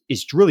is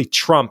really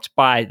trumped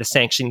by the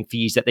sanctioning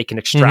fees that they can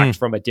extract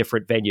from a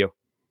different venue.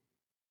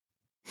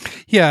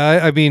 Yeah,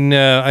 I mean,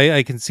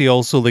 I can see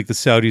also like the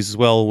Saudis as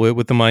well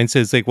with the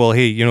mindset. It's like, well,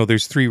 hey,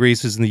 there's 3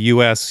 races in the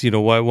U.S.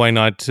 Why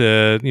not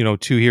 2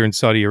 here in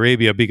Saudi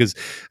Arabia? Because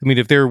I mean,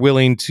 if they're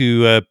willing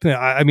to,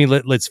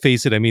 let's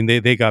face it. I mean,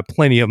 they got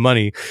plenty of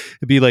money.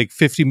 It'd be like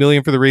 $50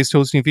 million for the race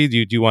hosting fee.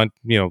 Do you want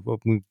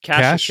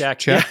cash,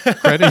 check,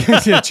 credit?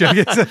 Check.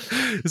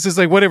 It's just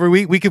like whatever.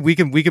 We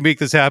can make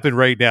this happen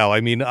right now.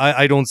 I mean,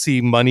 I don't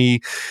see money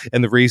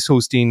and the race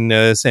hosting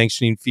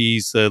sanctioning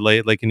fees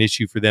like an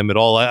issue for them at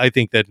all. I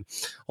think that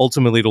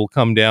ultimately it'll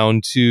come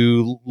down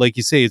to, like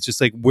you say, it's just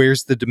like,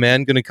 where's the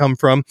demand going to come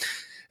from?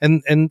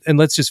 And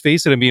let's just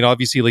face it. I mean,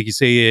 obviously, like you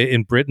say,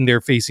 in Britain, they're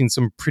facing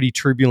some pretty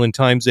turbulent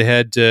times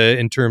ahead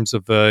in terms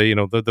of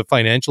the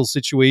financial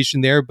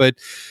situation there. But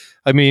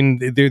I mean,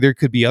 there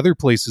could be other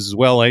places as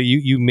well.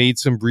 You made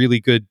some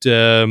really good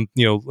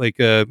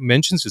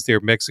mentions just there,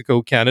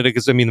 Mexico, Canada,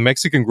 because I mean the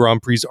Mexican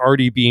Grand Prix is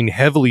already being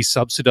heavily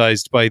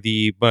subsidized by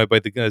the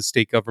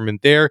state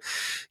government there.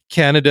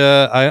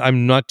 Canada,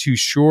 I'm not too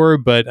sure,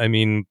 but I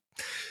mean,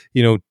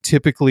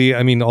 typically,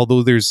 I mean,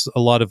 although there's a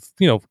lot of,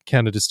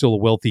 Canada's still a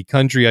wealthy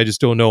country, I just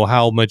don't know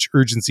how much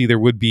urgency there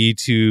would be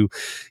to,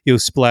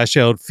 splash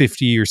out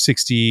 50 or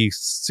 60,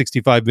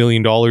 $65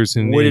 million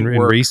in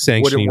race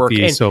sanctioning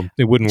fees. So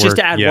it wouldn't work. Just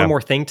to add one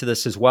more thing to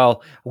this as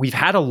well, we've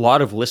had a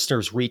lot of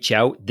listeners reach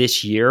out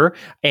this year,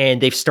 and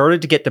they've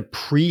started to get the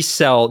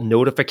pre-sale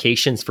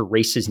notifications for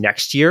races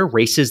next year,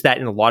 races that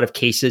in a lot of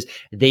cases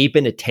they've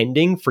been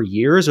attending for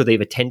years or they've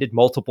attended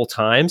multiple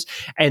times.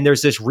 And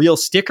there's this real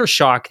sticker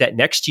shock that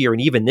next year, and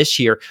even this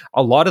year,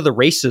 a lot of the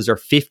races are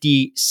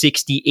 50,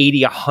 60,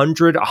 80,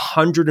 100,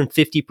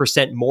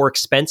 150% more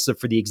expensive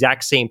for the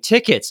exact same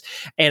tickets.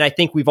 And I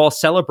think we've all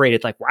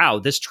celebrated like, wow,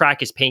 this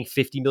track is paying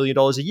 $50 million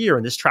a year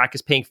and this track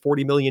is paying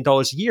 $40 million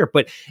a year.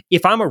 But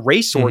if I'm a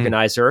race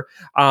organizer,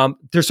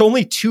 there's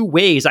only 2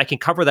 ways I can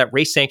cover that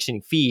race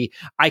sanctioning fee.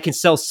 I can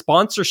sell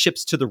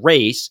sponsorships to the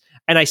race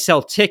and I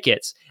sell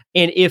tickets.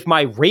 And if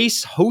my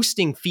race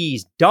hosting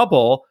fees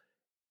double,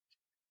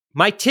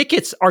 my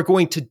tickets are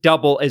going to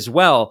double as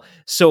well.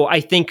 So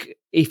I think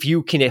if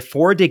you can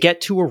afford to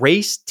get to a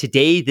race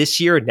today, this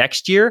year,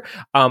 next year,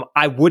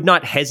 I would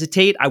not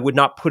hesitate. I would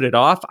not put it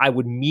off. I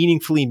would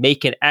meaningfully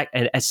make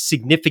a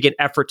significant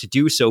effort to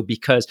do so,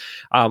 because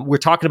we're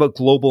talking about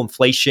global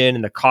inflation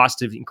and the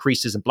cost of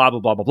increases and blah, blah,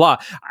 blah, blah, blah.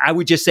 I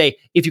would just say,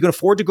 if you can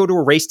afford to go to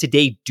a race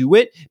today, do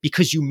it,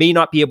 because you may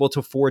not be able to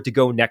afford to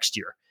go next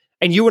year.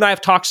 And you and I have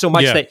talked so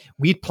much that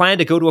we'd planned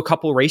to go to a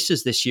couple of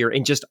races this year.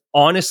 And just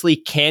honestly,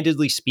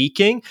 candidly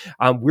speaking,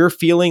 we're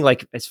feeling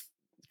like as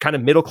kind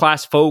of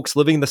middle-class folks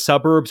living in the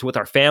suburbs with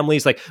our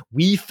families, like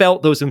we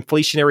felt those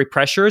inflationary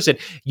pressures. And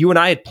you and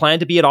I had planned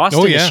to be at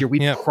Austin this year.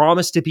 We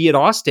promised to be at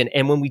Austin.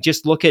 And when we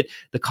just look at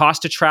the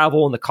cost of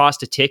travel and the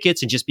cost of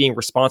tickets and just being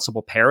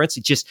responsible parents,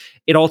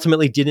 it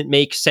ultimately didn't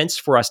make sense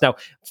for us. Now,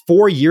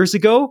 4 years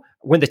ago,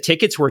 when the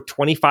tickets were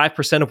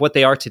 25% of what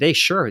they are today,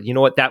 sure, you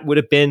know what, that would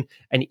have been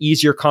an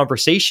easier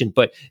conversation.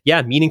 But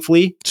yeah,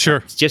 meaningfully,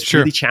 it's just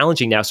really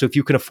challenging now. So if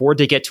you can afford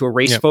to get to a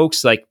race,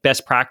 folks, like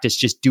best practice,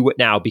 just do it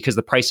now, because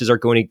the prices are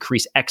going to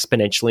increase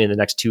exponentially in the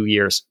next 2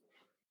 years.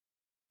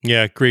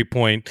 Yeah, great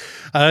point.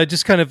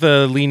 Just kind of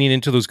leaning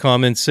into those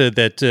comments that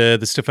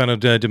the Stefano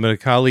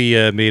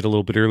Domenicali made a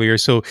little bit earlier.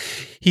 So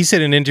he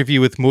said in an interview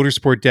with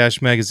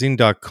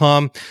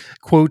motorsport-magazine.com,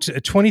 quote,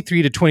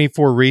 23 to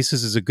 24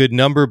 races is a good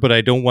number, but I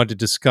don't want to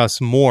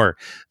discuss more.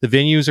 The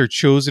venues are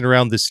chosen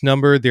around this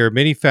number. There are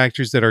many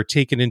factors that are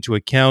taken into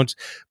account,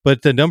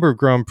 but the number of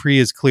Grand Prix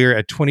is clear.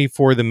 At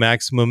 24, the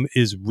maximum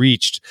is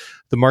reached.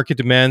 The market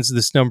demands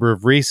this number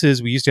of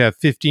races. We used to have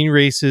 15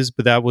 races,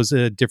 but that was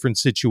a different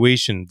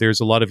situation. There's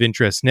a lot lot of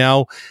interest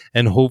now,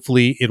 and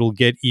hopefully it'll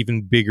get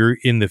even bigger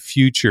in the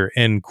future,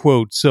 end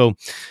quote. So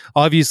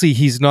obviously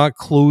he's not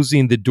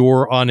closing the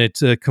door on it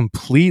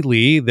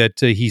completely, that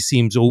he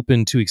seems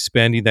open to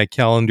expanding that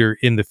calendar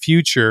in the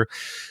future.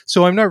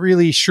 So I'm not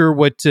really sure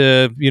what,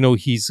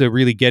 he's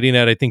really getting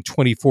at. I think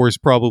 24 is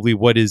probably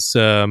what is,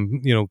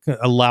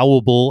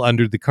 allowable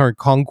under the current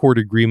Concord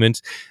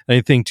agreement. And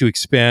I think to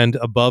expand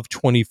above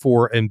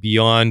 24 and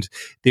beyond,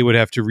 they would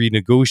have to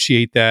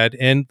renegotiate that.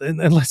 And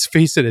let's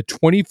face it, at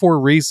 24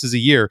 races a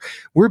year,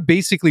 we're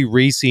basically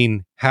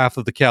racing half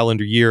of the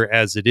calendar year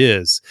as it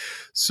is.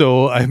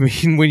 So, I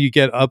mean, when you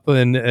get up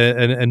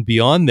and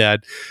beyond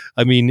that,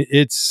 I mean,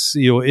 it's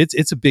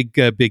a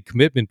big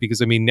commitment,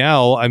 because I mean,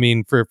 now, I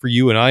mean, for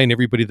you and I and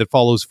everybody that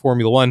follows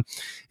Formula One,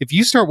 if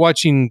you start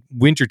watching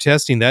winter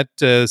testing, that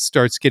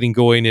starts getting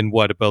going in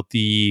about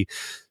the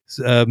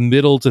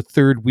middle to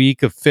third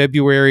week of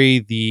February.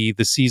 The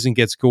season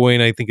gets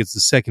going. I think it's the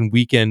second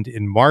weekend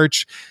in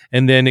March,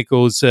 and then it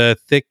goes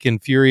thick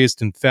and furious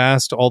and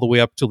fast all the way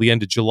up till the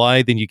end of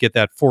July. Then you get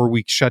that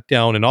 4-week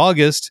shutdown in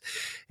August,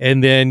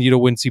 and then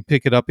once you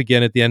pick it up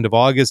again at the end of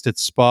August at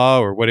Spa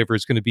or whatever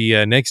it's going to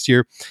be next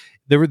year,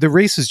 the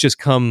races just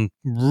come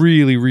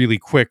really, really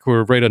quick.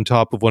 We're right on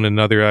top of one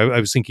another. I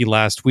was thinking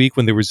last week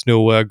when there was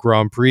no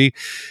Grand Prix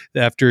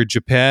after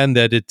Japan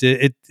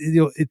that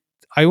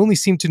I only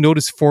seem to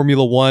notice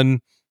Formula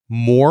One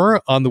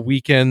more on the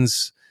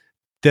weekends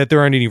that there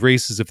aren't any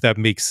races, if that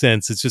makes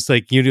sense. It's just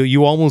like,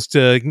 you almost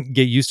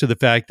get used to the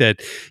fact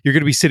that you're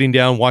going to be sitting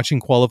down watching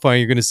qualifying.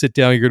 You're going to sit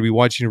down, you're going to be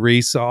watching a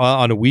race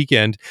on a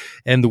weekend.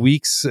 And the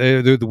weekends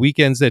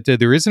that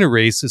there isn't a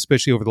race,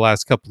 especially over the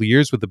last couple of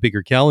years with the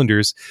bigger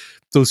calendars,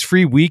 those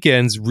free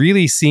weekends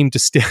really seem to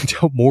stand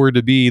out more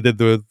to me than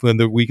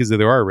the weekends that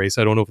there are a race.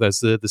 I don't know if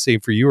that's the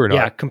same for you or not.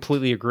 Yeah,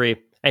 completely agree.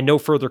 And no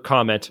further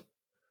comment.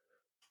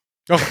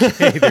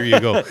 Okay, there you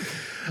go.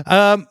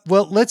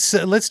 Well,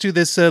 let's do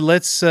this.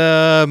 Let's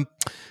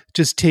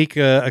just take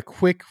a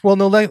quick. Well,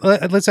 no,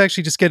 let's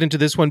actually just get into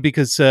this one,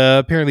 because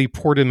apparently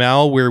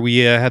Portimao, where we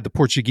had the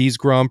Portuguese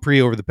Grand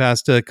Prix over the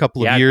past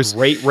couple of years,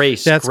 great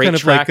race. That's great kind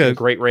of track like and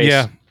great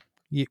race.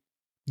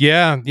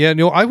 Yeah.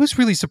 No, I was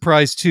really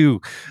surprised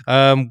too.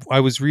 I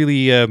was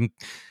really.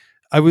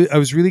 I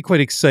was really quite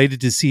excited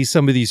to see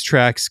some of these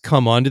tracks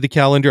come onto the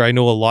calendar. I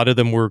know a lot of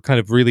them were kind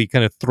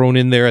of thrown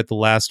in there at the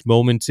last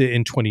moment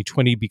in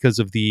 2020 because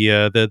of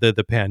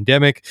the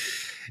pandemic,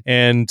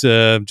 and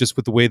just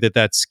with the way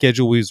that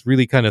schedule was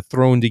really kind of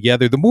thrown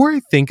together. The more I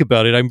think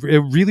about it,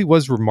 it really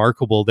was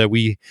remarkable that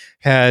we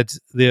had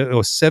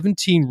the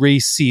 17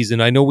 race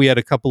season. I know we had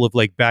a couple of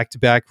like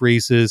back-to-back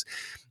races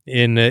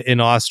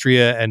in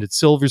Austria and at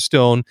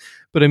Silverstone.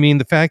 But I mean,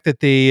 the fact that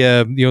they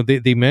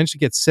managed to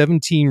get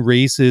 17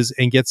 races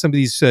and get some of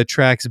these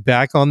tracks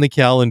back on the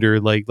calendar,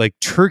 like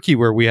Turkey,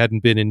 where we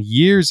hadn't been in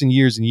years and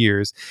years and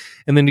years,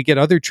 and then to get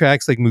other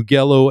tracks like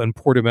Mugello and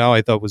Portimao,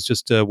 I thought was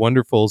just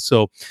wonderful.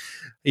 So,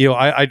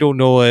 I don't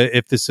know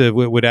if this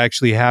would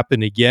actually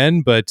happen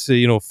again, but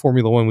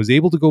Formula One was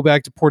able to go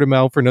back to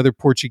Portimao for another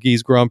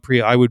Portuguese Grand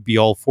Prix. I would be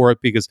all for it,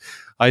 because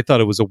I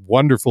thought it was a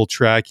wonderful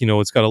track.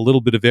 It's got a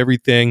little bit of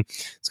everything.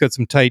 It's got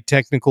some tight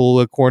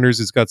technical corners.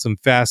 It's got some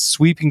fast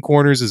sweeping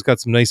corners. It's got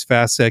some nice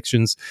fast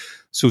sections.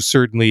 So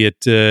certainly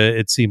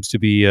it seems to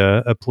be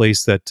a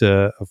place that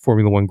a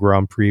Formula One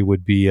Grand Prix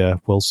would be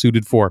well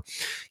suited for.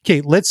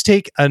 Okay, let's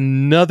take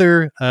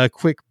another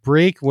quick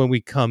break. When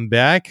we come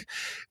back,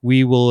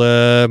 we will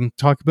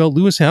talk about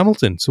Lewis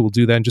Hamilton. So we'll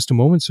do that in just a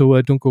moment. So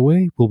don't go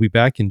away. We'll be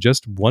back in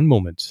just one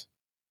moment.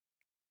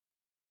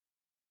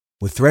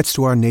 With threats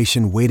to our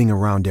nation waiting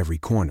around every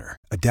corner,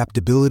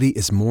 adaptability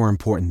is more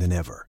important than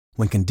ever.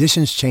 When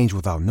conditions change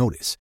without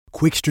notice,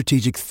 quick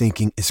strategic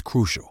thinking is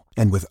crucial.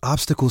 And with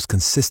obstacles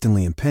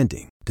consistently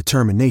impending,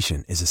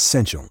 determination is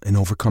essential in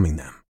overcoming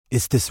them.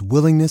 It's this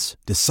willingness,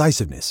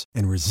 decisiveness,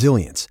 and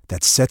resilience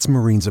that sets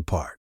Marines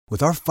apart.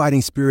 With our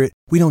fighting spirit,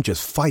 we don't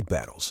just fight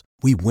battles,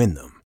 we win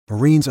them.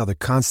 Marines are the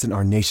constant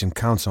our nation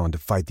counts on to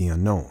fight the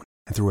unknown.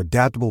 And through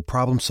adaptable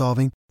problem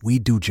solving, we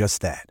do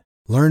just that.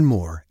 Learn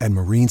more at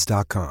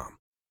marines.com.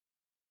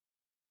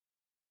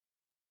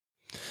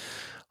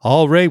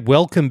 All right,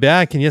 welcome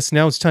back. And yes,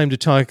 now it's time to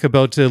talk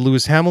about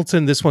Lewis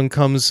Hamilton. This one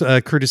comes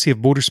courtesy of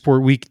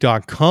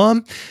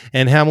motorsportweek.com.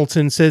 And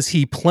Hamilton says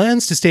he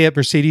plans to stay at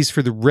Mercedes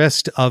for the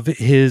rest of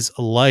his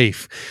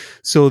life.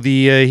 So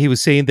he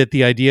was saying that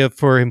the idea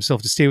for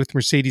himself to stay with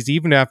Mercedes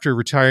even after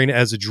retiring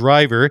as a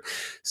driver,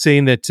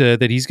 saying that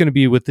he's going to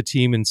be with the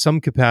team in some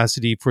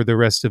capacity for the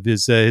rest of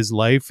his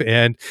life.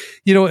 And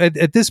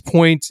at this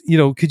point,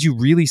 could you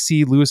really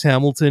see Lewis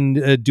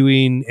Hamilton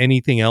doing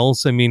anything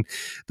else? I mean,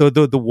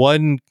 the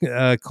one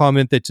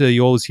comment that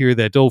you always hear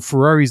that,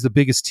 Ferrari's the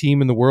biggest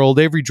team in the world.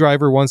 Every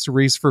driver wants to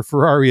race for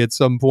Ferrari at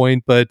some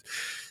point, but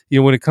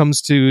when it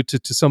comes to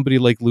somebody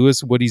like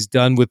Lewis, what he's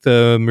done with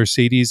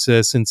Mercedes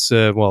since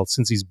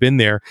he's been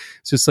there,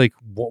 it's just like,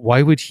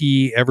 why would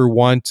he ever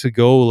want to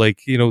go?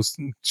 Like,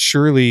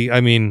 surely, I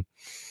mean,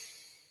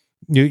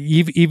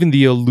 even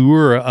the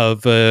allure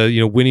of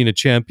winning a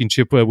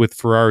championship with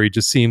Ferrari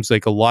just seems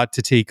like a lot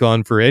to take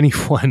on for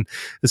anyone,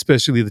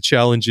 especially the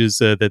challenges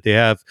that they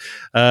have.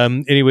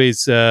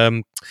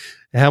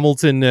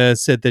 Hamilton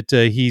said that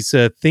he's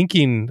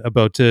thinking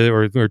about,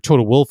 or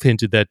Toto Wolff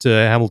hinted that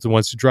Hamilton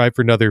wants to drive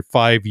for another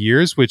 5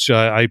 years, which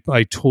I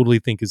totally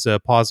think is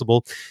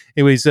possible.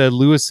 Anyways,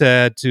 Lewis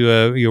had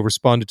to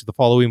responded to the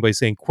following by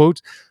saying,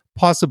 quote,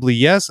 "Possibly,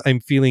 yes. I'm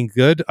feeling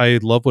good. I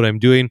love what I'm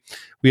doing.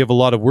 We have a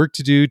lot of work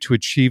to do to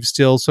achieve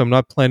still, so I'm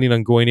not planning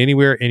on going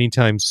anywhere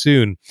anytime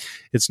soon.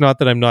 It's not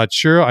that I'm not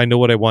sure. I know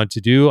what I want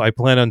to do. I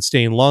plan on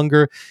staying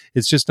longer.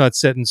 It's just not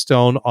set in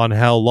stone on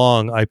how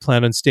long. I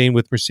plan on staying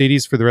with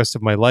Mercedes for the rest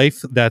of my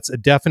life. That's a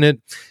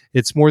definite.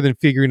 It's more than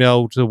figuring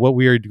out what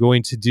we are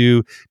going to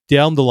do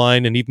down the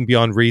line and even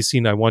beyond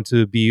racing. I want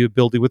to be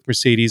building with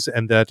Mercedes,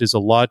 and that is a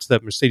lot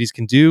that Mercedes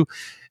can do.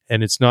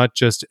 And it's not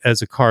just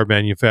as a car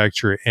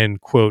manufacturer,"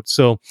 end quote.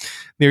 So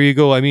there you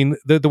go. I mean,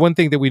 the one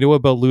thing that we know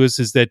about Lewis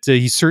is that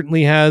he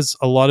certainly has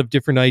a lot of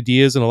different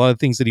ideas and a lot of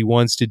things that he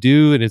wants to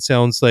do. And it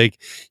sounds like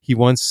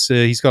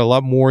he's got a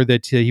lot more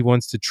that he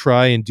wants to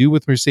try and do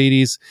with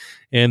Mercedes.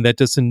 And that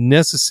doesn't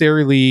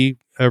necessarily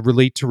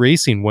relate to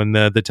racing when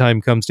the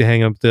time comes to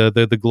hang up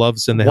the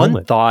gloves and the helmet.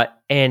 One thought,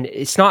 and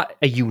it's not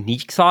a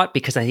unique thought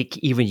because I think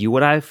even you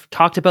and I've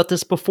talked about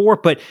this before,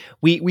 but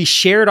we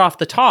shared off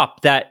the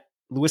top that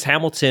Lewis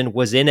Hamilton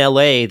was in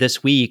LA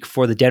this week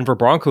for the Denver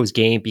Broncos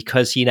game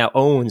because he now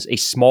owns a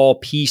small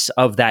piece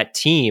of that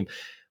team.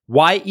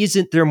 Why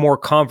isn't there more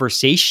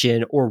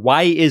conversation, or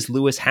why is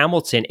Lewis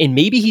Hamilton, and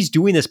maybe he's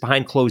doing this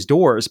behind closed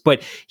doors,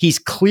 but he's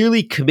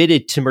clearly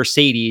committed to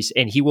Mercedes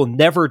and he will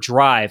never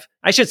drive.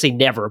 I should say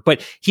never,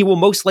 but he will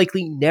most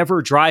likely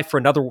never drive for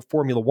another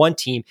Formula One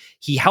team.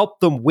 He helped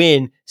them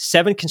win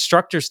 7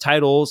 constructors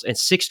titles and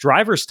 6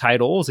 drivers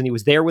titles, and he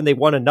was there when they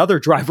won another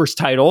drivers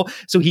title.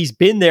 So he's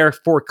been there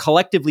for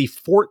collectively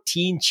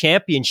 14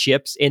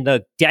 championships in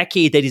the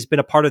decade that he's been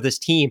a part of this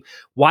team.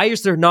 Why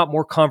is there not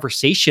more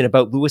conversation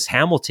about Lewis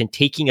Hamilton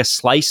taking a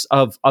slice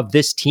of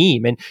this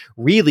team? And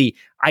really,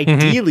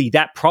 ideally,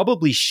 that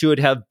probably should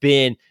have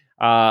been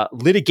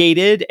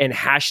litigated and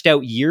hashed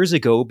out years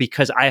ago,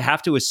 because I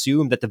have to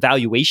assume that the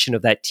valuation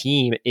of that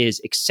team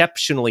is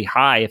exceptionally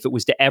high if it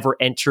was to ever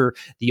enter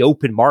the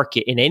open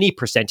market in any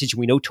percentage.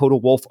 We know Toto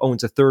Wolff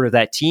owns a third of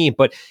that team,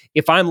 but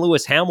if I'm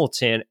Lewis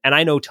Hamilton and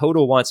I know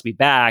Toto wants me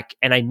back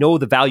and I know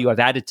the value I've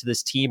added to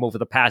this team over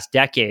the past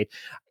decade,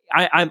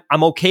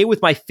 I'm okay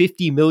with my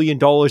 $50 million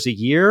a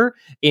year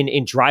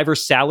in driver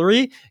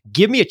salary.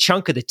 Give me a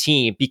chunk of the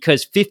team,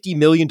 because $50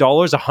 million,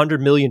 $100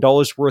 million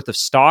worth of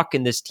stock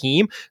in this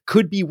team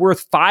could be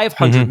worth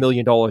 $500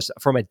 million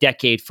from a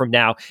decade from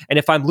now. And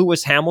if I'm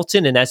Lewis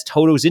Hamilton, and as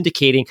Toto's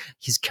indicating,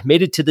 he's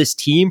committed to this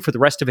team for the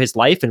rest of his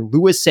life, and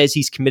Lewis says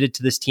he's committed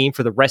to this team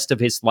for the rest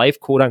of his life,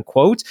 quote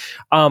unquote,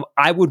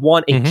 I would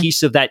want a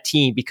piece of that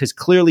team, because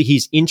clearly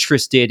he's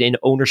interested in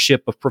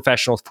ownership of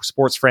professional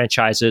sports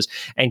franchises.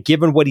 And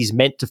given what he's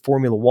meant to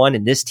Formula One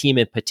and this team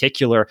in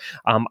particular,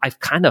 I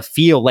kind of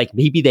feel like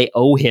maybe they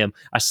owe him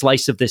a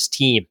slice of this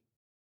team.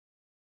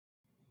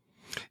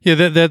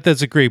 Yeah,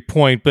 that's a great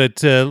point,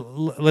 but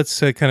let's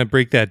kind of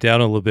break that down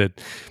a little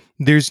bit.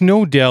 There's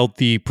no doubt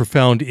the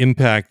profound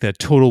impact that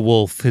Toto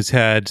Wolff has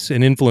had,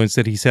 an influence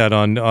that he's had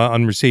on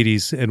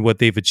Mercedes and what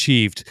they've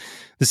achieved.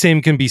 The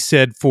same can be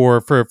said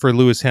for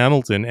Lewis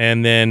Hamilton.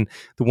 And then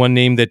the one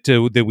name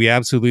that we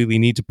absolutely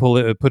need to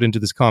put into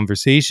this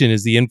conversation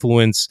is the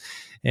influence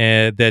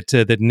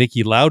that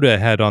Niki Lauda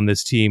had on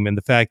this team, and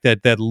the fact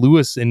that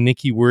Lewis and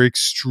Niki were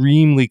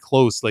extremely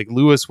close. Like,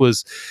 Lewis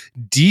was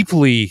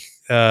deeply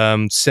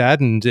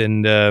saddened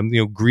and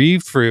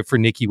grieved for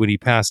Niki when he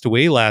passed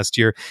away last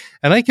year,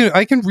 and I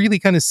can really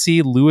kind of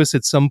see Lewis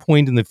at some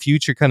point in the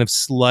future kind of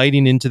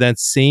sliding into that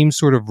same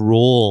sort of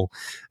role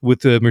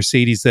with the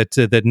Mercedes that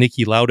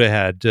Niki Lauda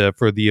had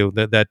for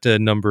that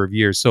number of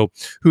years. So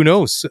who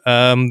knows?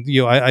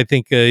 I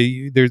think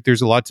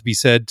there's a lot to be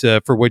said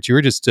for what you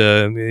were just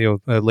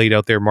laid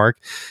out there, Mark.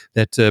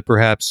 That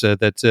perhaps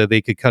that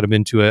they could cut him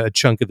into a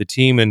chunk of the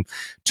team. And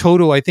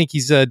Toto, I think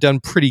he's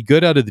done pretty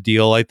good out of the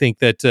deal. I think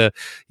that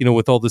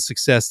with all the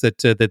success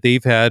that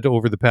they've had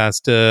over the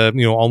past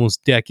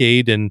almost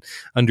decade, and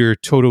under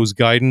Toto's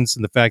guidance,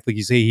 and the fact that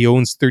he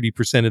owns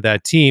 30% of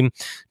that team,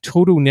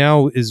 Toto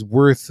now is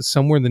worth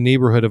somewhere in the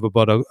neighborhood of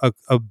about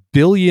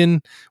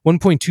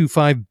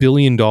 $1.25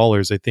 billion,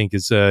 I think,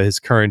 is his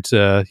current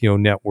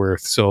net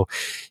worth. So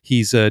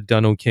he's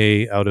done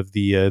okay out of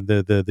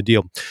the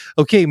deal.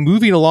 Okay,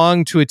 moving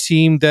along to a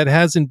team that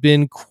hasn't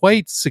been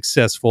quite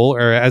successful,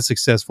 or as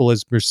successful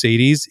as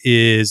Mercedes,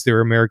 is their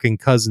American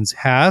cousins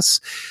Haas.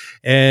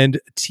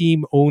 And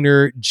team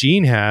owner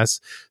Gene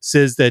Haas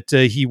says that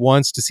he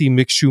wants to see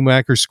Mick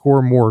Schumacher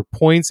score more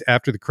points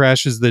after the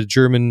crashes the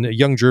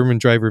young German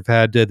driver have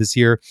had this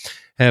year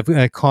have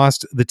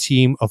cost the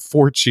team a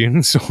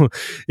fortune. So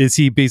is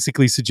he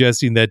basically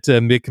suggesting that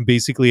Mick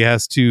basically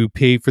has to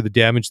pay for the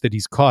damage that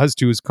he's caused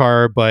to his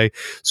car by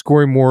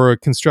scoring more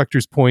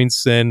constructors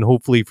points, and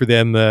hopefully for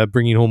them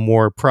bringing home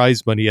more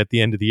prize money at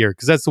the end of the year?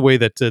 Because that's the way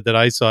that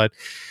I saw it.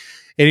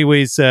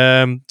 anyways,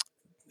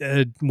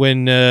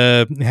 when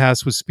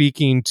Haas was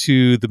speaking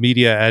to the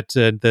media at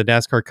the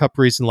NASCAR Cup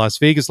race in Las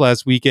Vegas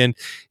last weekend,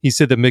 he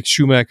said that Mick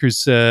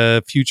Schumacher's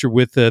future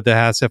with the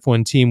Haas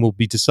F1 team will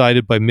be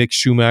decided by Mick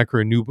Schumacher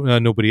and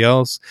nobody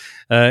else.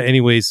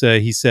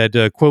 He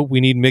said, quote,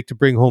 "We need Mick to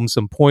bring home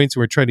some points,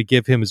 and we're trying to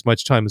give him as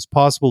much time as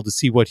possible to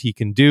see what he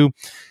can do.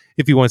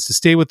 If he wants to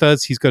stay with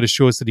us, he's got to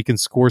show us that he can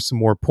score some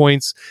more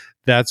points.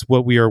 That's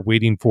what we are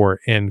waiting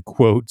for," end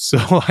quote. So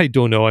I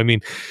don't know. I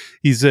mean,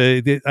 he's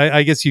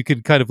I guess you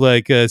could kind of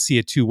like see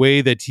it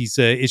two-way, that he's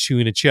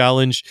issuing a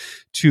challenge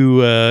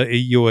to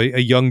a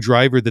young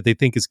driver that they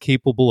think is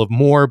capable of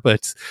more.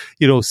 But,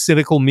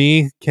 cynical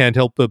me can't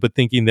help but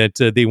thinking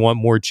that they want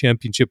more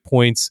championship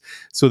points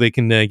so they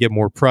can get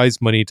more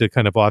prize money to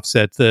kind of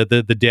offset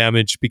the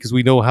damage, because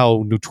we know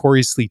how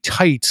notoriously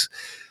tight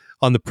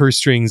on the purse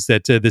strings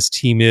that this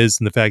team is,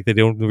 and the fact that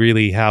they don't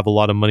really have a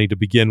lot of money to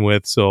begin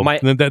with. So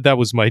that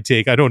was my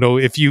take. I don't know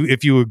if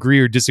you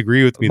agree or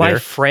disagree with me there. My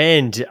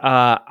friend,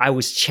 I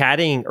was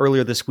chatting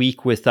earlier this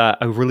week with a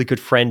really good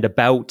friend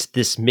about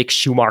this Mick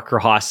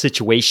Schumacher-Haas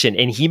situation,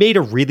 and he made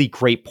a really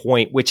great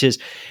point, which is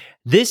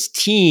this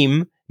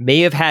team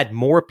may have had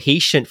more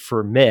patience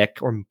for Mick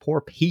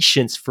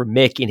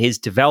in his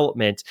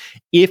development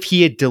if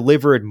he had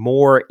delivered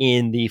more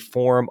in the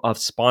form of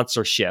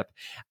sponsorship.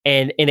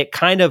 And it was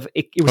kind of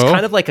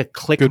like a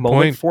click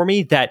moment for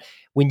me, that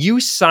when you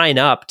sign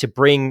up to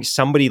bring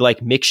somebody like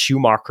Mick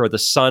Schumacher, the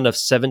son of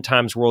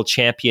 7-time world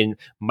champion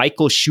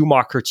Michael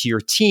Schumacher, to your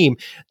team,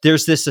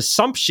 there's this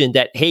assumption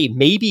that, hey,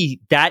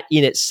 maybe that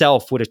in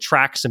itself would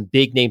attract some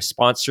big name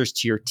sponsors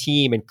to your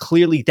team. And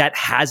clearly that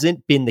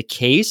hasn't been the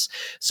case.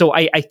 So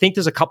I think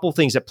there's a couple of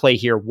things at play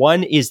here.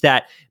 One is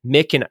that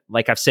Mick, and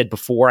like I've said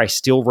before, I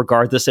still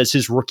regard this as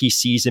his rookie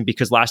season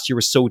because last year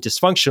was so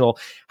dysfunctional,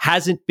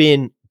 hasn't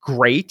been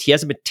great. He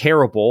hasn't been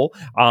terrible.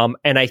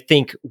 And I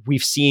think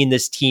we've seen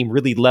this team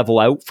really level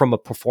out from a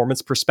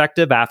performance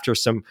perspective after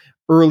some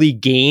early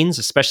gains,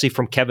 especially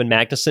from Kevin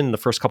Magnussen in the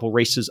first couple of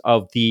races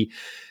of the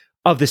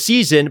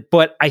season.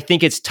 But I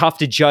think it's tough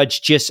to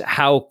judge just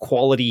how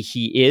quality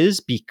he is,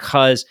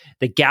 because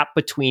the gap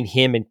between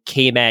him and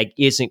K-Mag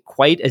isn't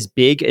quite as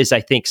big as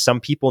I think some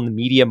people in the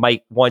media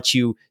might want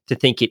you to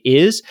think it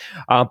is.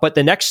 But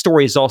the next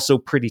story is also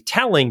pretty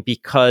telling,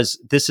 because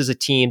this is a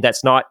team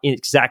that's not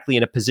exactly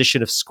in a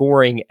position of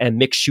scoring a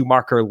Mick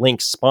Schumacher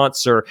linked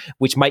sponsor,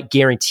 which might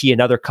guarantee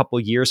another couple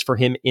of years for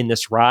him in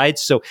this ride.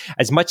 So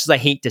as much as I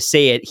hate to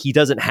say it, he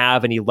doesn't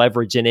have any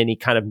leverage in any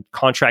kind of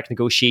contract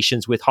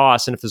negotiations with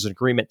Haas. And if there's an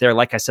agreement there,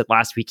 like I said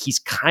last week, he's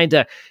kind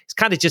of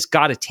just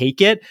got to take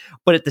it.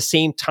 But at the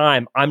same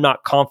time, I'm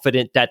not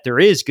confident that there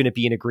is going to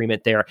be an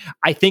agreement there.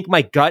 I think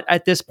my gut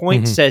at this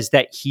point says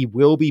that he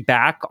will be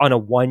back on a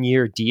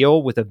 1-year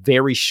deal with a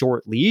very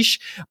short leash,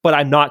 but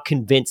I'm not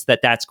convinced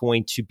that that's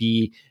going to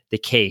be the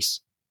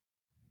case.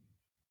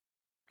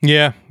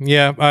 Yeah,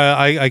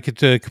 I could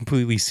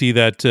completely see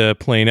that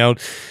playing out.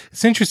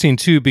 It's interesting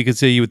too,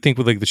 because you would think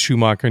with like the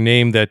Schumacher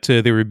name that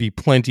there would be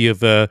plenty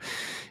of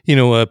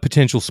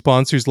potential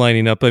sponsors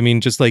lining up. I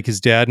mean, just like his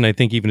dad, and I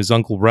think even his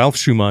uncle Ralf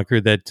Schumacher,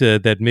 that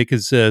Mick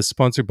is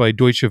sponsored by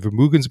Deutsche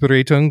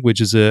Vermögensberatung,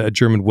 which is a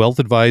German wealth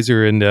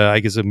advisor, and I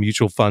guess a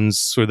mutual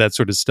funds or that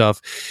sort of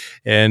stuff.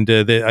 And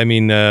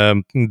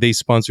they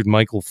sponsored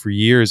Michael for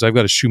years. I've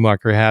got a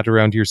Schumacher hat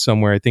around here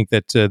somewhere. I think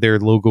that their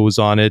logo is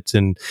on it,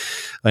 and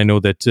I know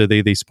that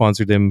they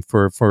sponsored him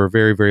for a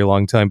very, very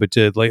long time. But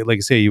like I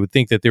say, you would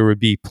think that there would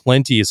be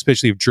plenty,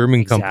 especially of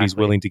German companies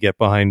willing to get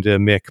behind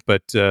Mick.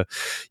 But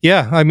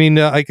I mean,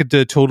 I could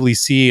totally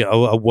see a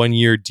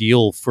 1-year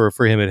deal for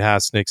him at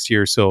Haas next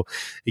year. So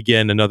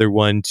again, another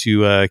one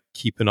to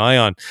keep an eye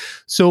on.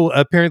 So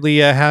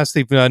apparently Haas,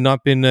 they've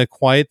not been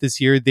quiet this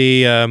year.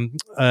 They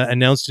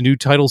announced a new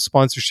title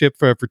sponsorship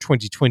for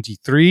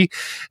 2023,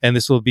 and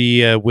this will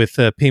be with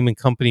payment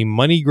company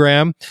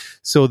MoneyGram.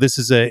 So this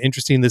is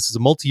interesting. This is a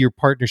multi-year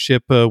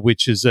partnership,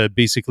 which has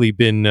basically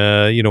been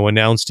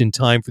announced in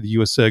time for the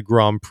U.S.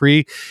 Grand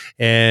Prix,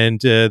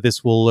 and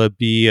this will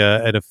be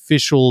an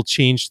official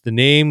change to the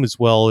name, as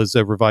well as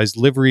a revised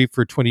livery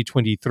for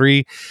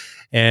 2023.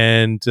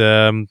 And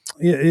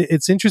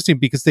it's interesting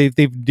because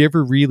they've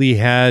never really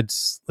had,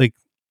 like,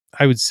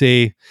 I would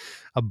say,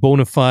 a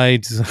bona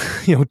fide,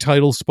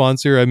 title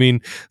sponsor. I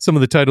mean, some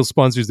of the title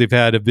sponsors they've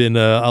had have been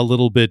a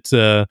little bit,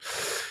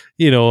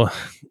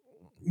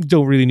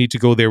 don't really need to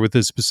go there with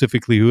this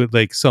specifically,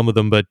 like some of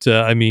them, but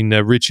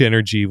Rich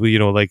Energy,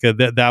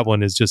 that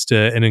one is just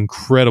an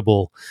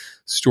incredible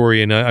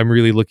story, and I'm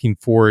really looking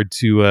forward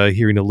to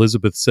hearing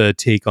Elizabeth's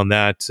take on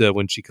that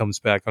when she comes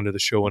back onto the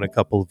show in a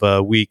couple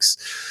of weeks.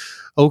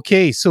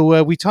 Okay,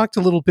 so we talked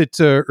a little bit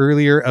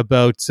earlier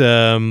about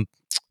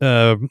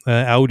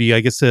Audi. I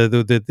guess it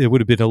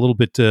would have been a little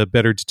bit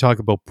better to talk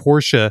about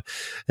Porsche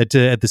at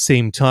the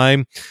same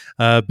time,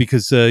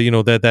 because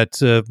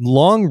that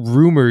long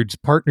rumored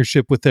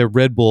partnership with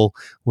Red Bull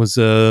was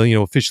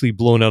officially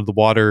blown out of the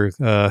water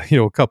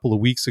a couple of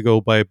weeks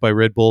ago by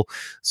Red Bull.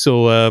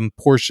 So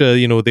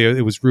Porsche,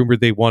 it was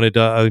rumored they wanted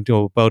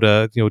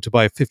to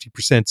buy a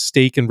 50%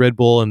 stake in Red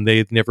Bull, and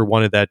they never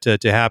wanted that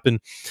to happen.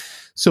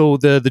 So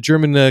the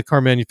German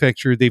car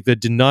manufacturer, they've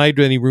denied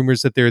any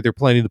rumors that they're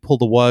planning to pull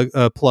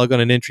the plug on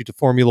an entry to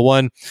Formula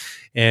One,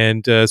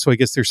 and so I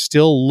guess they're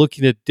still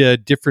looking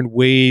at different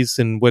ways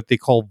and what they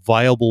call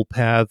viable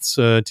paths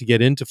to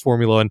get into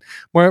Formula One.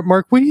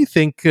 Mark, where do you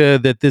think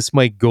that this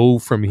might go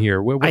from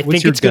here? I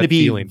think it's going to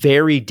be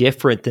very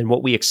different than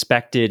what we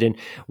expected. And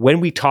when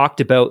we talked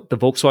about the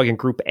Volkswagen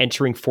Group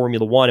entering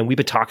Formula One, and we've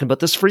been talking about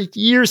this for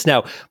years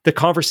now, the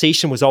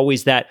conversation was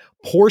always that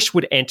Porsche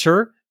would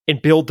enter and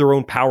build their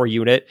own power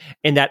unit,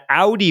 and that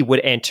Audi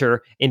would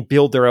enter and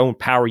build their own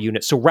power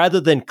unit. So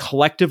rather than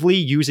collectively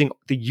using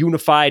the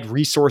unified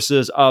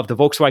resources of the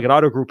Volkswagen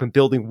Auto Group and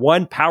building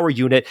one power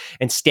unit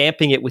and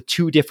stamping it with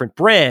two different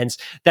brands,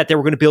 that they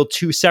were going to build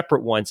two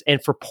separate ones.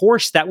 And for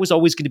Porsche, that was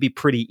always going to be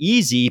pretty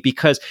easy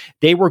because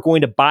they were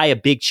going to buy a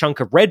big chunk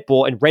of Red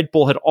Bull, and Red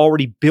Bull had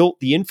already built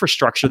the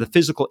infrastructure, the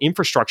physical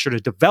infrastructure to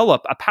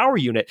develop a power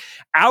unit.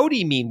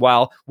 Audi,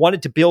 meanwhile,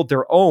 wanted to build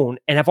their own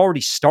and have already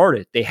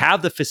started. They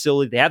have the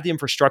facility, they have the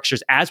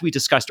infrastructures. As we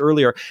discussed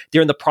earlier,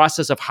 they're in the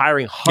process of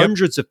hiring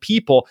hundreds of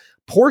people.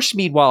 Porsche,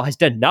 meanwhile, has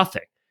done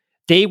nothing.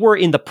 They were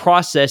in the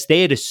process.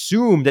 They had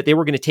assumed that they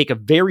were going to take a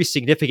very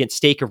significant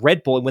stake of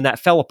Red Bull. And when that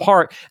fell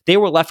apart, they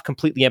were left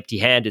completely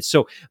empty-handed.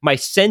 So my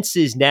sense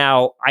is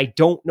now, I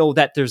don't know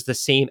that there's the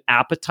same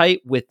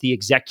appetite with the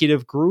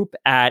executive group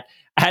at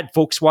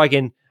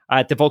Volkswagen,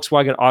 at the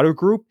Volkswagen Auto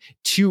Group,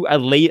 to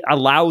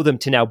allow them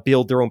to now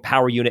build their own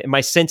power unit. And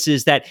my sense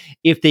is that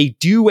if they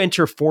do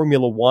enter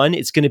Formula One,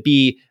 it's going to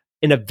be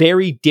in a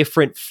very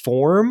different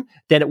form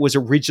than it was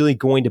originally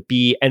going to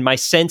be. And my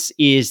sense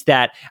is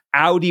that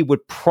Audi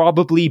would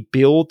probably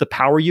build the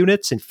power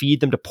units and feed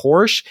them to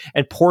Porsche,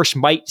 and Porsche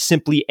might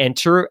simply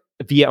enter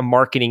via a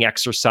marketing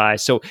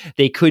exercise. So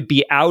they could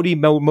be Audi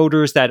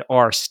motors that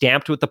are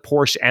stamped with the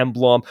Porsche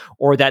emblem,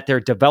 or that they're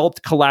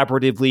developed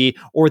collaboratively,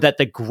 or that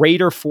the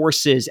greater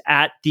forces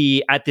at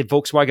the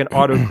Volkswagen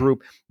Auto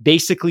Group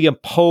basically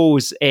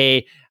impose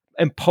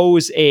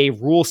a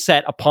rule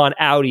set upon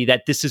Audi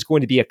that this is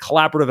going to be a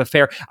collaborative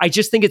affair. I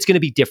just think it's going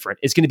to be different.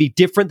 It's going to be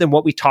different than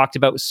what we talked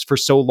about for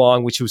so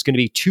long, which was going to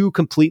be two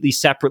completely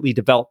separately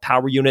developed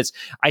power units.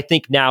 I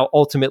think now,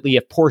 ultimately,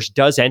 if Porsche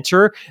does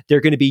enter,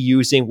 they're going to be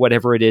using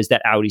whatever it is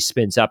that Audi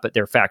spins up at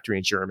their factory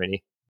in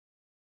Germany.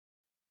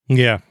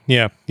 Yeah.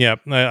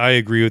 I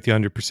agree with you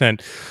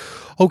 100%.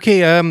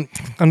 Okay,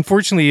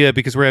 unfortunately,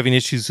 because we're having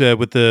issues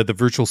with the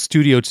virtual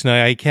studio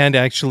tonight, I can't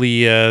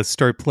actually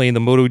start playing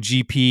the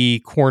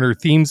MotoGP corner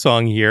theme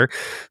song here.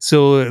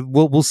 So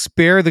we'll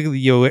spare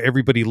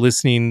everybody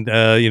listening,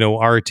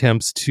 our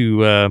attempts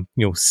to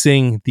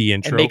sing the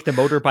intro and make the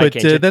motorbike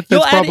engine.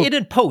 You'll add it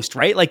in post,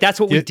 right? Like that's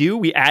what we do.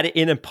 We add it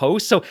in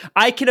post. So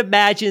I can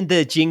imagine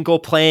the jingle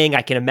playing.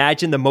 I can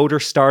imagine the motor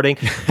starting.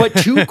 But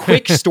two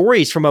quick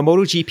stories from a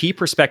MotoGP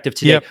perspective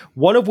today. Yep.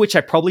 One of which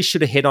I probably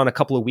should have hit on a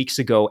couple of weeks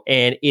ago,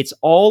 and it's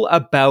all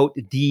about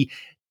the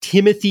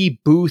Timothy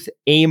Booth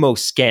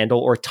Amos scandal,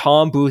 or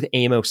Tom Booth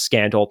Amos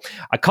scandal.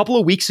 A couple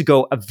of weeks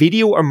ago, a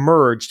video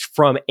emerged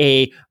from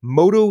a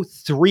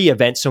Moto3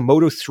 event. So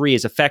Moto3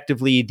 is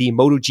effectively the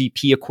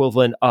MotoGP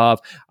equivalent of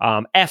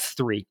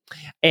F3.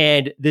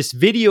 And this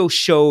video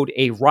showed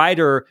a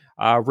rider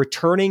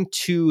returning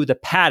to the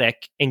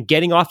paddock and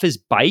getting off his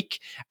bike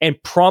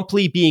and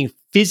promptly being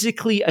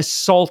physically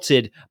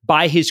assaulted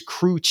by his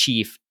crew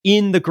chief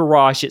in the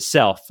garage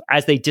itself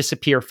as they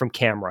disappear from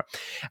camera.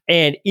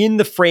 And in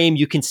the frame,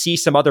 you can see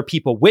some other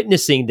people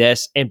witnessing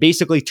this and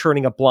basically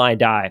turning a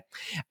blind eye.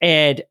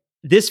 And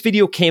this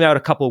video came out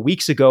a couple of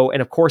weeks ago,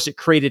 and of course, it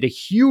created a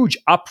huge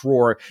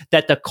uproar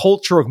that the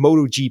culture of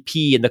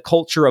MotoGP and the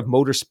culture of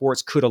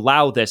motorsports could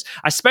allow this,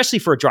 especially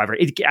for a driver.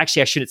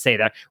 Actually, I shouldn't say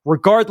that.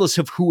 Regardless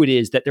of who it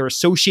is, that they're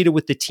associated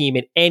with the team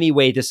in any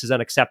way, this is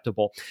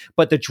unacceptable.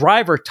 But the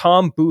driver,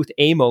 Tom Booth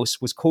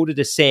Amos, was quoted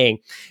as saying,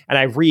 and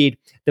I read,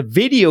 "The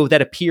video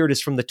that appeared is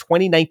from the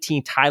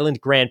 2019 Thailand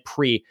Grand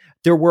Prix.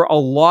 There were a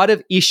lot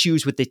of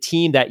issues with the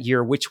team that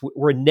year, which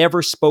were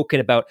never spoken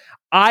about.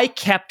 I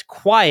kept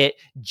quiet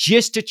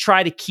just to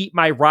try to keep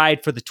my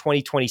ride for the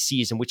 2020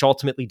 season, which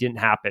ultimately didn't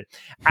happen,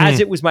 as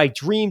it was my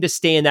dream to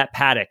stay in that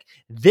paddock.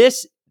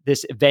 This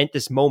event,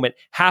 this moment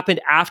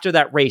happened after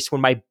that race when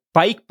my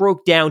bike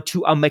broke down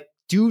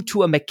due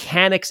to a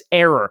mechanic's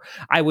error.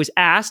 I was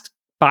asked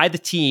by the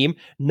team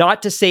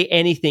not to say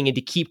anything and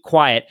to keep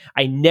quiet.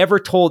 I never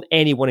told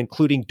anyone,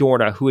 including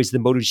Dorna, who is the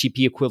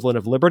MotoGP equivalent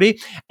of Liberty,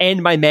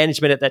 and my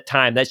management at that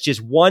time. That's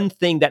just one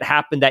thing that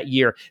happened that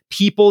year.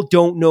 People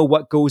don't know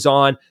what goes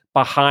on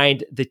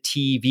behind the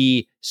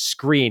TV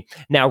screen."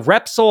 Now,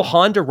 Repsol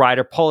Honda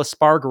rider Paul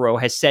Espargaro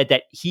has said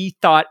that he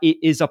thought it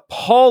is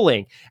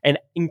appalling and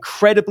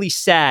incredibly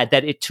sad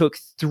that it took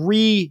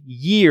 3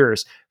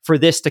 years for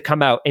this to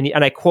come out.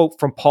 And I quote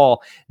from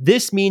Paul,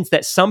 "This means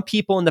that some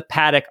people in the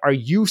paddock are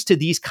used to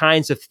these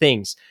kinds of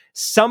things.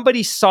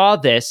 Somebody saw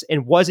this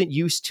and wasn't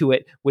used to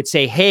it, would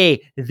say,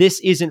 hey, this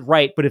isn't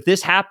right. But if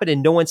this happened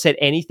and no one said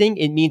anything,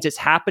 it means it's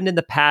happened in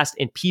the past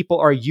and people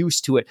are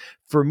used to it.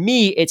 For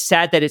me, it's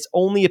sad that it's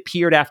only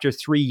appeared after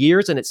 3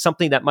 years and it's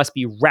something that must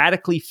be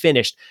radically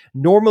finished.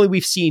 Normally,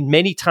 we've seen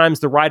many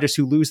times the riders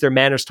who lose their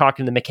manners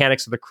talking to the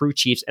mechanics or the crew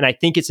chiefs, and I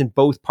think it's in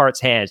both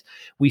parts' hands.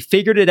 We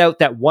figured it out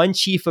that one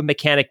chief of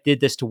mechanic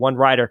did this to one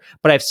rider,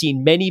 but I've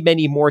seen many,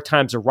 many more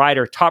times a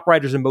rider, top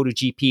riders in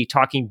MotoGP,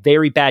 talking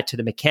very bad to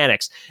the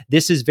mechanics.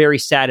 This is very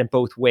sad in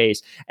both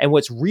ways. And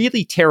what's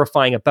really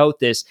terrifying about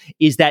this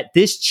is that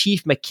this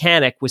chief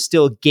mechanic was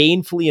still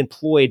gainfully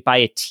employed by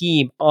a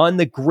team on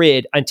the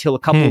grid until a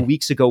couple of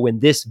weeks ago when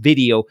this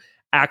video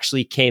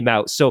actually came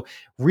out. So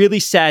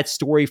really sad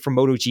story for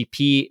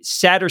MotoGP.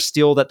 Sadder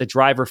still that the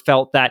driver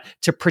felt that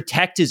to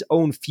protect his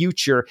own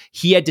future,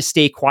 he had to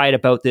stay quiet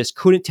about this,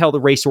 couldn't tell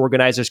the race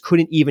organizers,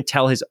 couldn't even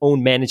tell his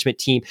own management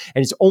team,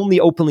 and is only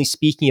openly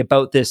speaking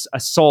about this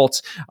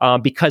assault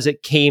because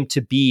it came to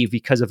be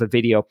because of a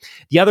video.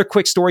 The other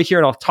quick story here,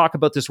 and I'll talk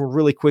about this one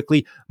really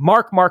quickly,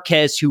 Marc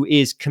Marquez, who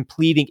is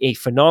completing a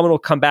phenomenal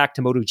comeback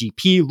to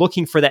MotoGP,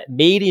 looking for that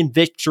maiden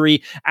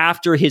victory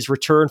after his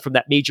return from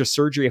that major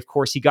surgery. Of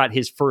course, he got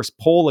his first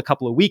pole a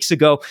couple of weeks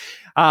ago.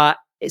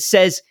 It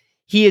says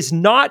he is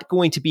not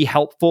going to be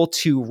helpful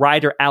to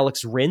rider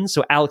Alex Rins.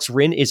 So Alex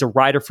Rins is a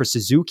rider for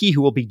Suzuki who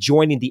will be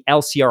joining the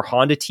LCR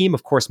Honda team.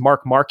 Of course,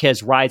 Marc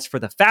Marquez rides for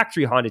the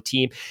factory Honda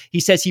team. He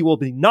says he will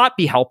not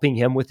be helping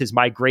him with his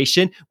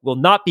migration, will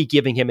not be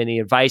giving him any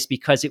advice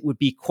because it would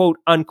be quote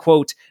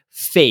unquote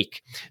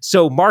fake.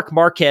 So Marc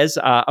Marquez,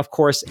 of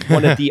course,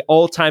 one of the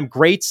all-time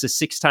greats, a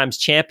 6 times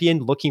champion,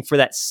 looking for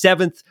that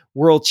 7th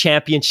world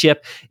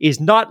championship, is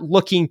not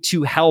looking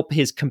to help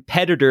his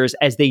competitors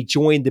as they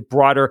join the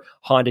broader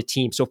Honda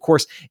team. So of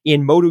course,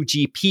 in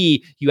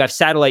MotoGP, you have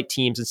satellite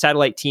teams, and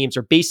satellite teams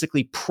are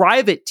basically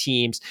private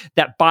teams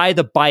that buy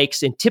the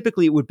bikes, and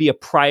typically it would be a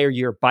prior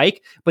year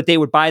bike, but they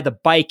would buy the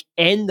bike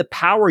and the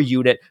power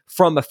unit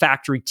from a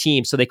factory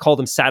team. So they call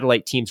them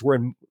satellite teams. Where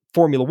in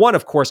Formula One,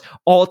 of course,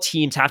 all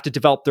teams have to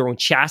develop their own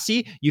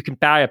chassis. You can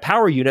buy a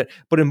power unit,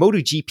 but in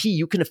MotoGP,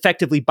 you can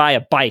effectively buy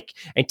a bike.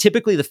 And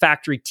typically the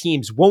factory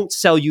teams won't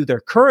sell you their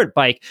current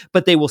bike,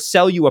 but they will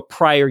sell you a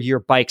prior year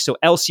bike. So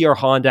LCR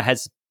Honda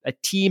has a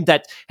team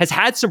that has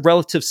had some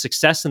relative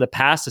success in the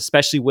past,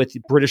 especially with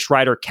British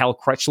rider Cal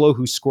Crutchlow,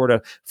 who scored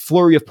a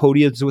flurry of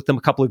podiums with them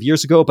a couple of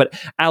years ago. But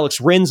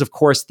Alex Rins, of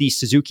course, the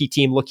Suzuki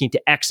team looking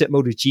to exit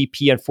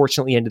MotoGP,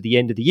 unfortunately, into the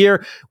end of the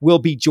year, will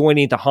be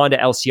joining the Honda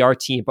LCR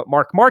team. But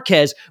Marc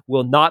Marquez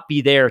will not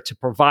be there to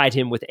provide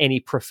him with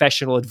any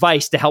professional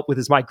advice to help with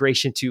his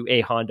migration to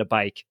a Honda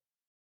bike.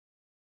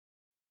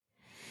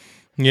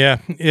 Yeah,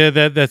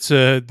 that's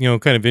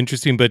kind of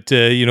interesting, but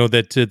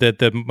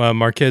that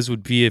Marquez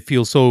would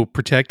feel so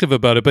protective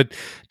about it. But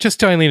just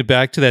tying it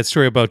back to that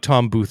story about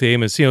Tom Booth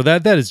Amos,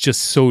 that is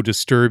just so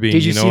disturbing.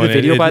 Did you see the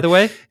video, by the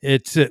way?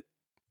 It's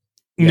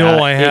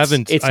no, I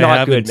haven't. It's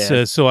not good,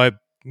 man.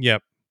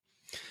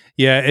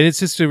 Yeah, and it's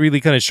just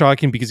really kind of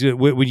shocking because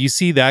when you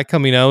see that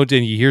coming out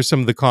and you hear some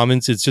of the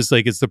comments, it's just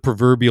like it's the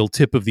proverbial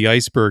tip of the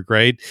iceberg,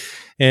 right?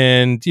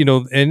 And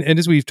and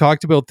as we've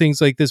talked about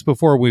things like this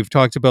before, we've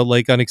talked about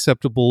like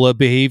unacceptable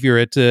behavior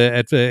at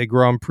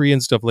Grand Prix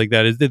and stuff like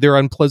that. They're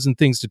unpleasant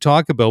things to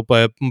talk about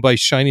by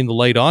shining the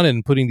light on it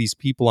and putting these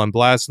people on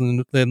blast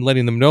and then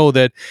letting them know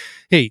that,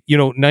 hey,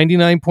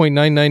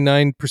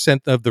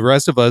 99.999% of the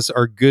rest of us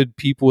are good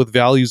people with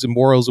values and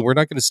morals, and we're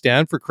not going to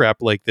stand for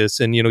crap like this.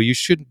 And you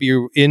shouldn't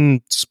be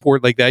in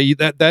sport like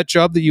that. That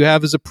job that you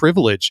have is a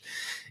privilege,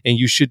 and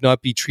you should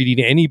not be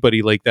treating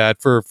anybody like that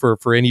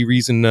for any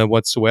reason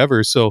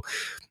whatsoever. So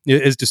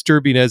as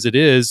disturbing as it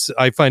is,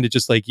 I find it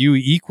just like you,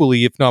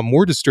 equally, if not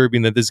more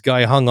disturbing, that this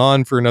guy hung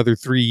on for another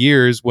 3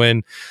 years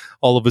when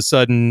all of a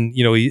sudden,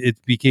 it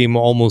became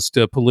almost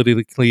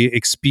politically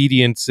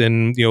expedient,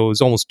 and, it was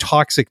almost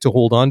toxic to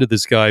hold on to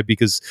this guy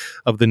because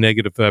of the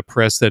negative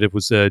press that it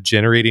was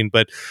generating.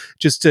 But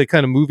just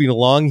kind of moving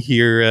along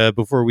here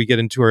before we get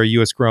into our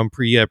US Grand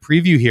Prix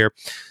preview here.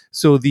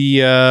 So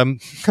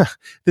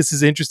this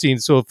is interesting.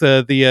 So if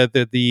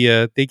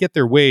they get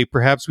their way,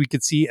 perhaps we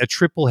could see a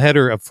triple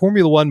header of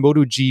Formula One,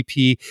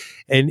 MotoGP,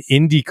 and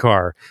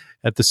IndyCar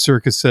at the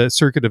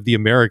circuit of the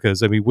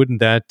Americas. I mean,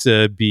 wouldn't that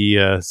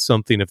be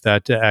something if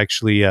that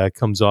actually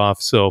comes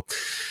off? So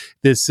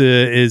this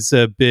has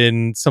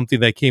been something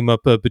that came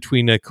up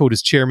between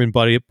COTA's chairman,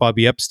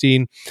 Bobby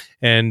Epstein,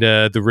 and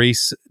the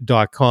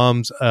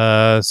race.com's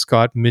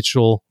Scott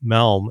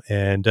Mitchell-Malm.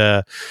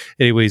 And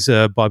anyways,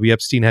 Bobby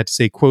Epstein had to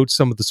say, quote,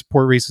 some of the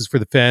support races for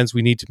the fans,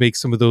 we need to make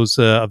some of those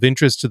of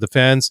interest to the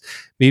fans.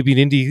 Maybe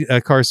an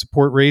IndyCar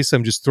support race.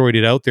 I'm just throwing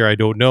it out there. I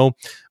don't know.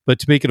 But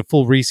to make it a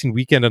full racing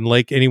weekend,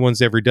 unlike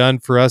anyone's ever done,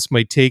 for us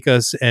might take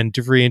us and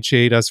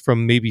differentiate us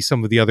from maybe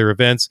some of the other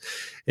events.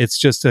 It's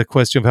just a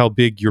question of how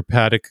big your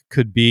paddock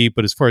could be.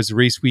 But as far as the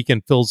race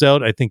weekend fills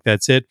out, I think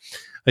that's it.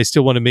 I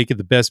still want to make it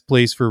the best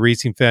place for a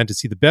racing fan to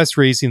see the best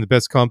racing, the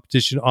best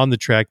competition on the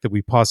track that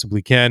we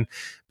possibly can,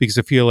 because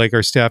I feel like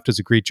our staff does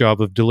a great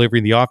job of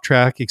delivering the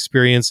off-track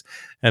experience,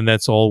 and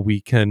that's all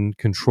we can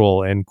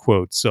control, end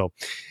quote. So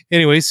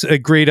anyways, a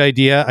great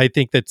idea. I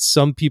think that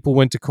some people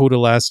went to COTA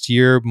last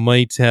year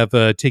might have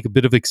take a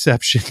bit of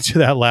exception to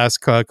that last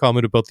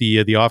comment about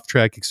the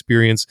off-track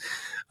experience.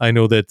 I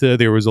know that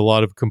there was a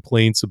lot of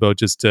complaints about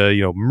just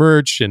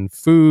merch and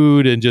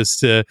food and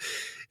just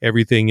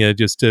everything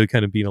just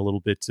kind of being a little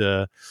bit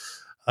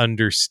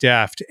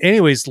understaffed.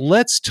 Anyways,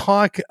 let's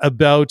talk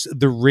about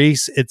the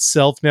race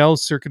itself now.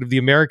 Circuit of the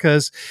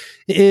Americas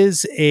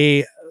is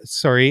a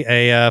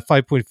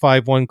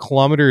 5.51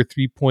 kilometer,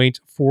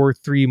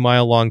 3.43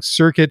 mile long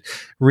circuit.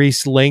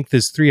 Race length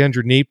is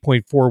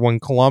 308.41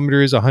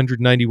 kilometers,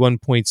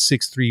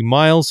 191.63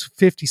 miles,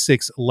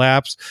 56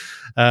 laps.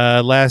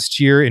 Last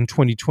year in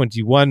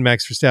 2021,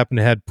 Max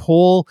Verstappen had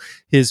pole.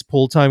 His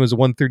pole time was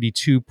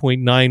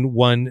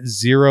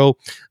 132.910.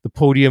 The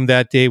podium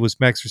that day was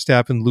Max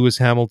Verstappen, Lewis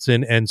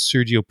Hamilton, and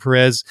Sergio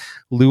Perez.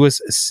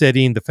 Lewis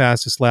setting the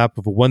fastest lap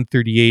of a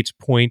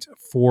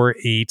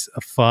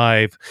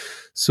 138.485.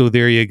 So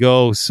there you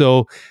go.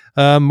 So,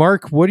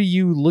 Mark, what are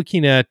you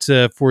looking at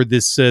for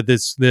this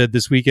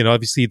weekend?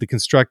 Obviously, the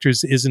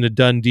constructors isn't a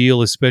done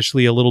deal,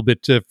 especially a little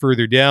bit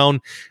further down.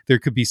 There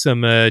could be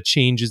some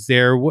changes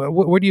there.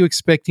 What are you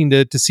expecting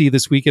to see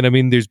this weekend? I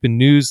mean, there's been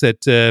news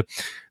that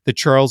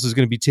Charles is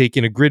going to be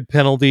taking a grid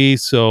penalty,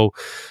 so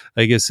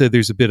I guess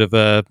there's a bit of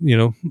the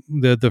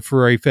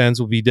Ferrari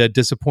fans will be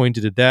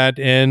disappointed at that.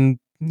 And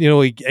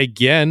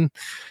again,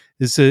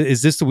 is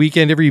this the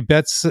weekend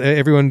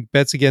everyone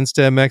bets against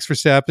Max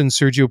Verstappen,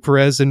 Sergio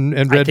Perez, and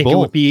Red Bull? I think it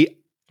would be.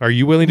 Are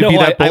you willing to be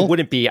that bold? I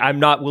wouldn't be. I'm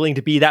not willing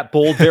to be that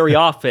bold very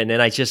often.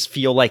 And I just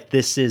feel like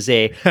this is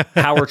a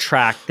power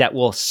track that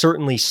will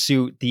certainly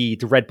suit the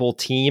Red Bull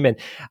team. And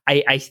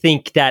I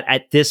think that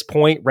at this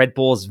point, Red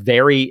Bull is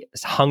very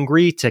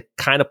hungry to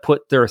kind of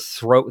put their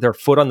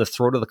foot on the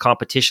throat of the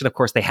competition. Of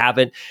course, they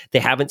haven't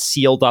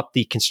sealed up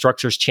the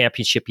Constructors'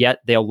 Championship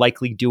yet. They'll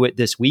likely do it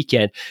this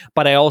weekend.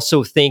 But I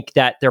also think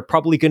that they're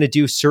probably going to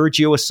do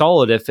Sergio a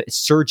solid. If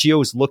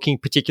Sergio is looking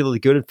particularly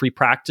good in free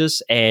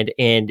practice and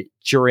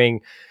during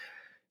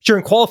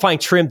qualifying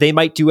trim, they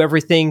might do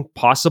everything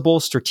possible,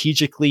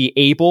 strategically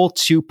able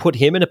to put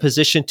him in a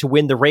position to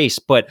win the race.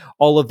 But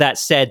all of that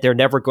said, they're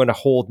never going to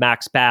hold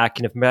Max back.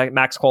 And if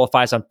Max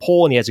qualifies on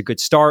pole and he has a good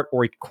start,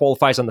 or he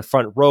qualifies on the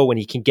front row and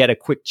he can get a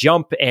quick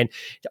jump and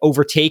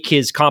overtake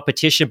his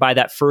competition by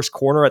that first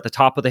corner at the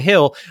top of the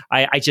hill,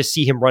 I just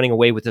see him running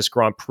away with this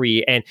Grand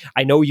Prix. And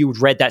I know you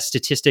read that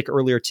statistic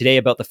earlier today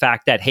about the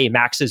fact that, hey,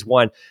 Max has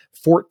won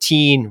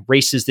 14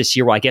 races this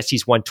year. Well, I guess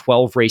he's won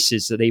 12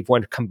 races. So they've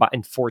won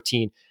combined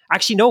 14.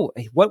 Actually, no.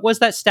 What was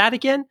that stat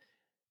again?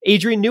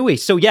 Adrian Newey.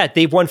 So yeah,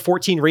 they've won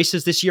 14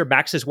 races this year.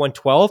 Max has won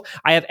 12.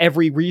 I have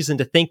every reason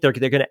to think they're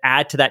going to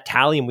add to that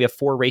tally, and we have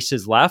 4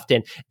 races left.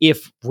 And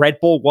if Red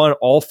Bull won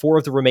all 4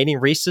 of the remaining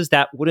races,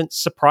 that wouldn't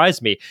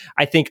surprise me.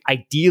 I think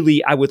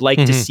ideally I would like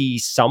to see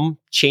some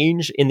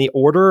change in the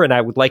order, and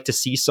I would like to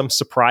see some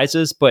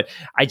surprises, but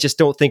I just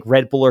don't think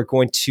Red Bull are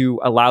going to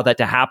allow that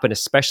to happen,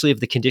 especially if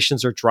the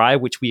conditions are dry,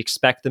 which we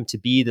expect them to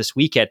be this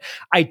weekend.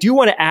 I do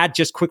want to add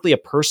just quickly a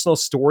personal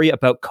story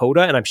about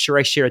COTA, and I'm sure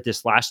I shared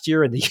this last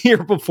year and the year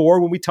before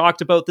when we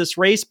talked about this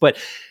race, but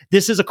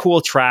this is a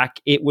cool track.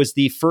 It was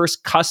the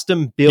first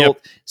custom built,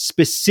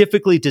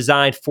 specifically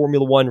designed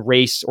Formula One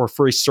race or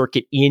first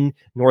circuit in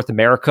North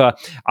America.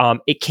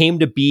 It came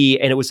to be,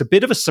 and it was a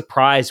bit of a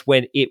surprise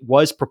when it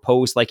was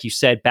proposed, like you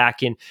said,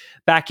 back in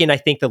I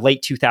think the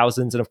late 2000s,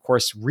 and of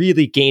course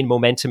really gained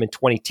momentum in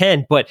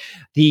 2010. But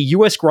the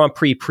US Grand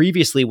Prix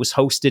previously was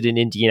hosted in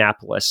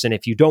Indianapolis, and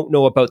if you don't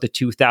know about the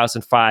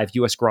 2005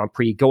 US Grand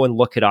Prix, go and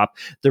look it up.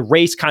 The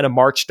race kind of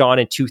marched on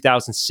in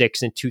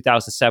 2006 and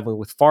 2007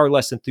 with far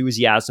less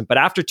enthusiasm, but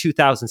after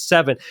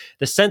 2007,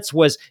 the sense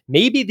was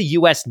maybe the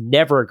US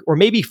never, or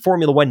maybe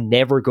Formula One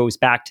never goes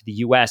back to the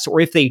US, or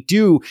if they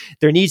do,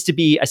 there needs to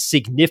be a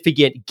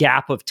significant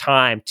gap of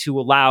time to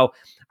allow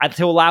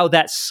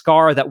that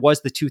scar that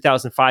was the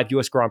 2005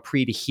 US Grand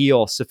Prix to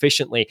heal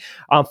sufficiently.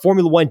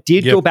 Formula One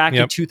did go back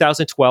in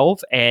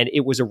 2012, and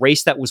it was a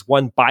race that was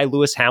won by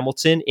Lewis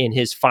Hamilton in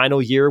his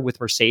final year with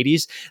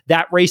Mercedes.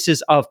 That race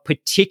is of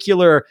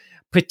particular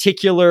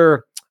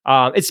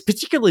it's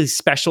particularly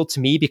special to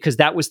me because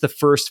that was the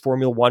first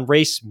Formula One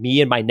race me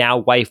and my now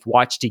wife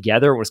watched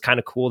together. It was kind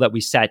of cool that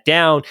we sat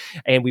down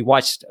and we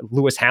watched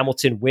Lewis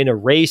Hamilton win a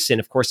race. And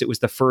of course, it was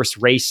the first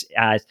race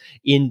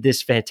in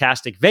this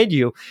fantastic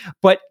venue.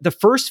 But the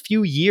first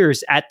few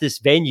years at this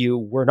venue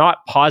were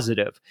not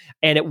positive.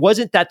 And it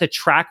wasn't that the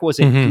track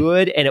wasn't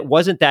good, and it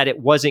wasn't that it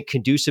wasn't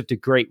conducive to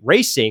great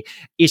racing.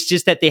 It's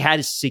just that they had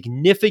a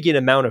significant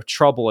amount of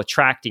trouble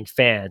attracting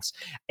fans.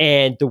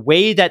 And the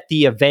way that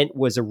the event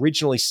was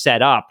originally race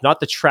set up, not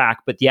the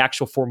track, but the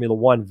actual Formula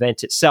One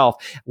event itself,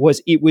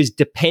 was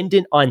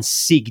dependent on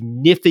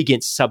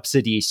significant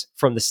subsidies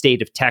from the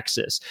state of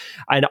Texas.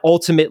 And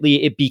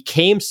ultimately, it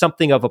became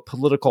something of a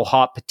political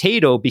hot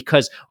potato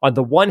because on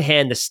the one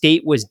hand, the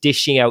state was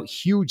dishing out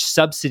huge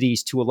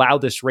subsidies to allow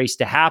this race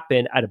to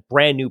happen at a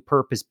brand new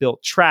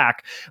purpose-built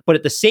track. But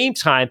at the same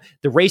time,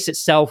 the race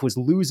itself was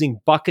losing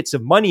buckets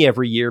of money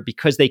every year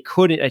because they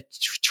couldn't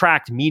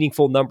attract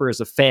meaningful numbers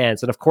of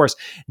fans. And of course,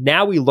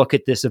 now we look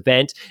at this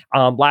event.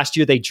 Last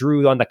year, they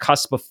drew on the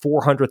cusp of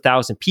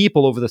 400,000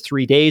 people over the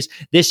 3 days.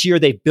 This year,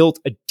 they built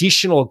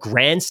additional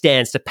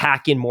grandstands to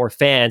pack in more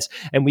fans,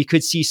 and we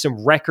could see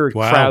some record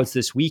crowds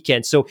this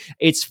weekend. So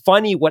it's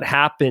funny what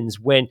happens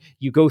when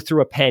you go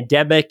through a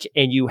pandemic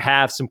and you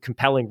have some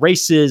compelling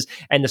races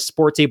and the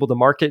sport's able to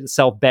market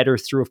itself better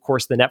through, of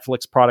course, the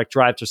Netflix product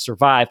Drive to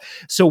Survive.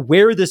 So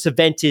where this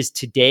event is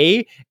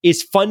today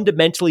is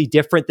fundamentally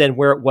different than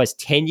where it was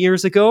 10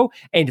 years ago,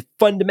 and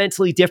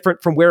fundamentally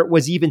different from where it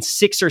was even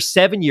 6 or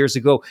 7 years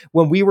ago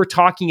when we were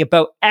talking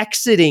about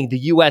exiting the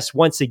US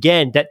once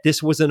again, that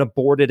this was an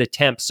aborted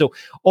attempt. So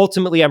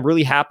ultimately, I'm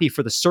really happy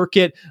for the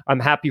circuit. I'm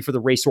happy for the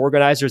race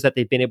organizers that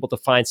they've been able to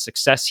find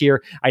success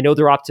here. I know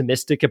they're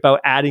optimistic about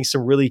adding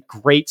some really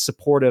great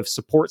supportive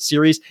support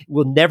series. It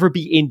will never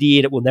be Indy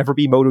and it will never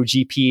be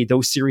MotoGP.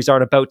 Those series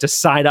aren't about to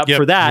sign up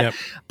for that.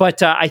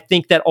 But I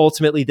think that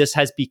ultimately this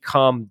has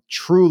become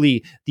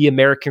truly the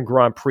American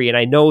Grand Prix. And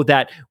I know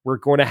that we're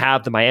going to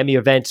have the Miami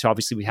event. So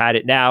obviously we had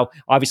it now.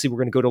 Obviously we're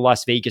going to go to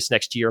Las Vegas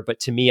next year. But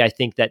to me, I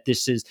think that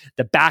this is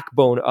the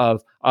backbone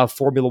of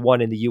Formula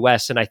One in the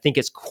US. And I think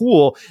it's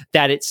cool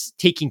that it's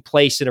taking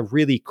place in a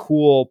really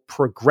cool,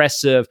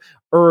 progressive,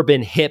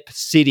 urban, hip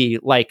city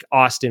like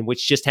Austin,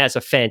 which just has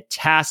a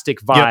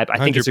fantastic vibe. I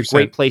think it's a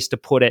great place to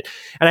put it.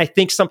 And I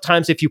think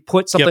sometimes if you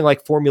put something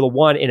like Formula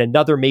One in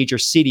another major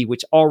city,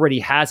 which already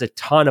has a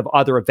ton of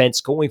other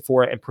events going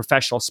for it and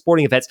professional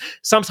sporting events,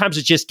 sometimes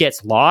it just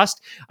gets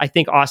lost. I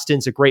think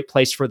Austin's a great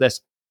place for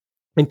this.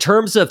 In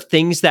terms of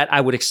things that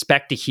I would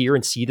expect to hear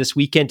and see this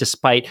weekend,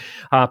 despite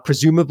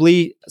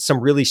presumably some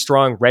really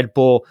strong Red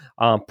Bull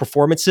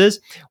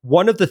performances,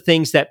 one of the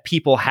things that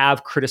people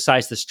have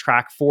criticized this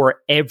track for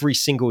every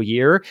single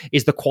year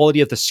is the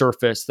quality of the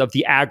surface, of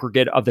the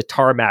aggregate, of the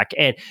tarmac.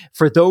 And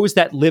for those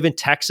that live in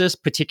Texas,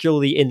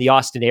 particularly in the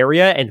Austin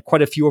area, and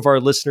quite a few of our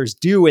listeners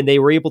do, and they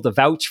were able to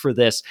vouch for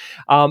this,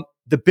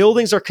 the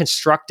buildings are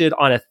constructed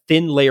on a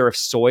thin layer of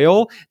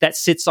soil that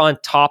sits on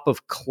top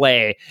of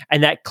clay,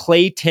 and that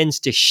clay tends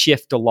to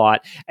shift a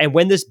lot. And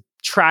when this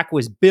track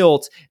was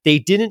built, they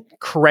didn't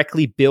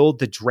correctly build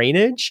the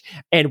drainage.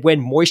 And when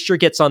moisture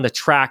gets on the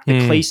track,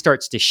 the clay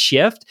starts to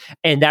shift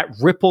and that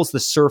ripples the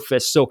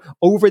surface. So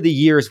over the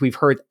years, we've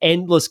heard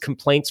endless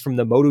complaints from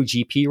the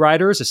MotoGP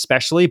riders,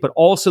 especially, but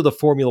also the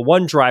Formula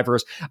One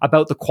drivers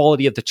about the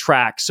quality of the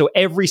track. So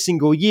every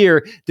single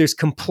year, there's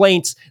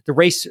complaints. The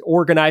race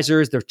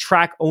organizers, the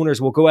track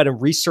owners will go out and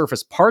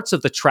resurface parts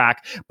of the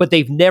track, but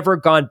they've never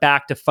gone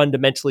back to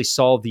fundamentally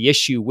solve the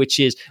issue,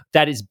 which is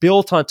that it's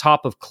built on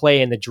top of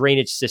clay and the drainage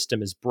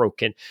system is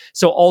broken.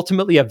 So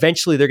ultimately,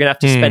 eventually, they're going to have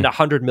to spend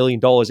 $100 million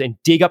and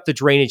dig up the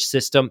drainage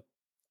system,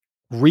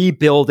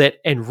 rebuild it,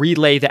 and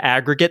relay the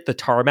aggregate, the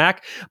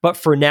tarmac. But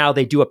for now,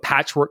 they do a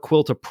patchwork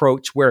quilt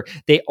approach where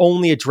they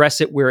only address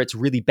it where it's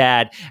really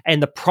bad.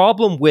 And the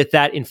problem with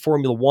that in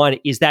Formula One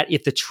is that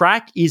if the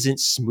track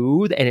isn't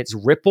smooth and it's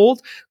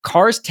rippled,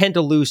 cars tend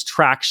to lose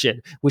traction,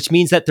 which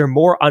means that they're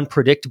more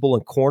unpredictable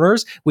in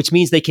corners, which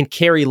means they can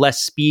carry less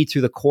speed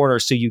through the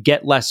corners, so you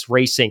get less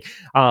racing.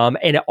 And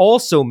it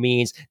also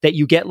means that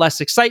you get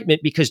less excitement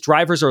because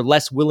drivers are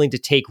less willing to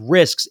take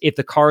risks if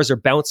the cars are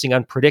bouncing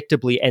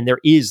unpredictably and there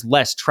is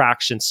less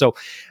traction. So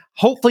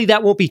hopefully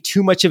that won't be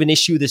too much of an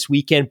issue this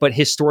weekend, but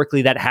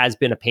historically that has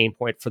been a pain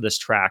point for this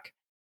track.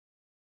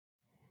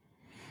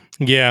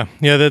 Yeah,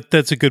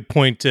 that's a good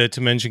point to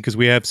mention, because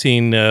we have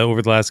seen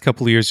over the last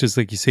couple of years, just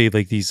like you say,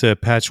 like these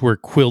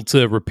patchwork quilt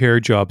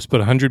repair jobs.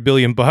 But $100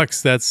 billion,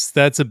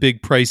 that's a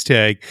big price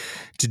tag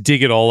to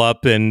dig it all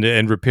up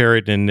and repair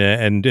it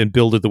and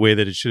build it the way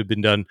that it should have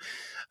been done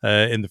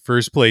in the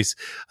first place.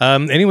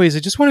 Anyways, I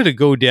just wanted to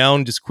go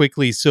down just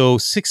quickly. So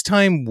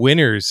 6-time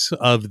winners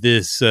of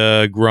this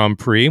Grand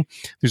Prix.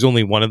 There's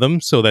only one of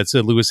them. So that's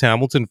Lewis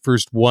Hamilton,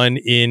 first won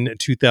in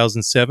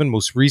 2007,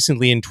 most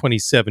recently in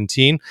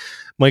 2017.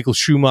 Michael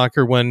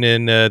Schumacher won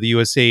in the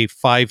USA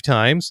 5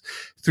 times.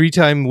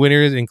 3-time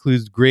winners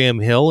include Graham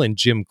Hill and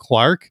Jim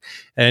Clark.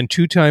 And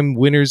 2-time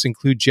winners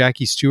include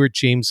Jackie Stewart,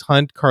 James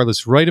Hunt,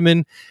 Carlos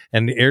Reutemann,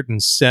 and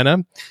Ayrton Senna.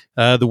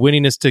 The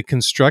winningest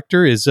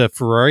constructor is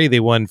Ferrari. They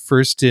won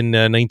first in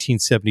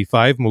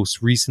 1975,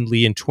 most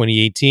recently in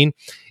 2018.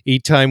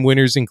 8-time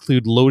winners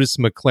include Lotus,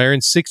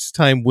 McLaren.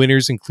 6-time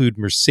winners include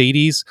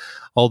Mercedes,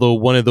 although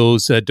one of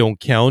those don't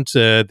count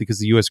because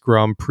the U.S.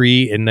 Grand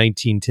Prix in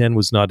 1910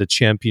 was not a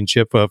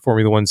championship,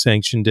 Formula One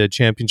sanctioned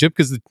championship,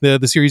 because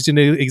the series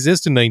didn't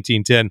exist in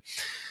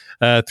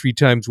 1910. 3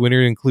 times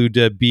winner include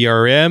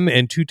BRM,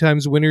 and 2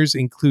 times winners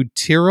include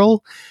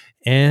Tyrrell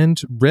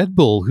and Red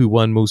Bull, who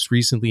won most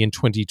recently in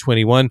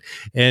 2021.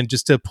 And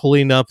just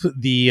pulling up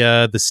the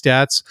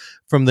stats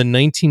from the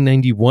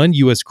 1991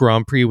 U.S.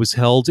 Grand Prix, was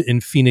held in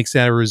Phoenix,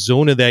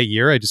 Arizona that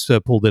year. I just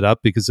pulled it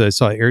up because I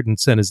saw Ayrton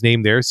Senna's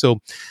name there. So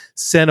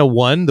Senna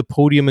won. The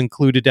podium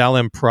included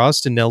Alain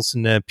Prost and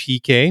Nelson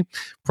Piquet.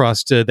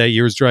 Prost that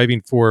year was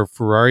driving for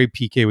Ferrari.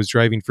 Piquet was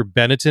driving for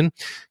Benetton.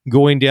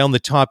 Going down the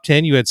top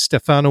 10, you had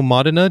Stefano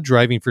Modena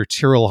driving for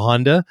Tyrrell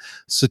Honda,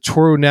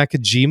 Satoru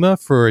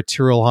Nakajima for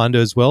Tyrrell Honda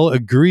as well,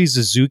 Aguri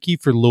Suzuki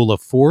for Lola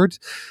Ford,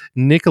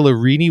 Nicola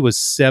Rini was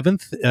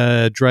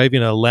 7th,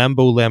 driving a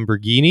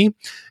Lamborghini,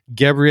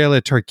 Gabriele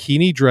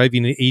Tarquini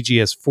driving an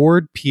AGS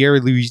Ford,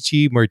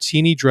 Pierluigi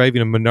Martini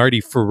driving a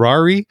Minardi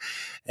Ferrari,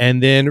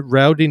 and then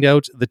rounding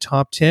out the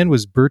top 10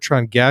 was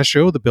Bertrand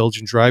Gachot, the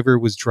Belgian driver,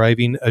 was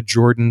driving a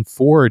Jordan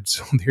Ford.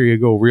 So there you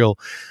go, real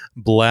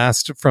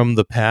blast from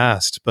the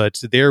past.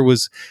 But there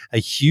was a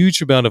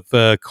huge amount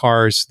of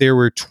cars. There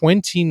were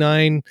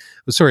 29,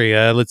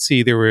 let's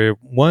see, there were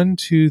 1,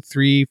 2,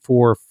 3,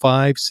 4,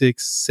 5,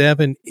 6,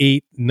 7,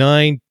 8,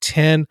 9,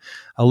 10,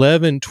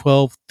 11,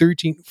 12,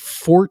 13,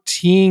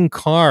 14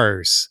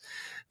 cars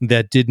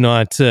that did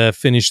not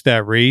finish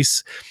that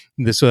race.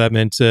 So that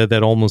meant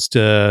that almost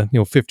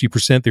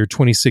 50%. There were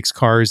 26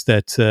 cars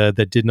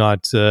that did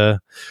not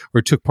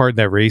or took part in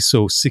that race.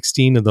 So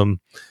 16 of them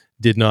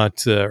did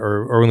not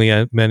or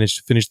only managed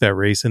to finish that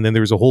race, and then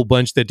there was a whole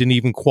bunch that didn't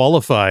even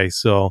qualify.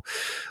 So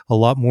a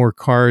lot more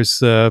cars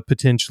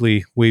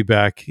potentially way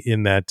back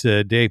in that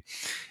day.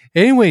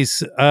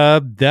 Anyways,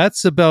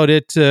 that's about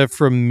it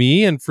from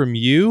me and from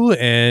you.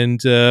 And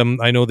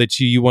I know that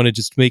you want to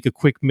just make a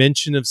quick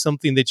mention of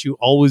something that you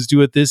always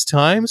do at this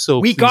time. So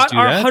we got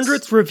our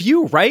 100th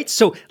review, right?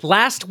 So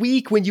last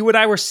week when you and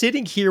I were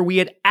sitting here, we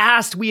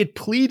had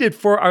pleaded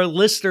for our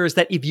listeners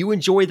that if you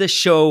enjoy this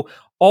show,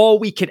 all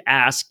we could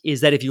ask is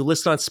that if you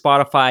listen on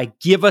Spotify,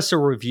 give us a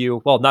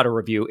review. Well, not a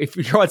review. If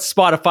you're on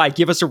Spotify,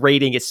 give us a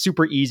rating. It's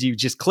super easy. You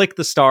just click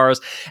the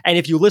stars. And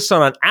if you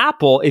listen on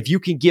Apple, if you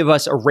can give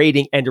us a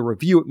rating and a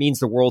review, it means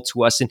the world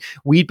to us. And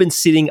we've been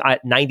sitting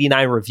at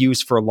 99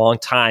 reviews for a long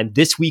time.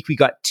 This week, we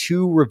got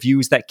 2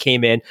 reviews that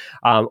came in.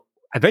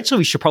 Eventually,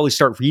 we should probably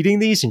start reading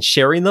these and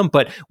sharing them,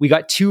 but we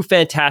got 2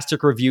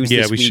 fantastic reviews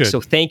this week. Should. So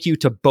thank you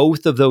to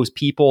both of those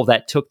people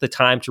that took the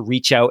time to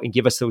reach out and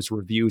give us those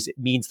reviews. It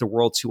means the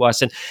world to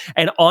us.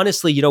 And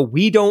honestly,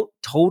 we don't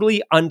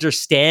totally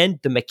understand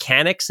the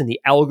mechanics and the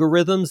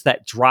algorithms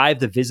that drive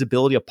the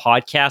visibility of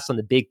podcasts on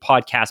the big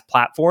podcast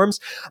platforms.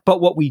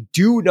 But what we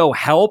do know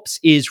helps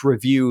is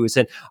reviews.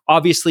 And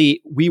obviously,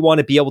 we want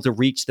to be able to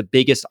reach the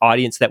biggest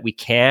audience that we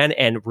can,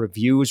 and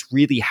reviews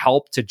really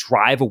help to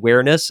drive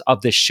awareness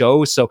of the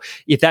show. So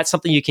if that's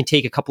something you can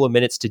take a couple of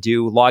minutes to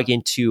do, log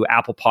into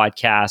Apple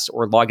Podcasts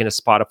or log into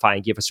Spotify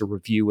and give us a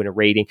review and a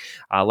rating.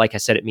 Like I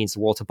said, it means the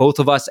world to both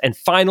of us. And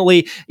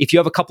finally, if you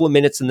have a couple of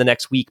minutes in the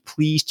next week,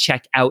 please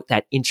check out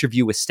that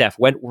interview with Steph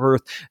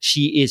Wentworth.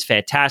 She is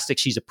fantastic.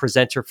 She's a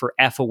presenter for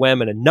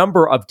FOM and a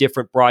number of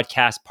different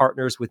broadcast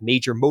partners with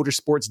major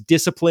motorsports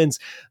disciplines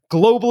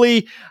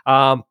globally.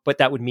 But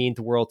that would mean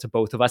the world to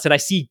both of us. And I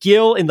see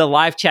Gil in the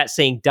live chat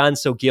saying done.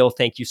 So Gil,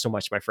 thank you so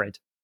much, my friend.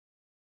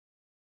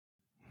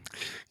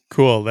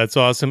 Cool. That's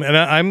awesome. And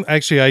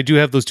I do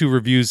have those 2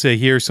 reviews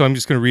here, so I'm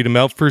just going to read them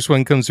out. First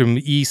one comes from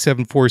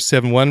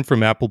E7471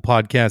 from Apple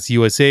Podcasts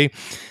USA.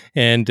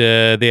 And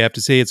they have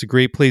to say, it's a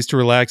great place to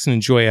relax and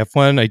enjoy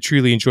F1. I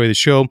truly enjoy the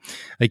show.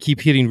 I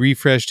keep hitting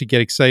refresh to get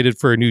excited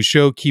for a new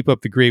show. Keep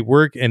up the great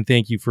work, and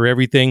thank you for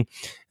everything.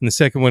 And the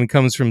second one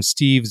comes from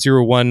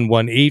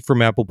Steve0118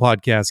 from Apple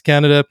Podcasts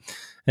Canada.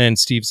 And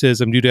Steve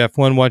says, I'm new to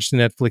F1, watched the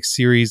Netflix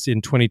series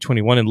in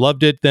 2021 and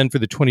loved it. Then for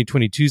the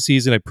 2022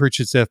 season, I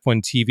purchased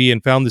F1 TV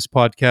and found this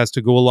podcast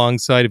to go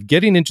alongside of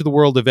getting into the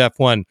world of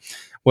F1.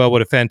 Well,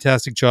 what a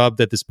fantastic job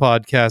that this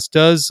podcast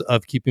does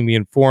of keeping me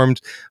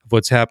informed of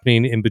what's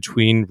happening in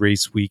between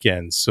race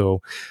weekends.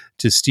 So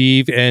to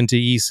Steve and to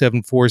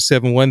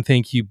E7471,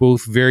 thank you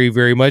both very,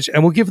 very much.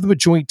 And we'll give them a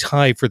joint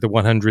tie for the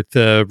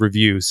 100th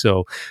review.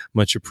 So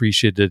much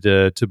appreciated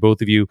to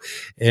both of you.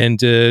 And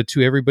to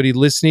everybody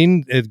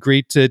listening,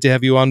 great to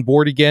have you on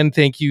board again.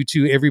 Thank you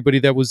to everybody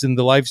that was in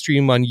the live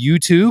stream on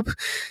YouTube.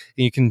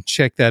 And you can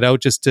check that out.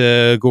 Just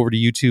go over to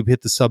YouTube,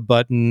 hit the sub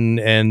button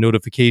and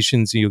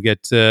notifications, and you'll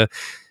get...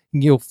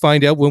 You'll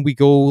find out when we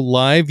go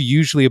live,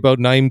 usually about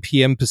 9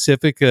 p.m.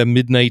 Pacific,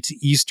 midnight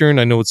Eastern.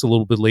 I know it's a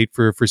little bit late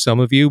for some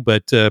of you,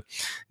 but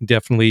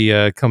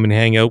definitely come and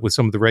hang out with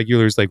some of the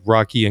regulars like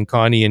Rocky and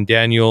Connie and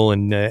Daniel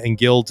and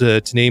Gil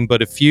to name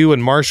but a few,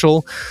 and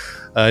Marshall.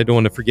 I don't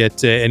want to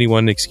forget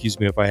anyone, excuse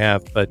me if I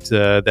have, but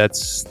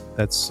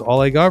that's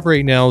all I got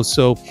right now.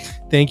 So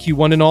thank you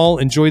one and all.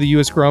 Enjoy the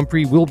U.S. Grand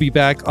Prix. We'll be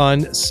back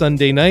on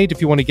Sunday night.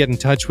 If you want to get in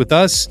touch with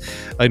us,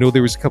 I know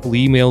there was a couple of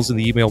emails in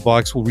the email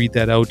box. We'll read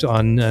that out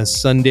on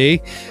Sunday.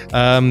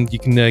 You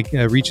can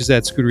reach us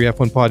at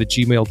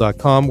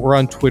scooteryf1pod@gmail.com or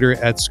on Twitter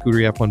at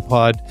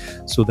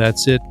scooteryf1pod. So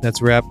that's it.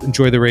 That's a wrap.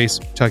 Enjoy the race.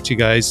 Talk to you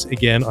guys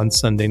again on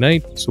Sunday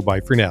night. So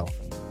bye for now.